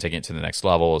at this and taking it to the next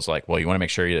level. Is like, well, you want to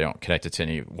make sure you don't connect it to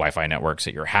any Wi-Fi networks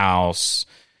at your house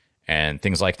and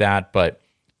things like that. But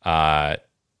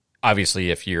obviously,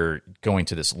 if you're going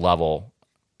to this level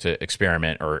to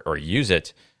experiment or use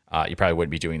it, you probably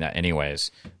wouldn't be doing that anyways.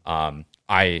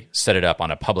 I set it up on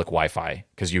a public Wi-Fi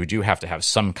because you do have to have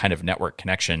some kind of network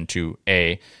connection to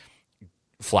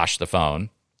flash the phone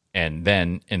and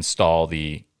then install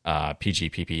the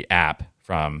PGPP app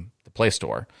from the Play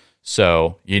Store.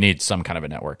 So you need some kind of a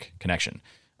network connection.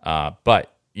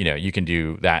 But you can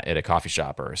do that at a coffee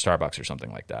shop or a Starbucks or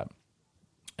something like that.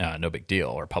 No big deal,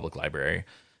 or public library.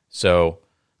 So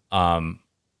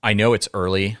I know it's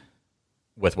early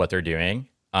with what they're doing,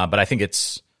 but I think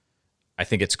it's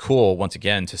cool once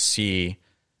again to see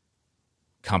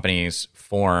companies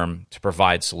form to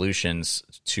provide solutions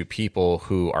to people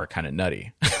who are kind of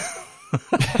nutty.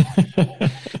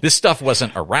 This stuff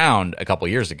wasn't around a couple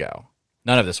years ago.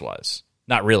 None of this was.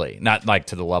 Not really. Not like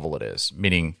to the level it is.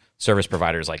 Meaning service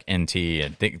providers like NT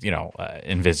and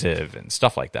Invisive and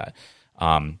stuff like that.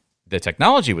 The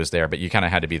technology was there, but you kind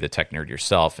of had to be the tech nerd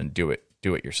yourself and do it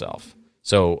yourself.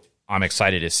 So I'm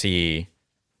excited to see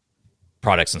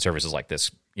products and services like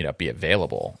this, be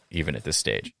available even at this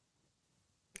stage.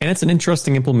 And it's an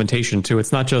interesting implementation too.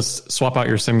 It's not just swap out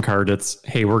your SIM card. It's,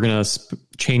 hey, we're going to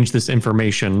change this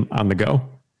information on the go.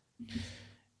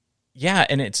 Yeah,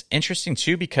 and it's interesting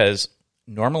too because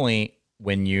normally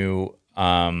when you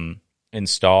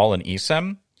install an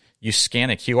eSIM, you scan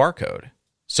a QR code.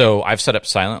 So I've set up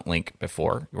Silent Link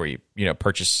before, where you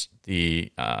purchase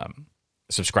the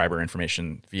subscriber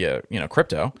information via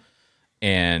crypto,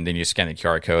 and then you scan the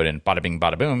QR code, and bada bing,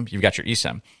 bada boom, you've got your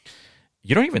eSIM.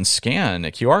 You don't even scan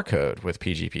a QR code with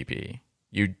PGPP.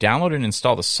 You download and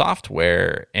install the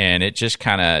software, and it just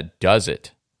kind of does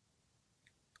it.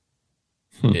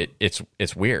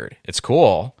 It's weird. It's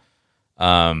cool,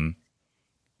 but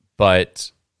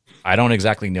I don't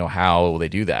exactly know how they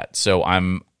do that. So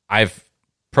I've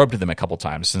probed them a couple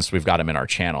times since we've got them in our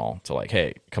channel to like,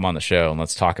 hey, come on the show and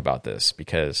let's talk about this,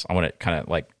 because I want to kind of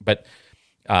like, but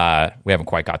we haven't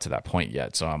quite got to that point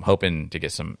yet. So I'm hoping to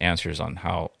get some answers on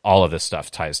how all of this stuff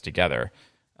ties together.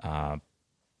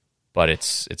 But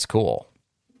it's cool.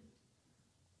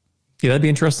 Yeah, that'd be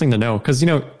interesting to know. Because,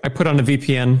 I put on a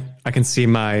VPN, I can see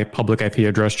my public IP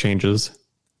address changes.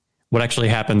 What actually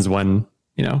happens when,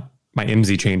 my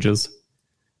MZ changes.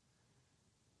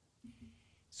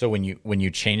 So when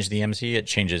you change the MZ, it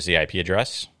changes the IP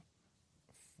address?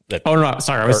 No,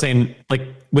 sorry. I was saying, like,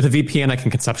 with a VPN, I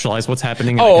can conceptualize what's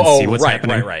happening. And I can see what's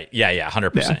happening. Right. Yeah,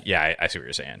 100%. Yeah, I see what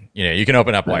you're saying. You can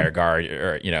open up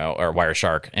WireGuard or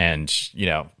Wireshark and,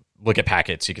 look at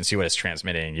packets. You can see what it's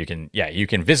transmitting. You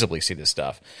can visibly see this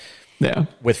stuff. Yeah.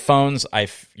 With phones,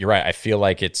 you're right. I feel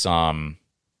like it's all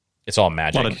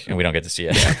magic and we don't get to see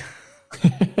it.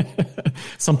 Yeah.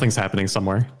 Something's happening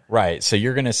somewhere. Right. So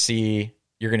you're going to see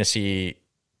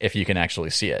if you can actually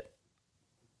see it.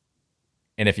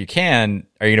 And if you can,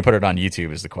 are you going to put it on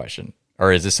YouTube is the question.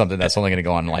 Or is this something that's only going to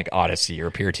go on like Odyssey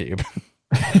or PeerTube?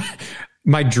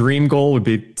 My dream goal would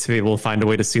be to be able to find a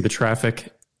way to see the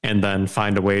traffic and then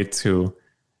find a way to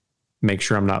make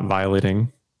sure I'm not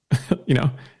violating,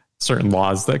 certain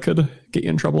laws that could get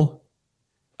you in trouble.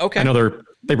 Okay. I know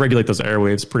they regulate those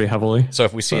airwaves pretty heavily. So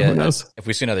if we see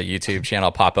another YouTube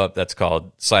channel pop up that's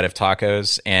called Side of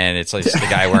Tacos, and it's like just the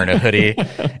guy wearing a hoodie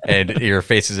and your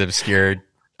face is obscured,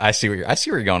 I see where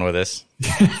you're going with this.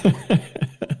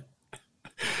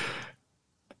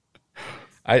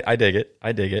 I dig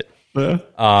it.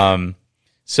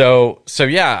 So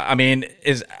yeah, I mean,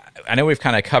 I know we've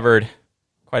kind of covered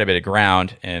quite a bit of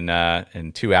ground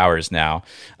in 2 hours now.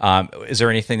 Is there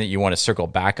anything that you want to circle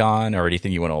back on, or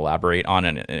anything you want to elaborate on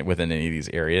within any of these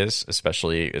areas,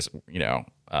 especially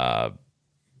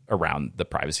around the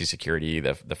privacy, security,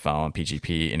 the phone,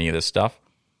 PGP, any of this stuff?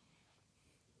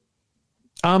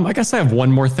 I guess I have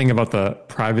one more thing about the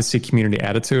privacy community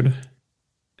attitude.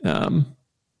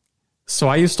 So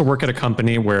I used to work at a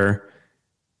company where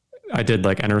I did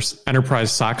like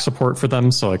enterprise SOC support for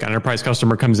them. So like an enterprise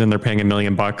customer comes in, they're paying $1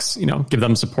 million, give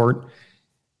them support.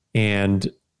 And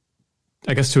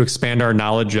I guess to expand our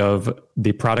knowledge of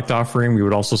the product offering, we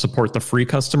would also support the free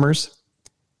customers.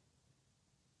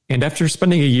 And after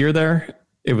spending a year there,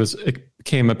 it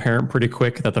became apparent pretty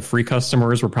quick that the free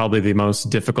customers were probably the most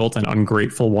difficult and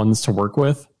ungrateful ones to work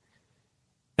with.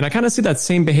 And I kind of see that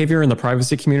same behavior in the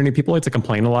privacy community. People like to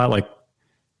complain a lot, like,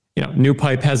 new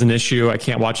pipe has an issue. I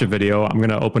can't watch a video. I'm going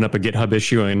to open up a GitHub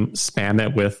issue and spam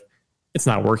it with, it's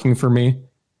not working for me.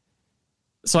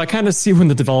 So I kind of see when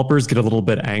the developers get a little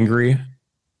bit angry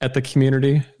at the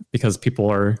community because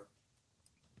people are,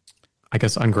 I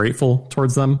guess, ungrateful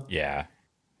towards them. Yeah.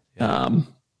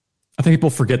 I think people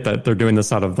forget that they're doing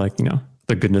this out of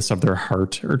the goodness of their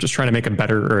heart, or just trying to make a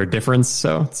better or a difference.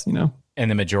 So it's,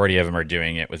 And the majority of them are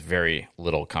doing it with very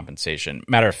little compensation.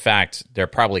 Matter of fact, they're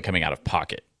probably coming out of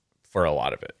pocket for a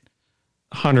lot of it.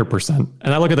 100%.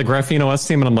 And I look at the Graphene OS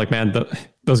team and I'm like, man,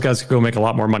 those guys could go make a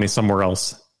lot more money somewhere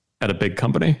else at a big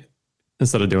company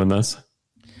instead of doing this.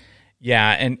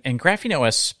 Yeah, and Graphene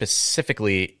OS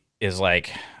specifically is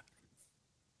like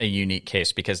a unique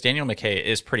case because Daniel McKay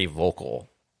is pretty vocal,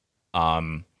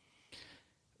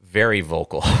 very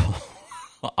vocal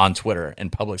on Twitter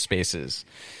and public spaces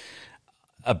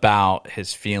about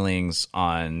his feelings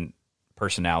on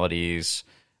personalities.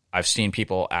 I've seen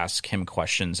people ask him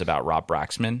questions about Rob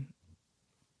Braxman,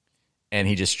 and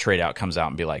he just straight out comes out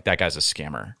and be like, that guy's a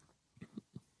scammer.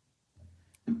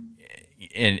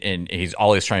 And he's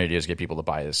all he's trying to do is get people to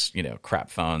buy his, crap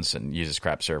phones and use his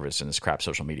crap service and his crap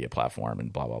social media platform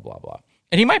and blah, blah, blah, blah.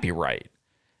 And he might be right.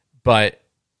 But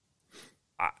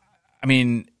I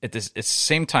mean, at the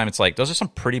same time, it's like, those are some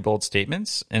pretty bold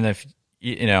statements. And if,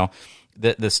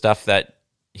 the stuff that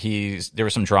there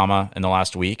was some drama in the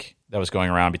last week that was going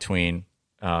around between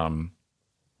Daniel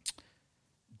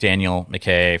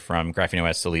McKay from Graphene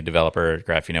OS, the lead developer at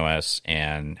Graphene OS,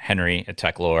 and Henry at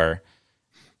TechLore,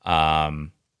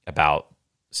 about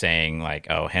saying like,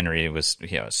 oh, Henry was,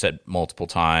 said multiple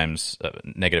times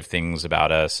negative things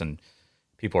about us. And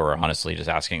people were honestly just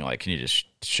asking like, can you just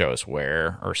show us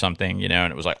where or something,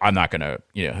 and it was like, I'm not going to,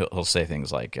 he'll say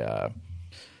things like,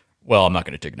 well, I'm not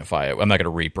going to dignify it. I'm not going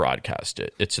to rebroadcast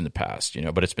it. It's in the past,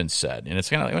 but it's been said. And it's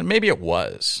kind of like, maybe it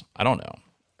was. I don't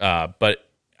know. But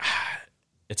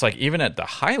it's like, even at the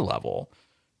high level,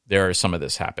 there is some of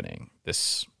this happening,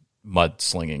 this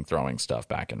mudslinging, throwing stuff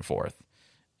back and forth.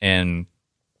 And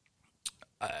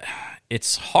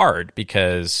it's hard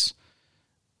because,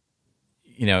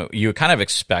 you kind of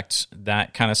expect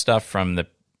that kind of stuff from the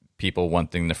people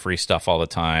wanting the free stuff all the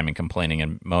time and complaining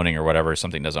and moaning or whatever,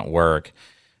 something doesn't work.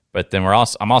 But then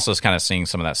I'm also kind of seeing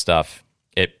some of that stuff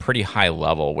at pretty high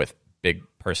level with big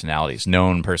personalities,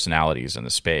 known personalities in the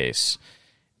space.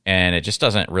 And it just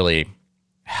doesn't really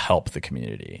help the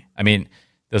community. I mean,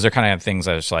 those are kind of things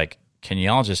I was like, can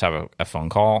you all just have a phone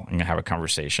call and have a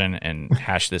conversation and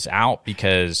hash this out?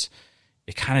 Because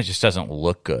it kind of just doesn't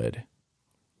look good.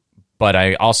 But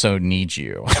I also need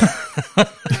you.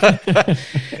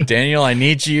 Daniel, I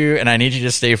need you, and I need you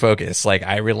to stay focused. Like,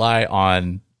 I rely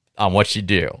on what you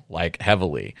do, like,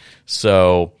 heavily.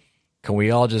 So can we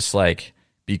all just like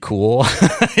be cool,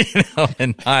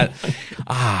 and not,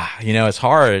 it's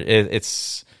hard.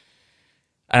 It's,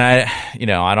 and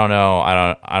I don't know.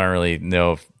 I don't really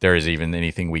know if there is even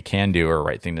anything we can do or a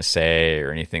right thing to say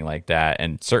or anything like that.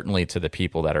 And certainly to the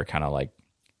people that are kind of like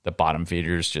the bottom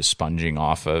feeders, just sponging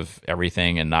off of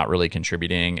everything and not really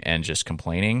contributing and just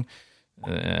complaining.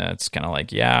 It's kind of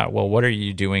like, yeah, well, what are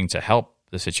you doing to help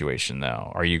the situation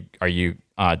though? Are you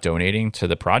donating to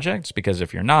the project? Because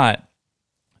if you're not,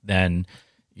 then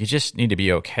you just need to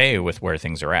be okay with where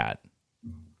things are at.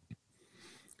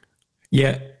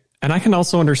 Yeah. And I can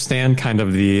also understand kind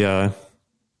of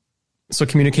so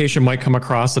communication might come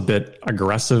across a bit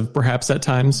aggressive perhaps at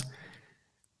times,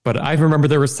 but I remember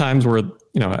there was times where,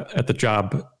 at the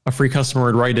job, a free customer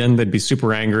would write in, they'd be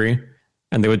super angry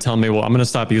and they would tell me, well, I'm going to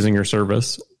stop using your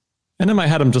service. And in my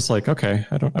head, I'm just like, okay,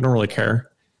 I don't really care.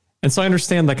 And so I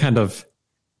understand that kind of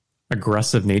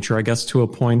aggressive nature, I guess, to a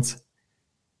point.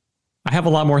 I have a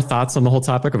lot more thoughts on the whole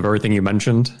topic of everything you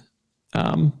mentioned.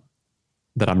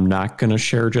 that I'm not going to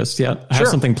share just yet. I have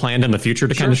something planned in the future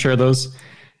to kind of share those.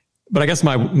 But I guess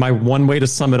my one way to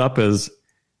sum it up is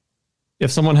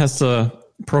if someone has to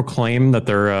proclaim that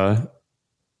they're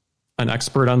an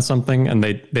expert on something and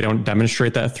they don't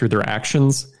demonstrate that through their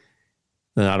actions,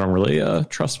 then I don't really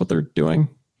trust what they're doing.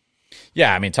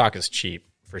 Yeah, I mean, talk is cheap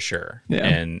for sure. Yeah.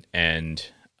 And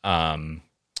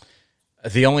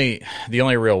the only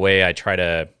real way I try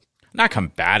to not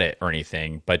combat it or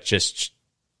anything, but just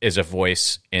is a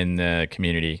voice in the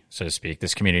community, so to speak.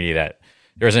 This community that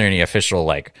there isn't any official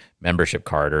like membership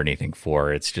card or anything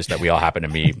for. It's just that we all happen to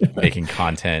be making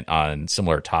content on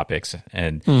similar topics.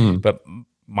 And but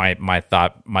my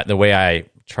thought, the way I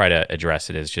try to address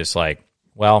it is just like,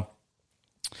 well,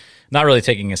 not really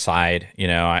taking a side. You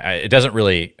know, it doesn't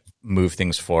really move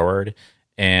things forward,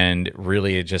 and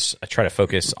really I try to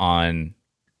focus on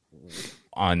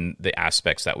the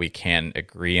aspects that we can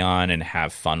agree on and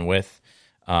have fun with.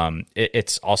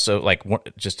 It's also like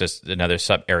just another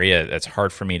sub area that's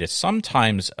hard for me to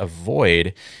sometimes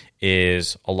avoid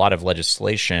is a lot of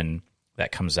legislation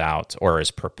that comes out or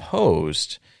is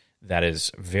proposed that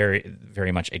is very,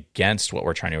 very much against what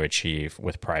we're trying to achieve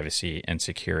with privacy and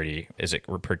security as it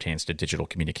pertains to digital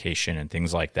communication and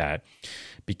things like that,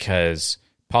 because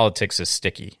politics is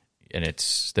sticky and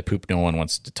it's the poop no one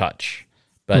wants to touch.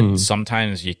 But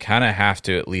sometimes you kind of have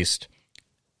to at least,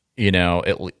 you know,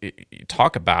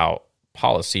 talk about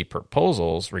policy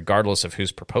proposals, regardless of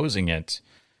who's proposing it,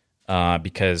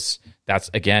 because that's,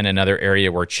 again, another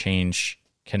area where change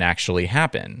can actually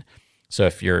happen. So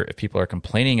if people are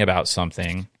complaining about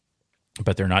something,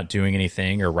 but they're not doing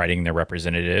anything or writing their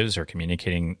representatives or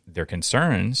communicating their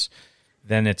concerns,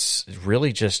 then it's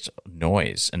really just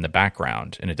noise in the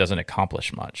background, and it doesn't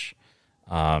accomplish much.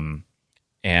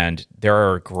 And there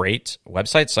are great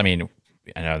websites. I mean,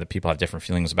 I know that people have different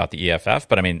feelings about the EFF,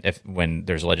 but I mean, when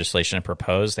there's legislation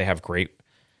proposed, they have great,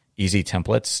 easy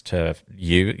templates to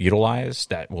utilize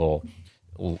that will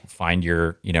find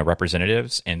your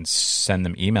representatives and send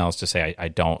them emails to say, I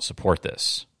don't support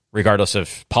this, regardless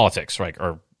of politics, right,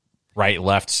 or right,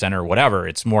 left, center, whatever.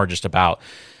 It's more just about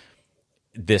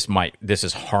this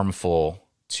is harmful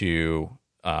to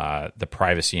the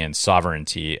privacy and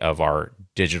sovereignty of our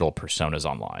digital personas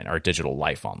online, our digital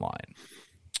life online.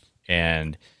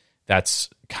 And that's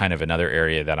kind of another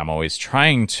area that I'm always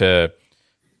trying to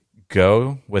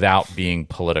go without being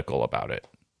political about it,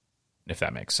 if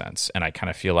that makes sense. And I kind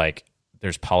of feel like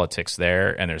there's politics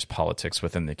there and there's politics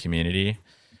within the community.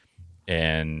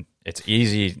 And it's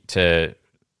easy to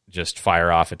just fire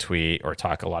off a tweet or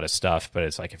talk a lot of stuff, but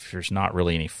it's like if there's not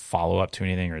really any follow-up to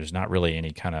anything or there's not really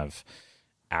any kind of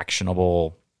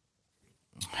actionable,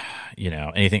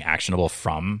 anything actionable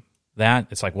from that,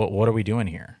 it's like, what are we doing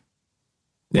here?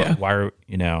 Yeah. Why are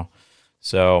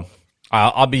so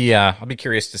I'll be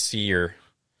curious to see your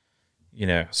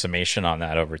summation on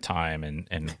that over time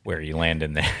and where you land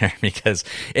in there, because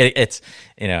it's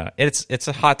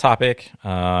a hot topic,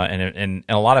 and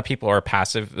a lot of people are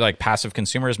passive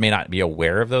consumers may not be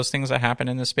aware of those things that happen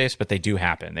in this space, but they do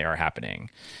happen. They are happening,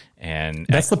 and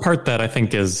that's the part that I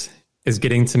think is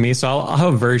getting to me. So I'll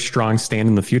have a very strong stand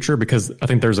in the future, because I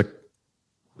think there's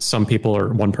some people,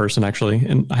 or one person actually,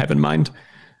 and I have in mind,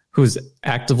 who's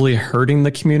actively hurting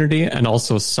the community and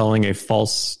also selling a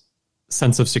false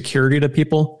sense of security to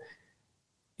people.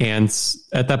 And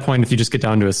at that point, if you just get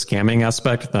down to a scamming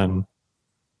aspect, then,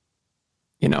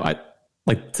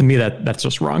 to me, that's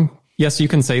just wrong. Yes, you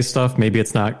can say stuff. Maybe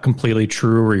it's not completely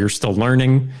true, or you're still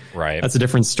learning. Right. That's a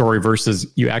different story versus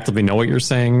you actively know what you're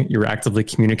saying. You're actively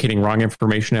communicating wrong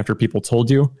information after people told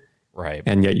you. Right.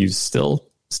 And yet you still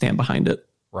stand behind it.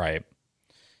 Right.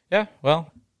 Yeah. Well,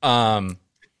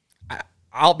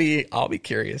 I'll be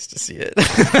curious to see it.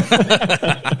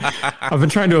 I've been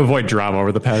trying to avoid drama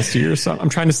over the past year, so I'm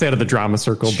trying to stay out of the drama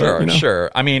circle. Sure, but,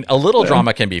 sure. I mean, a little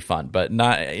drama can be fun, but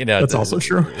not. That's also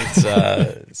true.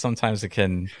 It's sometimes it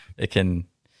can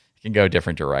go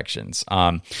different directions.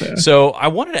 So I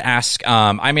wanted to ask.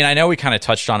 I mean, I know we kind of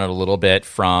touched on it a little bit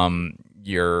from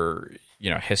your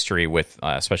history with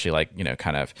especially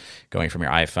kind of going from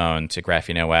your iPhone to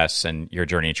Graphene OS and your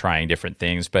journey trying different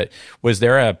things. But was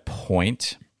there a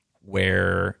point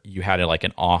where you had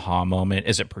an aha moment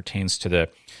as it pertains to the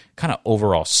kind of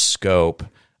overall scope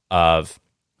of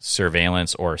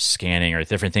surveillance or scanning or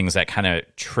different things that kind of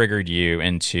triggered you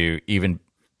into even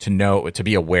to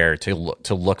be aware, to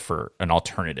look for an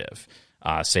alternative,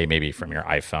 say maybe from your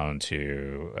iPhone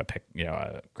to a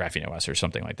Graphene OS or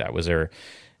something like that? Was there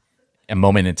a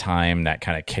moment in time that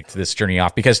kind of kicked this journey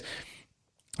off? Because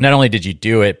not only did you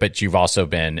do it, but you've also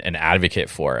been an advocate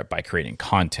for it by creating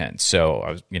content.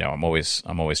 So I'm always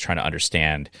trying to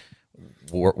understand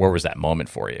where was that moment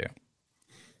for you?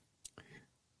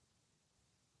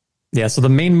 Yeah, so the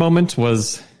main moment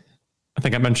was, I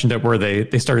think I mentioned it, where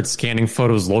they started scanning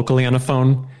photos locally on a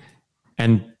phone,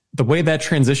 and the way that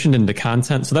transitioned into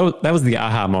content. So that was the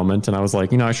aha moment, and I was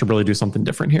like, I should really do something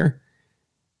different here.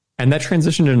 And that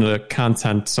transitioned into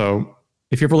content. So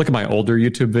if you ever look at my older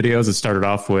YouTube videos, it started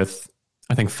off with,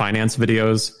 I think, finance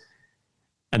videos,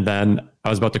 and then I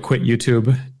was about to quit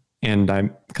YouTube, and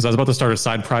because I was about to start a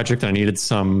side project, and I needed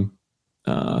some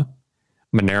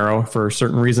Monero for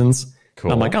certain reasons.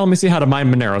 Cool. I'm like, let me see how to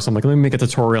mine Monero. So I'm like, let me make a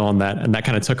tutorial on that. And that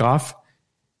kind of took off.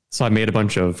 So I made a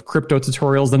bunch of crypto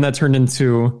tutorials. Then that turned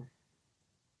into,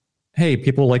 hey,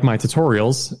 people like my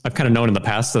tutorials. I've kind of known in the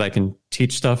past that I can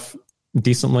teach stuff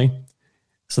decently.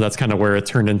 So that's kind of where it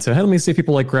turned into, hey, let me see if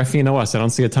people like Graphene OS. I don't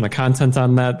see a ton of content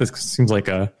on that. This seems like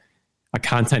a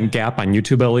content gap on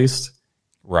YouTube, at least.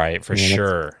 Right, for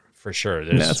sure. For sure.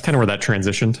 That's kind of where that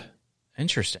transitioned.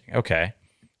 Interesting. Okay.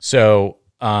 So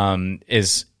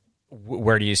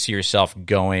where do you see yourself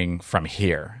going from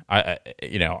here?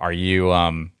 Are you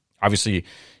obviously going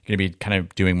to be kind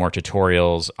of doing more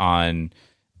tutorials on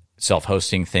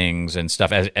self-hosting things and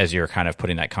stuff as you're kind of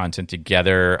putting that content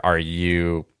together? Are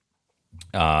you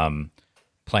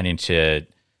planning to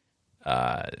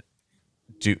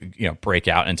break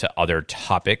out into other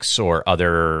topics or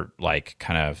other like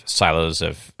kind of silos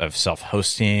of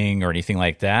self-hosting or anything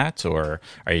like that? Or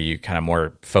are you kind of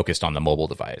more focused on the mobile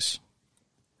device?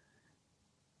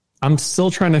 I'm still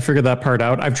trying to figure that part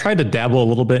out. I've tried to dabble a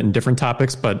little bit in different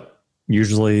topics, but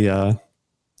usually the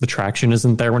traction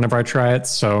isn't there whenever I try it.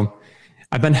 So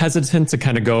I've been hesitant to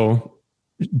kind of go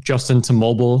just into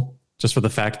mobile, just for the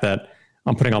fact that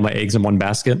I'm putting all my eggs in one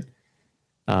basket.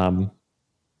 But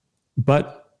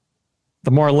the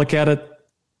more I look at it,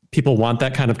 people want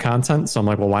that kind of content. So I'm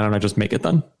like, well, why don't I just make it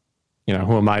then?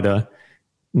 Who am I to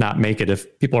not make it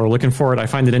if people are looking for it? I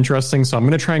find it interesting. So I'm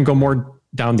going to try and go more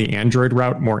down the Android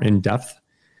route, more in depth.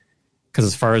 Because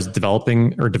as far as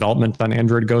development on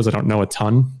Android goes, I don't know a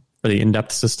ton for the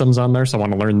in-depth systems on there. So I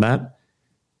want to learn that.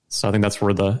 So I think that's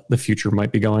where the future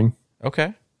might be going.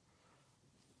 Okay.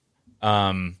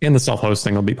 And the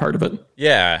self-hosting will be part of it.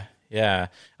 Yeah. Yeah.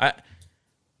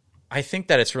 I think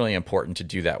that it's really important to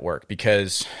do that work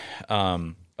because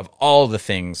of all the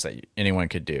things that anyone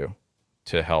could do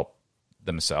to help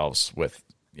themselves with,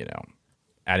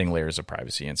 adding layers of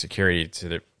privacy and security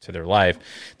to their life.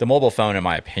 The mobile phone, in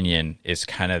my opinion, is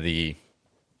kind of the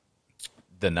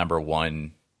number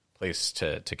one place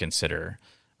to consider.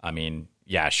 I mean,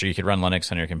 yeah, sure, you could run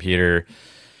Linux on your computer.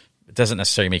 It doesn't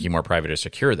necessarily make you more private or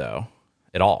secure, though,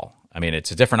 at all. I mean,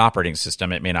 it's a different operating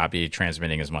system. It may not be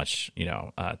transmitting as much,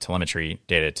 telemetry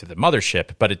data to the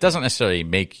mothership, but it doesn't necessarily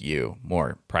make you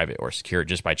more private or secure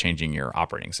just by changing your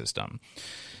operating system,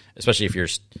 especially if you're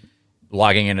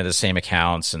logging into the same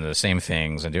accounts and the same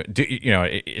things. And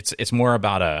it's more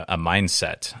about a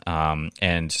mindset.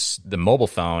 And the mobile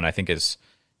phone, I think, is,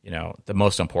 the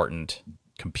most important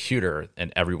computer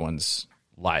in everyone's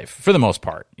life for the most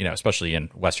part, especially in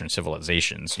Western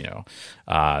civilizations,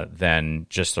 than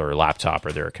just their laptop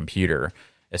or their computer.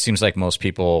 It seems like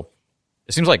the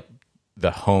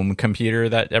home computer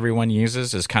that everyone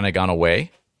uses has kind of gone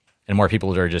away, and more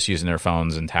people are just using their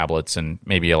phones and tablets and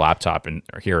maybe a laptop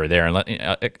or here or there. And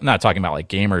I'm not talking about like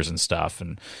gamers and stuff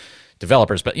and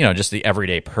developers, but just the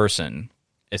everyday person.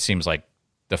 It seems like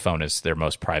the phone is their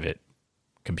most private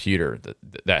computer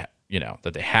that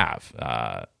they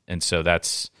have. And so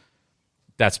that's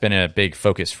been a big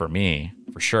focus for me,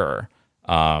 for sure.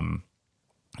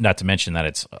 Not to mention that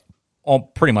it's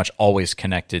pretty much always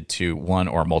connected to one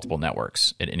or multiple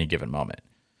networks at any given moment.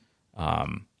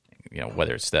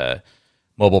 Whether it's the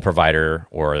mobile provider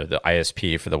or the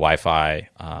ISP for the Wi-Fi,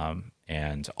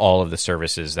 and all of the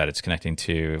services that it's connecting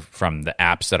to from the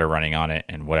apps that are running on it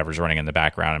and whatever's running in the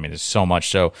background. I mean, there's so much.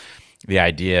 So the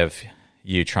idea of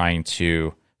you trying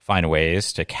to find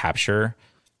ways to capture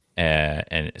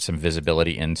and some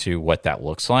visibility into what that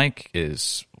looks like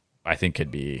is, I think, could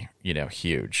be,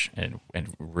 huge and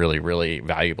really, really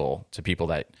valuable to people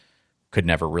that could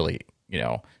never really,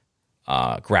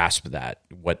 grasp that.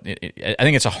 I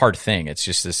think it's a hard thing. It's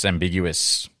just this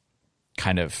ambiguous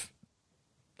kind of,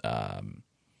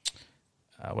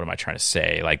 what am I trying to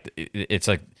say? Like, it's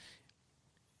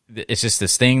just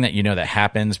this thing that that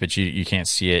happens, but you can't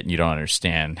see it and you don't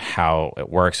understand how it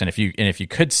works. And if you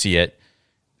could see it,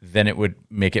 then it would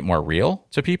make it more real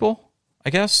to people,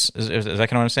 I guess. Is that kind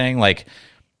of what I'm saying? Like,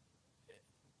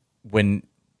 when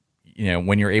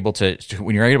when you're able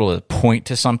to point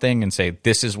to something and say,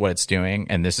 this is what it's doing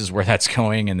and this is where that's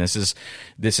going and this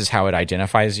is how it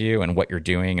identifies you and what you're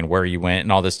doing and where you went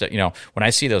and all this stuff. When I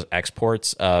see those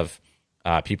exports of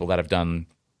people that have done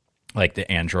like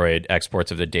the Android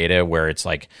exports of the data where it's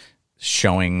like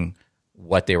showing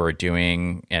what they were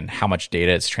doing and how much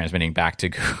data it's transmitting back to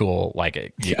Google,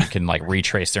 you can like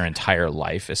retrace their entire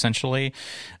life essentially.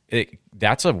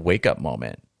 That's a wake up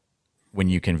moment when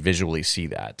you can visually see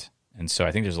that. And so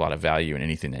I think there's a lot of value in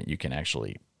anything that you can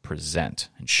actually present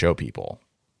and show people.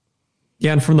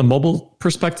 Yeah, and from the mobile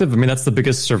perspective, I mean, that's the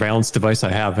biggest surveillance device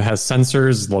I have. It has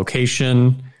sensors,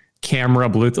 location, camera,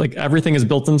 Bluetooth, like everything is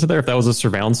built into there. If that was a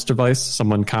surveillance device,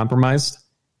 someone compromised,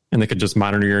 and they could just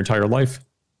monitor your entire life.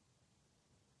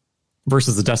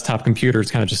 Versus the desktop computer,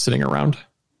 it's kind of just sitting around.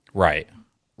 Right.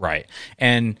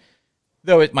 And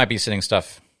though it might be sending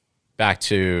stuff back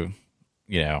to,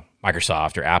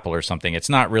 Microsoft or Apple or something, it's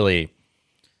not really,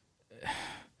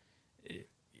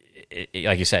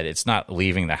 like you said, it's not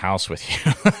leaving the house with you.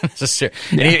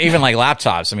 And even like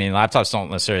laptops. I mean, laptops don't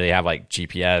necessarily have like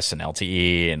GPS and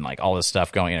LTE and like all this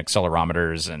stuff going,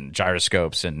 accelerometers and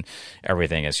gyroscopes and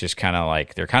everything. It's just kind of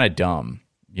like, they're kind of dumb.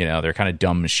 They're kind of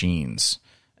dumb machines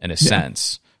in a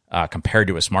sense, compared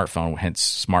to a smartphone,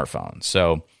 hence smartphone.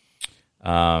 So,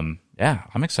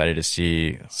 I'm excited to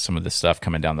see some of the stuff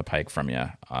coming down the pike from you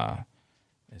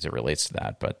as it relates to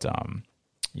that. But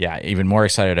even more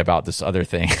excited about this other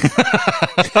thing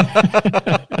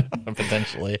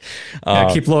potentially.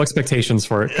 Keep low expectations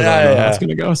for it because I don't know how it's going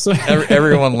to go. So.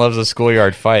 Everyone loves a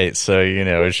schoolyard fight, so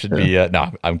it should be.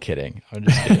 No, I'm kidding. I'm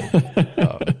just kidding.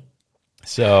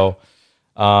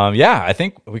 I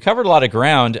think we covered a lot of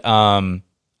ground.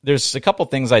 There's a couple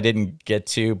things I didn't get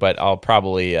to, but I'll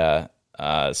probably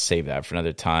save that for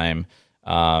another time.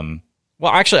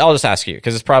 Well, actually, I'll just ask you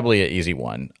because it's probably an easy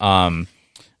one. On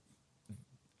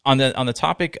the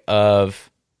topic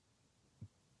of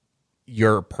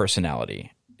your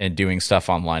personality and doing stuff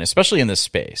online, especially in this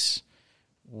space,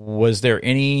 was there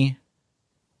any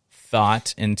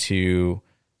thought into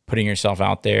putting yourself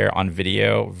out there on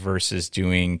video versus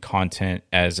doing content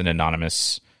as an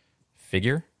anonymous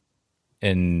figure?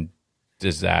 And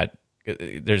does that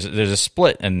there's a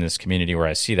split in this community where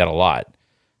I see that a lot.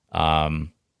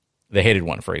 The Hated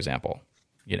One, for example,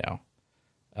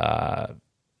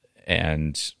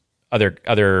 and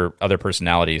other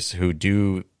personalities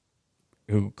who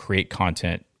create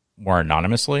content more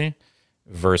anonymously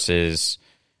versus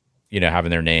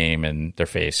having their name and their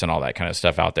face and all that kind of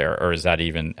stuff out there. Or has that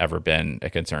even ever been a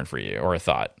concern for you or a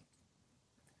thought?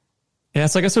 Yeah,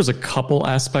 so I guess there's a couple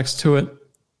aspects to it.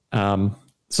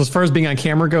 So as far as being on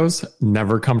camera goes,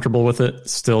 never comfortable with it,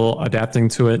 still adapting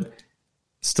to it,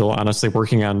 still honestly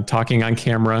working on talking on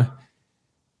camera.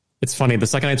 It's funny, the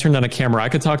second I turned on a camera, I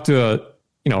could talk to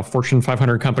a Fortune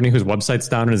 500 company whose website's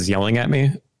down and is yelling at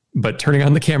me. But turning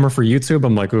on the camera for YouTube,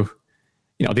 I'm like, ooh,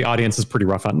 the audience is pretty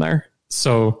rough on there.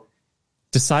 So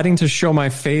deciding to show my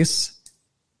face,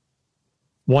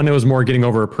 one, it was more getting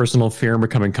over a personal fear and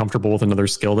becoming comfortable with another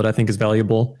skill that I think is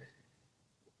valuable.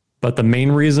 But the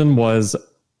main reason was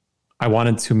I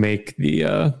wanted to make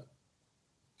the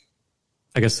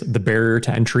barrier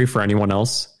to entry for anyone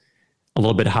else a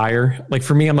little bit higher. Like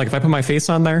for me, I'm like, if I put my face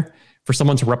on there, for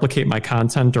someone to replicate my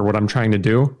content or what I'm trying to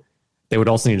do, they would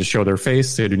also need to show their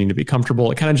face. They would need to be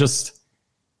comfortable. It kind of just,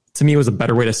 to me, was a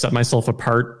better way to set myself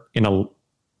apart on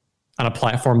a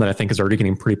platform that I think is already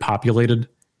getting pretty populated.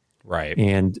 Right.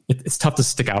 And it's tough to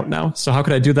stick out now. So how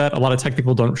could I do that? A lot of tech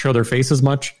people don't show their face as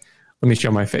much. Let me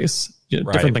show my face.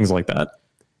 Different things like that.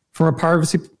 From a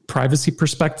privacy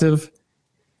perspective,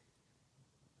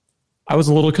 I was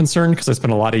a little concerned because I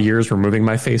spent a lot of years removing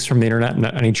my face from the internet and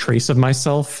any trace of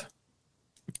myself.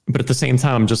 But at the same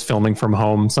time, I'm just filming from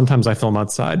home. Sometimes I film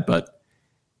outside, but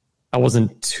I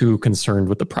wasn't too concerned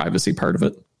with the privacy part of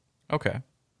it. Okay.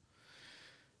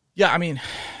 Yeah, I mean,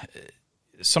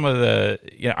 some of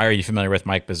the, are you familiar with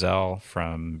Mike Bazell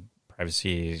from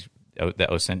Privacy, the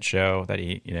OSINT show that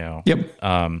he, Yep.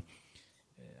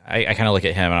 I kind of look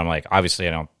at him and I'm like, obviously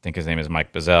I don't think his name is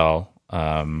Mike Bazell,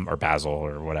 or Basil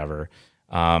or whatever.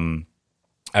 I've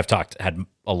had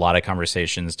a lot of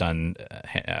conversations, done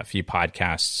a few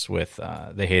podcasts with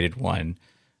the Hated One.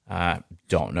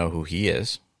 Don't know who he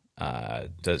is.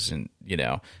 It doesn't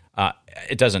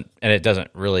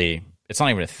really, it's not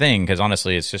even a thing because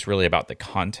honestly, it's just really about the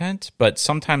content. But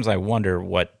sometimes I wonder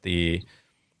what the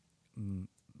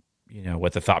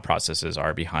thought processes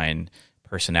are behind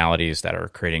personalities that are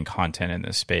creating content in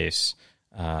this space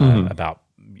about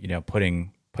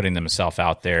putting themselves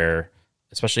out there,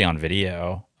 especially on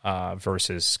video,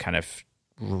 versus kind of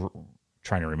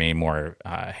trying to remain more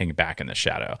hang back in the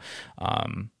shadow.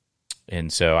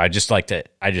 And so I just like to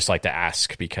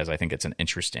ask because I think it's an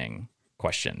interesting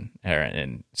question.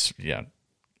 And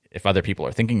if other people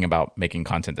are thinking about making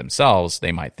content themselves,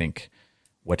 they might think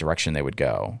what direction they would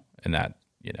go, and that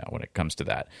when it comes to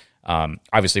that.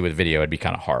 Obviously, with video, it'd be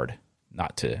kind of hard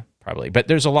not to probably. But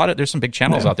there's some big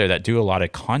channels out there that do a lot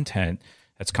of content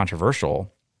that's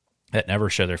controversial that never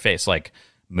show their face, like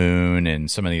Moon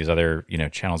and some of these other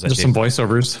channels that just some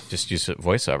voiceovers, just use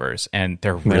voiceovers, and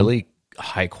they're really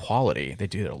high quality. They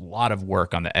do a lot of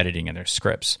work on the editing in their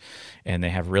scripts, and they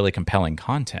have really compelling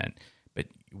content, but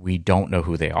we don't know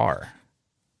who they are.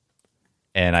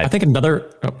 And I think another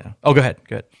go ahead.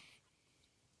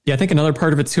 Yeah, I think another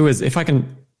part of it too is if I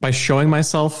can, by showing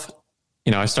myself,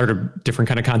 I started different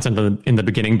kind of content in the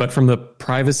beginning, but from the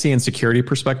privacy and security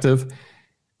perspective,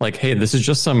 like, hey, this is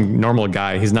just some normal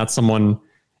guy. He's not someone,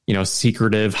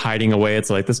 secretive, hiding away. It's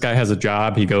like, this guy has a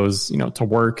job. He goes, to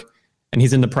work, and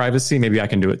he's into privacy. Maybe I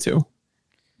can do it too.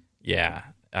 Yeah,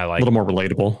 I like a little more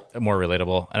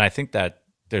relatable. And I think that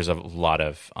there's a lot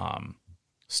of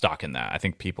stock in that. I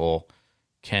think people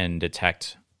can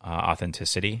detect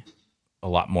authenticity a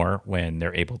lot more when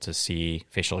they're able to see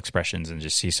facial expressions and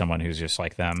just see someone who's just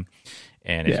like them.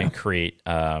 And it can create,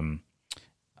 I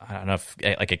don't know,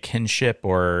 like a kinship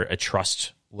or a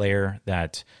trust layer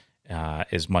that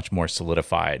is much more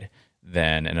solidified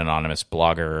than an anonymous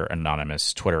blogger,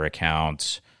 anonymous Twitter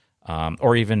account,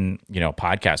 or even,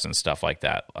 podcasts and stuff like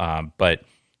that. But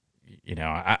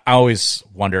I always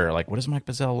wonder, like, what does Mike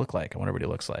Bazell look like? I wonder what he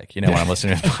looks like, when I'm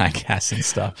listening to podcasts and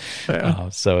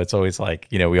stuff. So it's always like,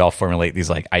 we all formulate these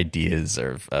like ideas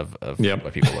of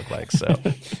what people look like. So,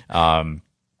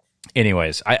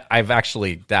 anyways, I've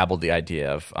actually dabbled the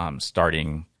idea of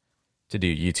starting to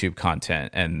do YouTube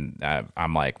content, and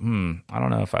I'm like, I don't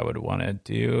know if I would want to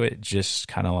do it just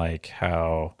kind of like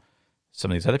how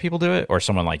some of these other people do it, or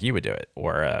someone like you would do it,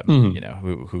 or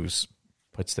who's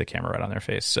puts the camera right on their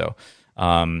face. So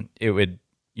it would,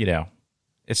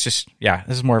 it's just, this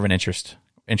is more of an interest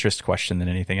question than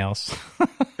anything else.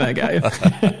 That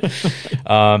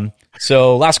guy.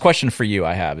 So last question for you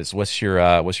I have is, what's your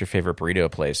favorite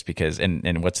burrito place? Because,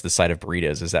 and what's the side of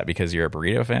burritos? Is that because you're a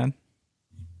burrito fan?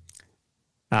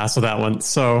 So that one.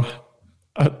 So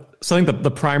I think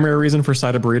the primary reason for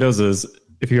side of burritos is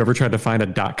if you ever tried to find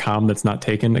a .com that's not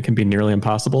taken, it can be nearly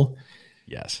impossible.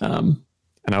 Yes.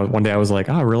 And one day I was like,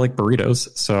 I really like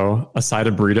burritos. So a side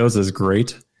of burritos is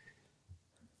great.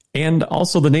 And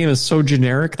also the name is so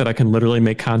generic that I can literally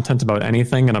make content about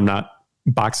anything, and I'm not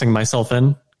boxing myself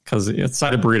in, because it's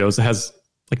side of burritos. It has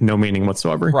like no meaning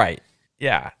whatsoever. Right.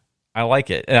 Yeah. I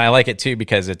like it. And I like it too,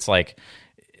 because it's like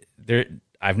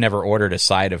I've never ordered a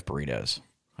side of burritos.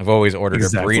 I've always ordered a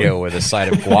burrito with a side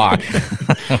of guac.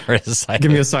 Or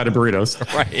give me a side of burritos.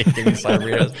 Right. Give me a side of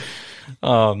burritos.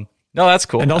 No, that's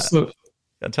cool. And also,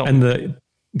 the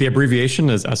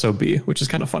abbreviation is SOB, which is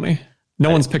kind of funny.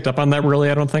 No one's picked up on that really,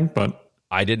 I don't think, but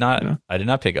I did not. I did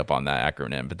not pick up on that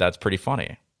acronym, but that's pretty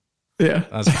funny. Yeah,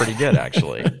 that's pretty good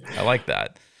actually. I like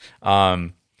that.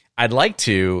 I'd like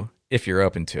to, if you're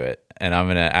open to it, and I'm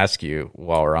going to ask you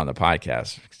while we're on the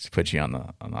podcast to put you on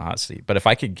the hot seat. But if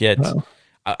I could get,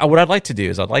 what I'd like to do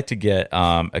is I'd like to get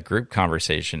a group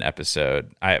conversation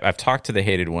episode. I've talked to the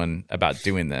Hated One about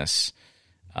doing this.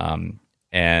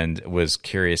 And was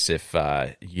curious if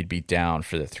you'd be down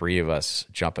for the three of us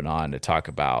jumping on to talk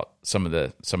about some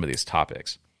of these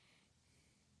topics.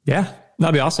 Yeah,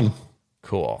 that'd be awesome.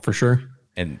 Cool, for sure.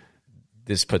 And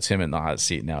this puts him in the hot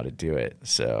seat now to do it.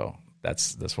 So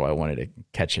that's why I wanted to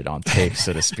catch it on tape,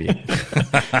 so to speak.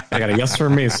 I got a yes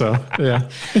from me. So yeah.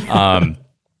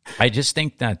 I just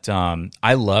think that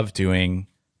I love doing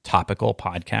topical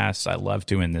podcasts. I love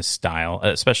doing this style,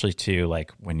 especially too,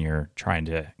 like when you're trying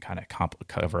to kind of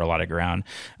cover a lot of ground.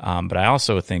 But I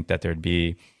also think that there'd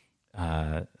be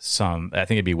I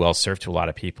think it'd be well served to a lot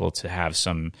of people to have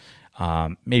some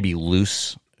maybe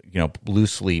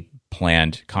loosely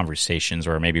planned conversations,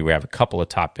 or maybe we have a couple of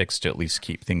topics to at least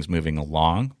keep things moving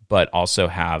along, but also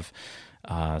have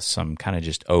some kind of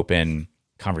just open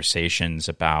conversations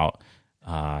about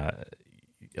a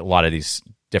lot of these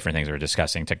different things we're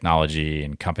discussing, technology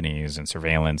and companies and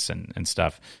surveillance and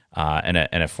stuff, in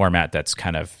a format that's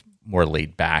kind of more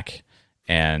laid back.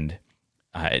 And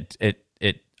I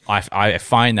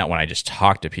find that when I just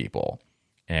talk to people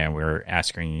and we're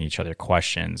asking each other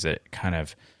questions, it kind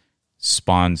of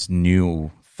spawns new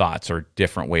thoughts or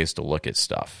different ways to look at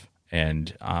stuff.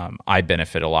 And I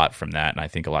benefit a lot from that. And I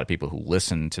think a lot of people who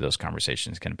listen to those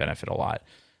conversations can benefit a lot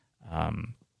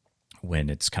when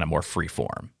it's kind of more free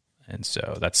form. And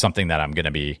so that's something that I'm going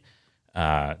to be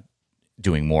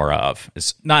doing more of.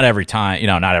 It's not every time,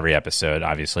 not every episode,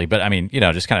 obviously, but I mean,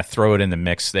 just kind of throw it in the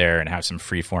mix there and have some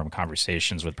free-form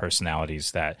conversations with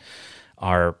personalities that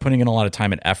are putting in a lot of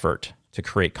time and effort to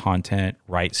create content,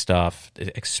 write stuff,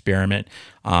 experiment.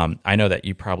 I know that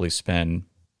you probably spend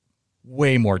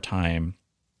way more time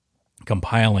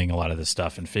compiling a lot of this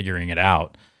stuff and figuring it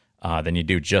out than you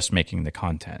do just making the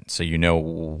content. So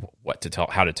what to tell,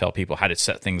 how to tell people, how to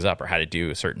set things up, or how to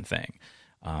do a certain thing.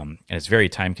 And it's very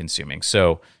time consuming.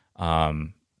 So,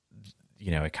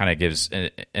 it kind of gives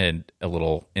a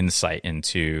little insight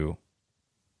into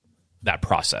that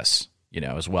process,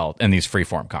 as well, in these free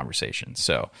form conversations.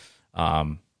 So,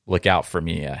 look out for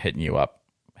me hitting you up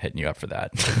for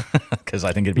that, because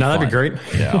I think it'd be fun. That'd be great.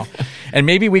 And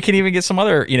maybe we can even get some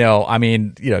other,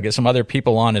 get some other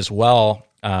people on as well,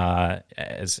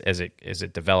 as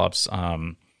it develops,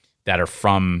 that are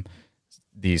from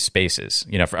these spaces,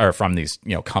 or from these,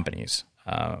 companies.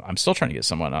 I'm still trying to get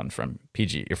someone on from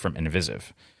PG or from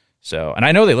Invisive. So, and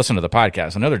I know they listen to the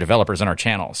podcast. I know they're developers on our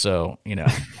channel. So,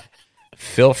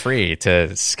 feel free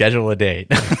to schedule a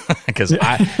date because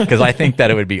I think that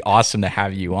it would be awesome to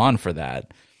have you on for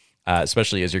that,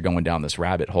 especially as you're going down this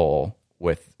rabbit hole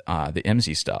with the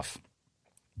MZ stuff.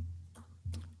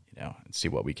 And see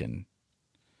what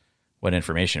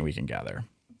information we can gather.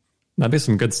 That'd be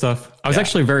some good stuff. I was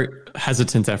actually very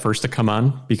hesitant at first to come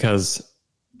on because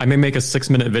I may make a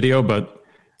 6-minute video, but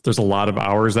there's a lot of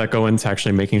hours that go into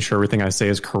actually making sure everything I say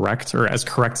is correct, or as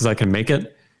correct as I can make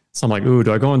it. So I'm like, ooh,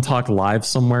 do I go and talk live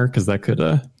somewhere? Because that could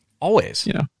always,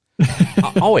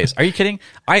 always. Are you kidding?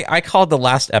 I called the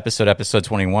last episode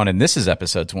 21, and this is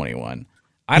episode 21.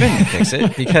 I didn't fix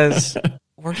it because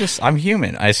I'm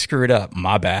human. I screwed up.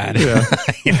 My bad. Yeah.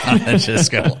 Let's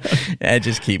just go and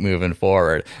just keep moving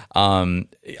forward.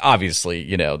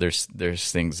 Obviously, there's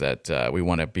things that we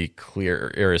want to be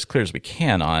clear, or as clear as we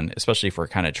can on, especially if we're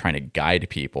kind of trying to guide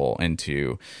people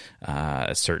into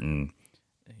a certain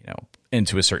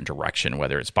direction,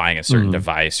 whether it's buying a certain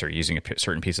device or using a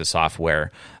certain piece of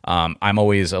software. I'm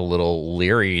always a little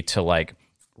leery to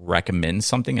recommend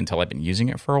something until I've been using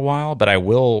it for a while, but I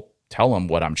will tell them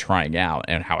what I'm trying out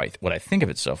and what I think of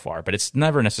it so far. But it's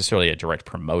never necessarily a direct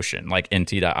promotion. Like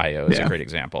NT.io is a great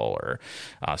example, or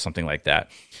something like that.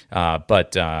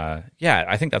 But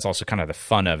I think that's also kind of the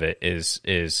fun of it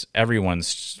is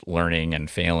everyone's learning and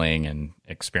failing and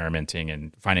experimenting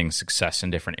and finding success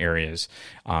in different areas.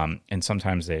 And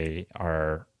sometimes they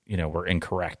are, we're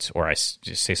incorrect, or I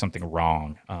just say something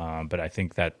wrong. But I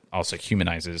think that also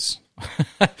humanizes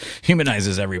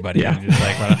everybody. Yeah.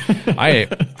 I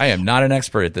am not an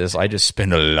expert at this. I just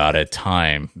spend a lot of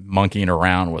time monkeying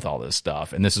around with all this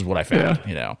stuff, and this is what I found.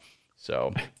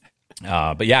 So,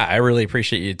 but yeah, I really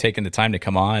appreciate you taking the time to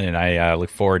come on, and I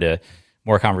look forward to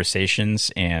more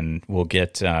conversations, and we'll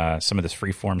get some of this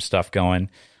freeform stuff going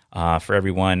for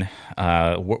everyone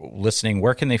listening.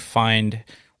 Where can they find?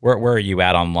 Where are you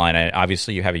at online?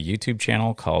 Obviously, you have a YouTube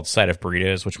channel called Side of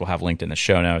Burritos, which we'll have linked in the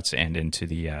show notes and into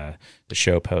the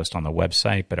show post on the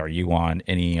website. But are you on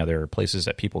any other places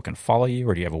that people can follow you,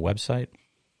 or do you have a website?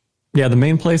 Yeah, the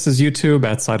main place is YouTube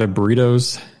at Side of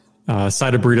Burritos.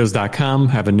 Sideofburritos.com.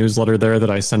 I have a newsletter there that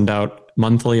I send out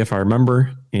monthly, if I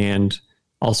remember, and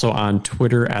also on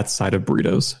Twitter at Side of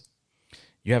Burritos.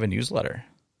 You have a newsletter?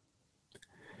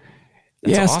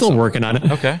 That's awesome. Still working on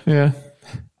it. Okay. Yeah.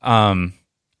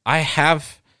 I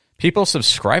have people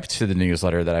subscribe to the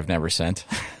newsletter that I've never sent.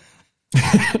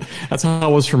 That's how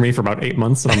it was for me for about 8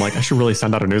 months. And I'm like, I should really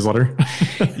send out a newsletter.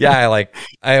 Yeah.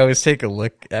 I always take a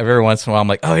look every once in a while. I'm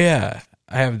like, oh yeah,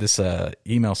 I have this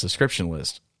email subscription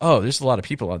list. Oh, there's a lot of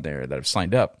people on there that have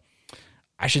signed up.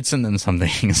 I should send them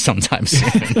something sometime soon.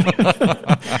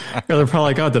 Yeah, they're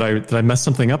probably like, oh, did I mess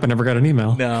something up? I never got an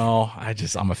email. No,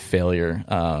 I'm a failure.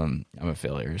 I'm a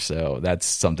failure. So that's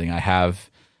something I have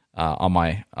on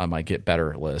my get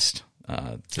better list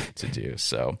to do.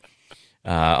 So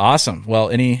awesome. Well,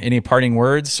 any parting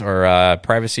words or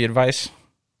privacy advice?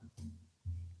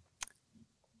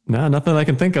 No, nothing I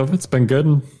can think of. It's been good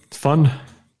and it's fun.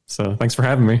 So thanks for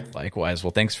having me. Likewise.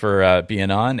 Well, thanks for being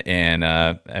on, and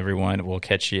everyone, we'll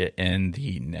catch you in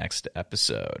the next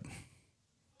episode.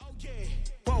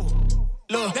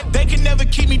 Look, they can never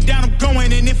keep me down, I'm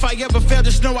going, and if I ever fail,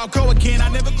 just know I'll go again. I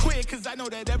never quit, cause I know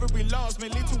that every loss may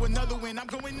lead to another win. I'm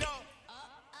going up.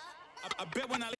 I bet when I